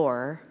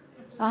floor.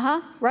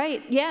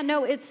 Right. Yeah,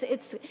 no,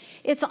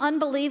 it's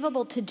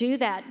unbelievable to do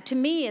that. To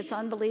me, it's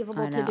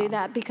unbelievable to do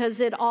that because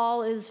it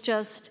all is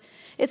just,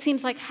 it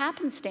seems like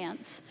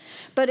happenstance.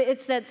 But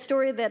it's that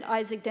story that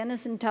Isaac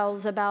Dennison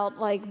tells about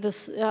like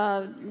this,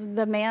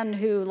 the man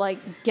who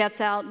like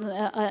gets out in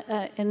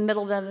the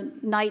middle of the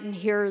night and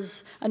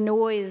hears a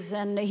noise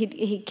and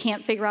he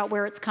can't figure out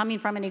where it's coming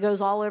from and he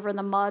goes all over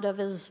the mud of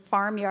his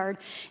farmyard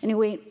and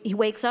he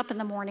wakes up in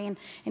the morning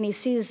and he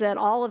sees that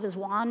all of his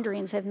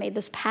wanderings have made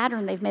this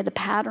pattern. They've made the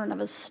pattern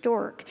of a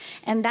stork.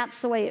 And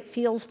that's the way it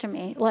feels to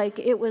me. Like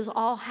it was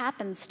all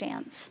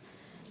happenstance.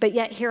 But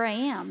yet here I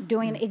am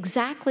doing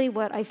exactly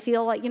what I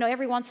feel like. You know,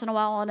 every once in a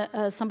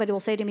while somebody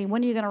will say to me,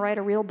 when are you going to write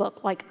a real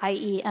book, like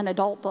i.e. an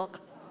adult book?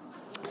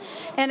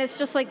 And it's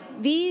just like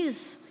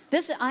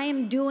I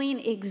am doing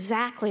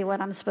exactly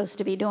what I'm supposed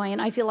to be doing.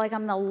 I feel like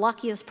I'm the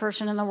luckiest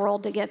person in the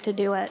world to get to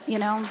do it, you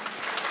know?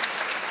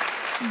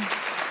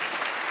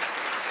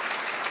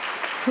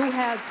 Who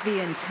has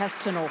the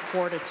intestinal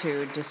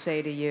fortitude to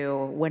say to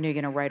you, when are you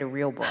going to write a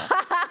real book?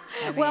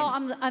 Well,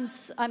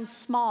 I'm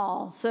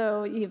small,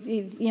 so you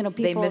know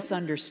people. They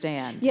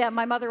misunderstand. Yeah,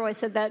 my mother always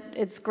said that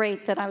it's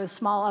great that I was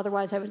small,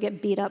 otherwise I would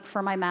get beat up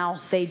for my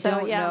mouth. They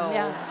don't know.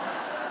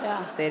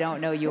 Yeah. They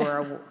don't know you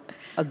are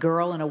a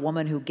girl and a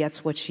woman who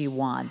gets what she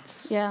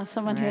wants. Yeah,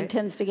 someone who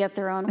intends to get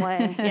their own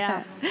way.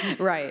 Yeah.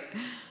 Right.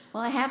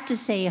 Well, I have to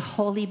say,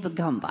 holy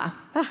Bagumba.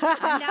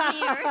 I'm down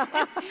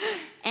here.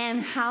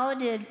 And how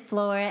did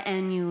Flora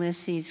and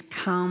Ulysses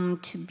come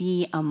to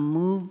be a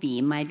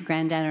movie? My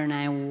granddaughter and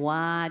I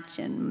watched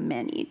it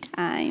many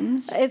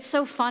times. It's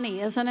so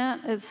funny, isn't it?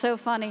 It's so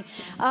funny.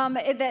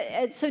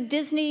 So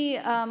Disney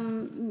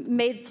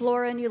made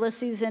Flora and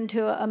Ulysses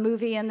into a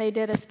movie, and they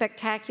did a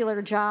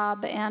spectacular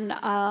job. And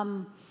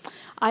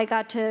I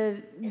got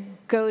to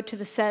go to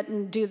the set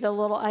and do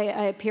I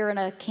appear in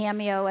a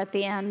cameo at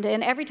the end.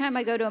 And every time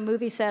I go to a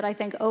movie set, I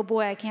think, oh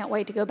boy, I can't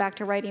wait to go back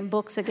to writing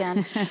books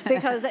again.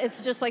 Because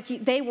it's just like,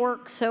 they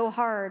work so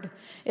hard.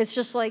 It's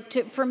just like,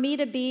 for me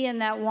to be in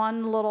that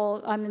one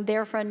little, I'm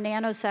there for a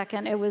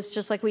nanosecond, it was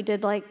just like we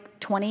did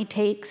like 20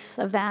 takes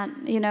of that,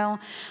 you know?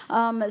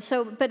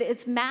 But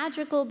it's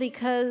magical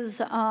because,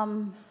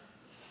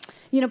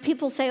 you know,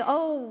 people say,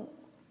 oh,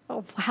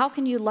 how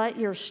can you let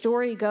your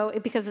story go?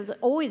 Because it's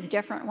always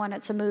different when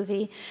it's a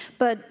movie.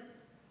 But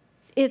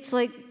it's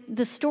like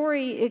the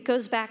story, it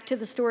goes back to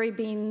the story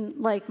being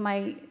like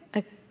a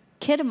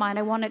kid of mine.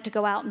 I want it to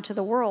go out into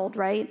the world,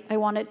 right? I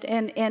want it,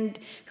 and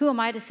who am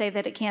I to say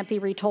that it can't be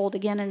retold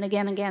again and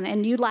again and again?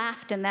 And you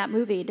laughed in that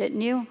movie,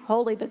 didn't you?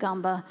 Holy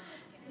Bagumba.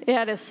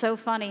 Yeah, it is so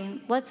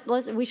funny.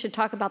 We should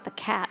talk about the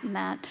cat in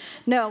that.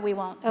 No, we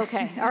won't.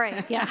 Okay, all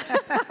right,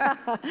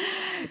 yeah.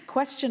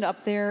 Question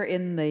up there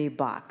in the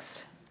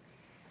box.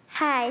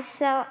 Hi,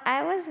 so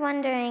I was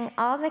wondering,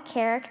 all the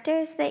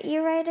characters that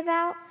you write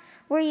about,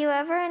 were you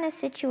ever in a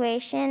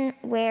situation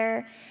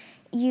where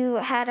you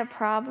had a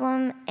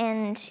problem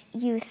and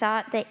you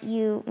thought that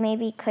you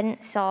maybe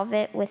couldn't solve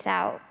it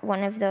without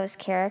one of those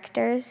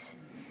characters?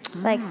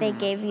 Like they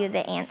gave you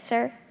the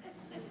answer?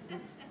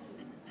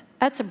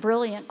 That's a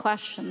brilliant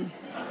question.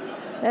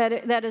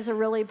 That is a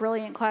really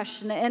brilliant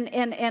question.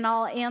 And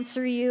I'll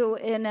answer you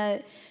in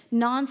a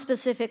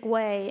non-specific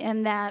way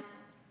in that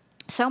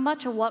so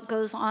much of what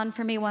goes on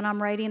for me when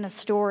I'm writing a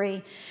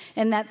story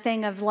and that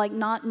thing of like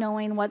not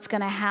knowing what's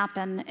going to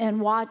happen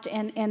and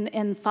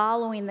and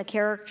following the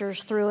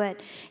characters through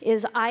it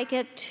is I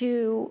get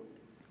to,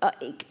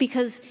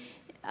 because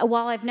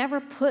while I've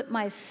never put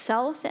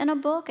myself in a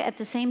book, at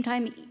the same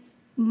time,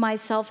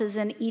 myself is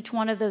in each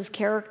one of those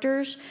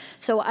characters.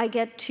 So I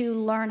get to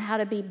learn how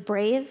to be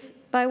brave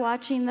by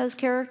watching those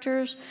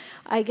characters.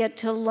 I get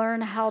to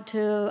learn how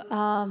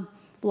to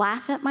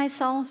laugh at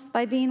myself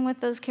by being with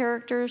those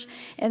characters.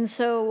 And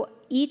so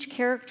each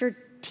character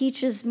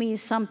teaches me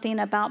something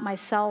about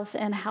myself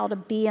and how to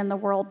be in the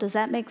world. Does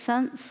that make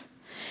sense?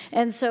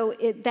 And so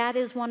that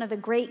is one of the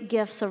great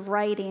gifts of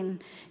writing,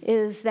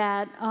 is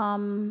that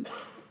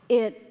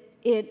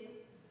it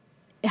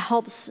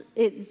helps,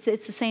 it's the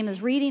same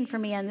as reading for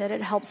me, in that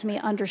it helps me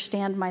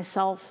understand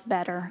myself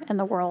better and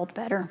the world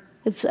better.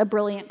 It's a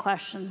brilliant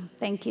question.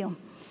 Thank you.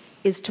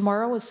 Is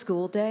tomorrow a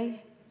school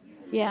day?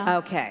 Yeah.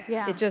 Okay.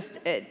 Yeah.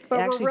 It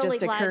But actually we're really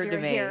just occurred to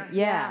glad me. you're here.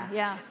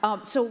 Yeah.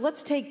 Yeah. So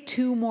let's take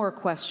 2 more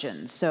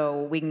questions,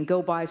 so we can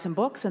go buy some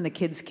books and the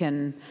kids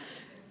can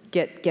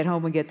get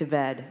home and get to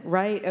bed.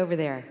 Right over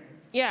there.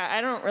 Yeah, I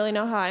don't really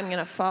know how I'm going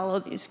to follow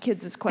these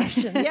kids'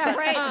 questions. Yeah,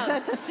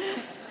 right.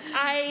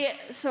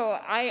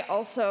 I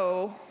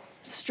also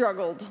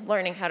struggled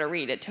learning how to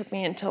read. It took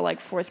me until like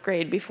 4th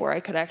grade before I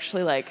could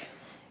actually like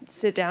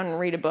sit down and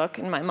read a book.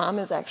 And my mom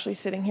is actually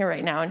sitting here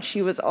right now, and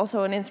she was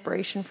also an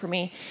inspiration for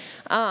me.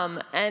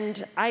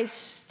 And I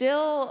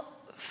still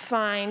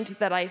find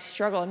that I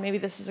struggle, and maybe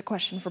this is a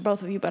question for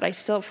both of you, but I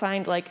still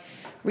find like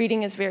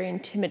reading is very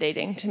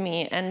intimidating to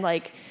me. And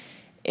like,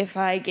 if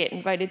I get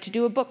invited to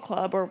do a book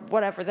club or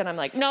whatever, then I'm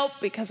like, nope,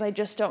 because I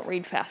just don't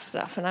read fast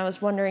enough. And I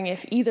was wondering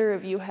if either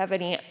of you have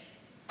any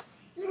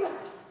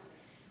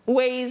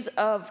ways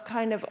of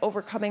kind of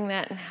overcoming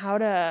that, and how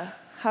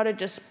to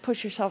just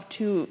push yourself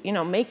to, you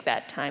know, make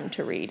that time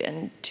to read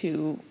and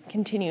to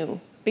continue,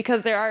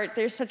 because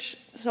there's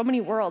so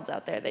many worlds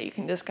out there that you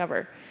can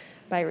discover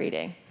by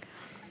reading.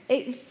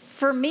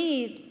 For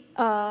me,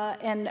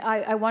 and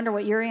I wonder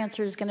what your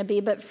answer is going to be,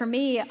 but for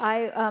me,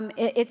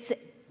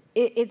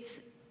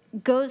 it's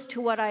goes to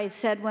what I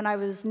said when I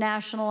was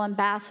national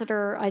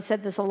ambassador. I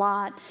said this a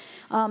lot,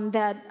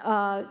 that,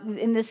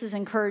 and this is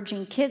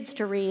encouraging kids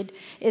to read.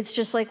 It's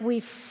just like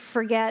we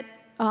forget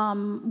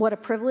what a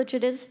privilege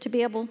it is to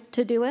be able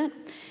to do it,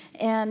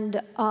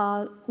 and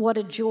what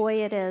a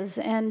joy it is.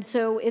 And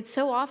so it's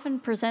so often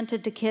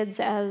presented to kids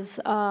as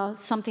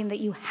something that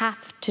you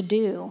have to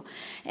do.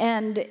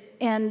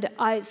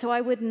 So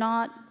I would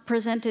not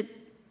present it,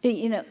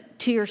 you know,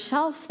 to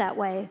yourself that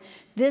way.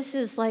 This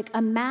is like,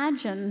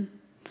 imagine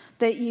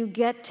that you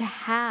get to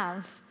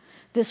have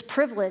this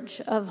privilege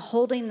of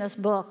holding this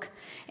book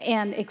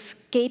and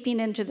escaping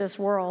into this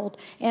world,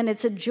 and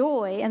it's a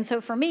joy. And so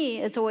for me,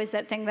 it's always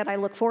that thing that I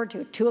look forward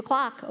to. 2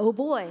 o'clock, oh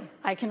boy,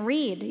 I can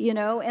read, you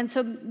know? And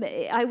so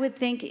I would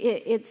think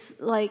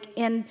it's like,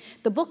 and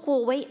the book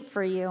will wait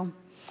for you.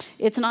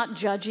 It's not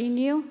judging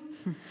you.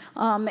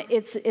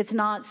 It's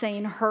not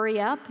saying, hurry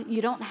up.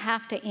 You don't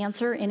have to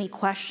answer any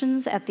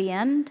questions at the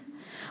end.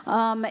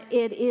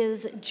 It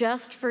is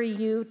just for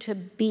you to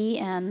be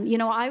in. You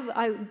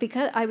know,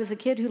 because I was a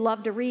kid who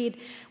loved to read,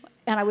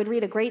 and I would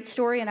read a great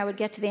story, and I would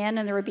get to the end,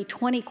 and there would be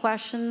 20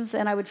 questions,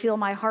 and I would feel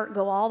my heart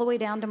go all the way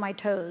down to my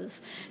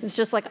toes. It's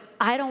just like,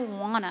 I don't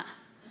wanna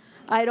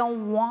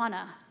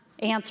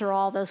answer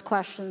all those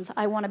questions.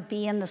 I want to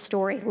be in the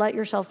story. Let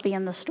yourself be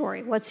in the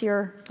story. What's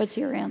your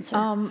answer?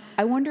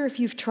 I wonder if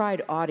you've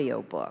tried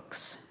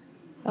audiobooks.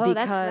 Oh,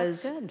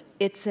 because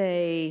that's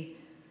good.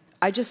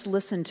 I just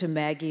listened to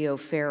Maggie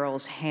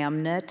O'Farrell's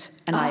Hamnet,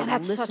 and I listened to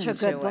it. That's such a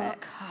good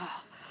book.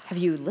 Have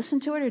you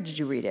listened to it, or did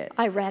you read it?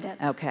 I read it.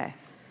 Okay.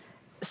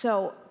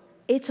 So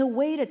it's a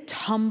way to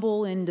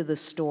tumble into the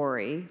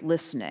story,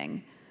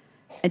 listening.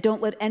 And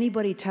don't let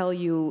anybody tell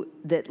you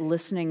that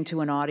listening to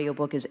an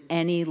audiobook is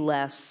any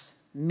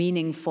less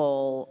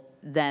meaningful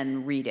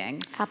than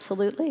reading.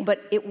 Absolutely.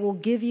 But it will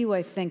give you,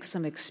 I think,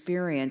 some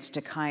experience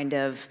to kind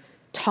of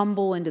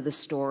tumble into the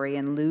story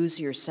and lose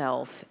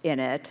yourself in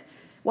it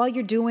while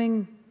you're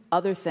doing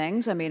other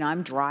things. I mean,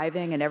 I'm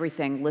driving and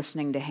everything,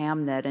 listening to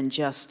Hamnet and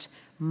just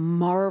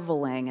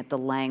marveling at the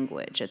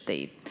language, at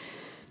the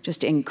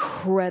just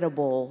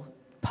incredible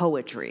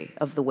poetry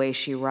of the way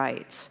she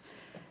writes.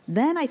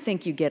 Then I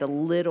think you get a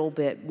little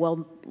bit,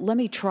 well, let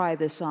me try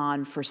this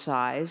on for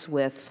size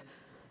with,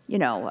 you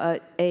know,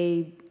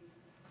 a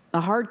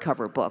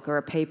hardcover book or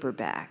a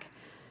paperback.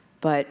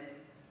 But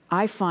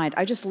I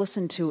just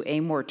listened to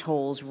Amor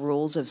Towles'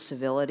 Rules of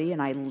Civility,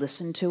 and I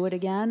listened to it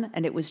again,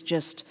 and it was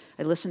just,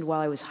 I listened while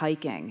I was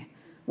hiking.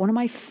 One of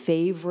my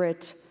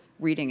favorite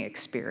reading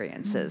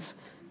experiences,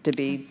 to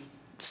be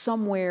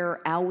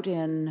somewhere out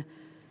in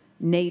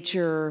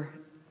nature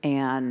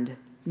and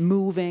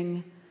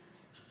moving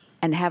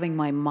and having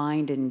my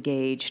mind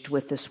engaged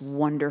with this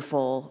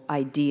wonderful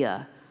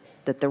idea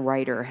that the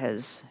writer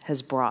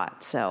has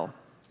brought. So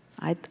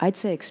I'd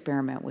say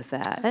experiment with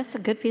that. That's a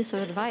good piece of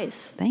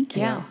advice. Thank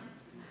you. Yeah.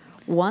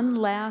 One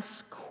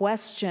last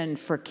question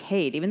for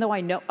Kate, even though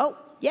I know, oh,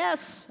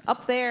 yes,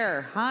 up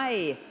there,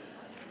 hi.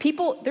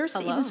 There's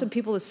even some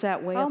people that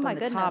sat way up on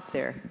the top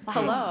there.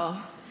 Hello.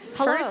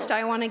 First,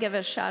 I want to give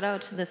a shout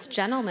out to this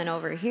gentleman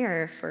over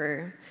here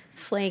for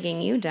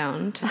flagging you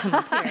down to come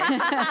up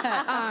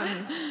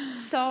here.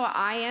 So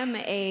I am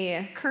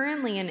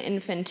currently an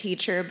infant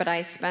teacher, but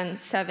I spent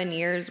 7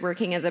 years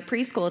working as a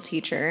preschool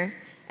teacher,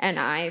 and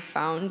I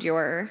found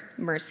your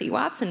Mercy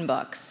Watson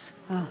books.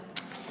 Oh.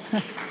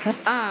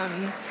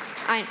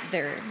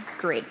 They're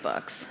great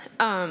books.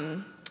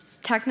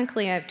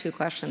 Technically, I have 2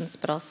 questions,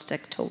 but I'll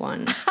stick to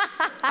one.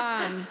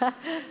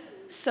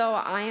 So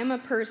I am a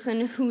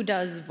person who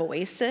does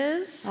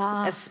voices,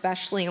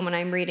 especially when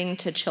I'm reading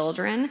to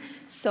children.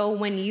 So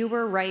when you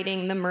were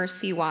writing the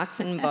Mercy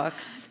Watson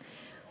books,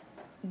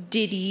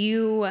 did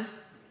you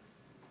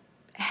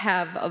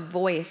have a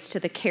voice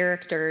to the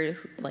character,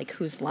 like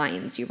whose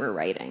lines you were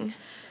writing?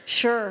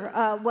 Sure.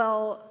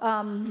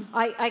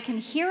 I can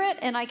hear it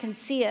and I can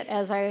see it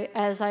as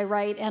I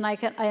write, and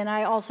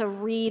I also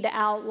read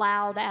out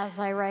loud as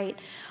I write.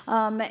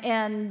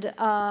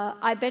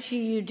 I bet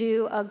you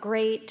do a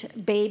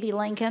great baby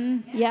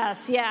Lincoln.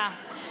 Yes, yeah.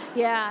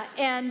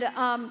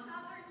 And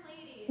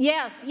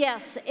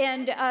yes.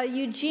 And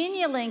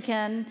Eugenia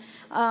Lincoln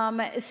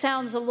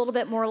sounds a little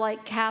bit more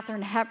like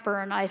Katharine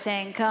Hepburn, I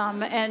think.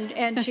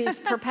 And she's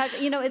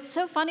perpetual. You know, it's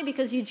so funny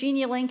because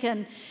Eugenia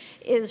Lincoln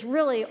is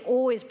really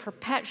always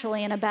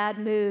perpetually in a bad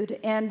mood,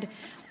 and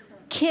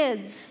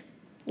kids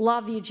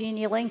love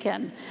Eugenia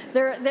Lincoln.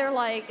 They're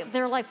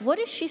like, what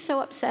is she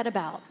so upset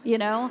about, you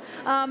know?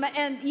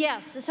 And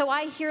yes, so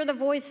I hear the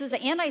voices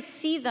and I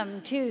see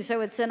them too.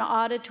 So it's an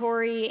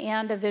auditory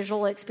and a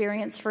visual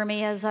experience for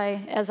me as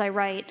I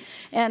write.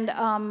 And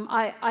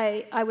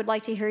I would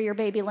like to hear your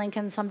baby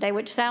Lincoln someday,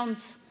 which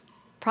sounds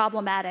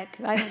problematic.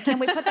 Can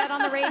we put that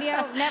on the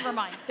radio? Never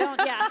mind. Don't.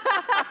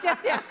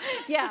 Yeah.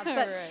 Yeah.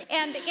 But right.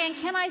 And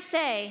can I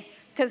say,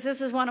 because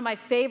this is one of my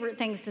favorite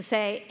things to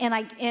say,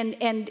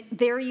 and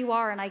there you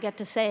are, and I get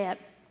to say it.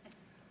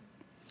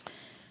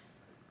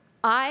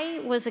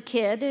 I was a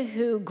kid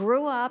who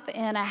grew up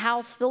in a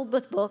house filled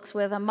with books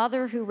with a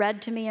mother who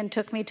read to me and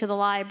took me to the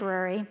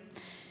library,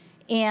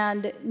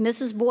 and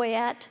Mrs.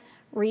 Boyette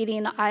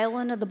reading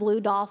Island of the Blue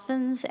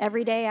Dolphins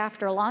every day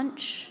after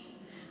lunch.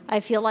 I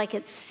feel like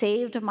it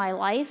saved my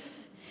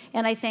life,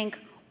 and I think,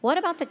 what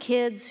about the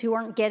kids who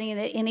aren't getting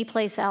it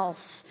anyplace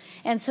else?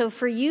 And so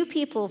for you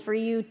people, for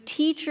you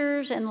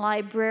teachers and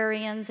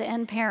librarians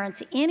and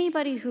parents,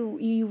 anybody who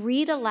you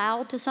read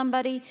aloud to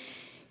somebody,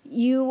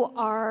 you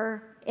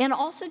are, and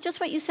also just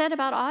what you said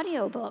about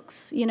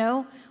audiobooks, you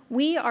know,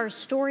 we are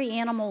story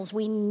animals.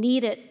 We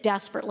need it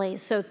desperately.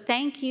 So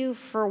thank you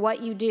for what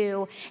you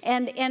do.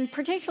 And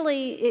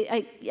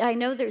particularly, I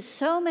know there's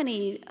so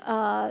many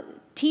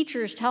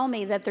teachers tell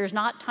me that there's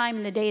not time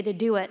in the day to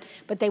do it,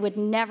 but they would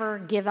never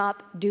give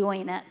up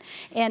doing it.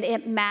 And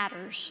it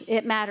matters.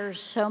 It matters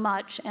so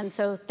much. And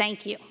so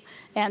thank you.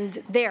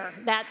 And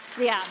that's,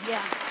 yeah.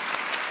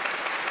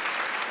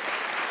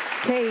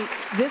 Kate,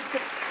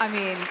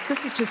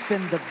 this has just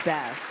been the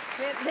best.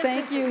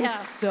 Thank you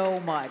so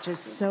much.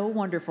 It's so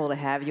wonderful to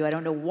have you. I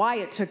don't know why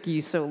it took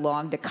you so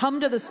long to come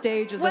to the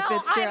stage of the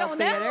Fitzgerald Theater.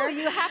 Well, I don't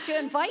know. You have to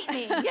invite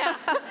me. Yeah.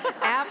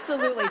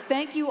 Absolutely.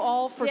 Thank you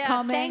all for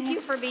coming. Thank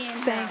you for being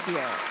here. Thank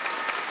you.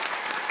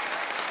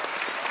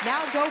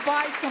 Now go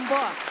buy some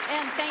books.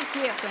 And thank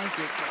you. Thank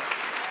you, Kate.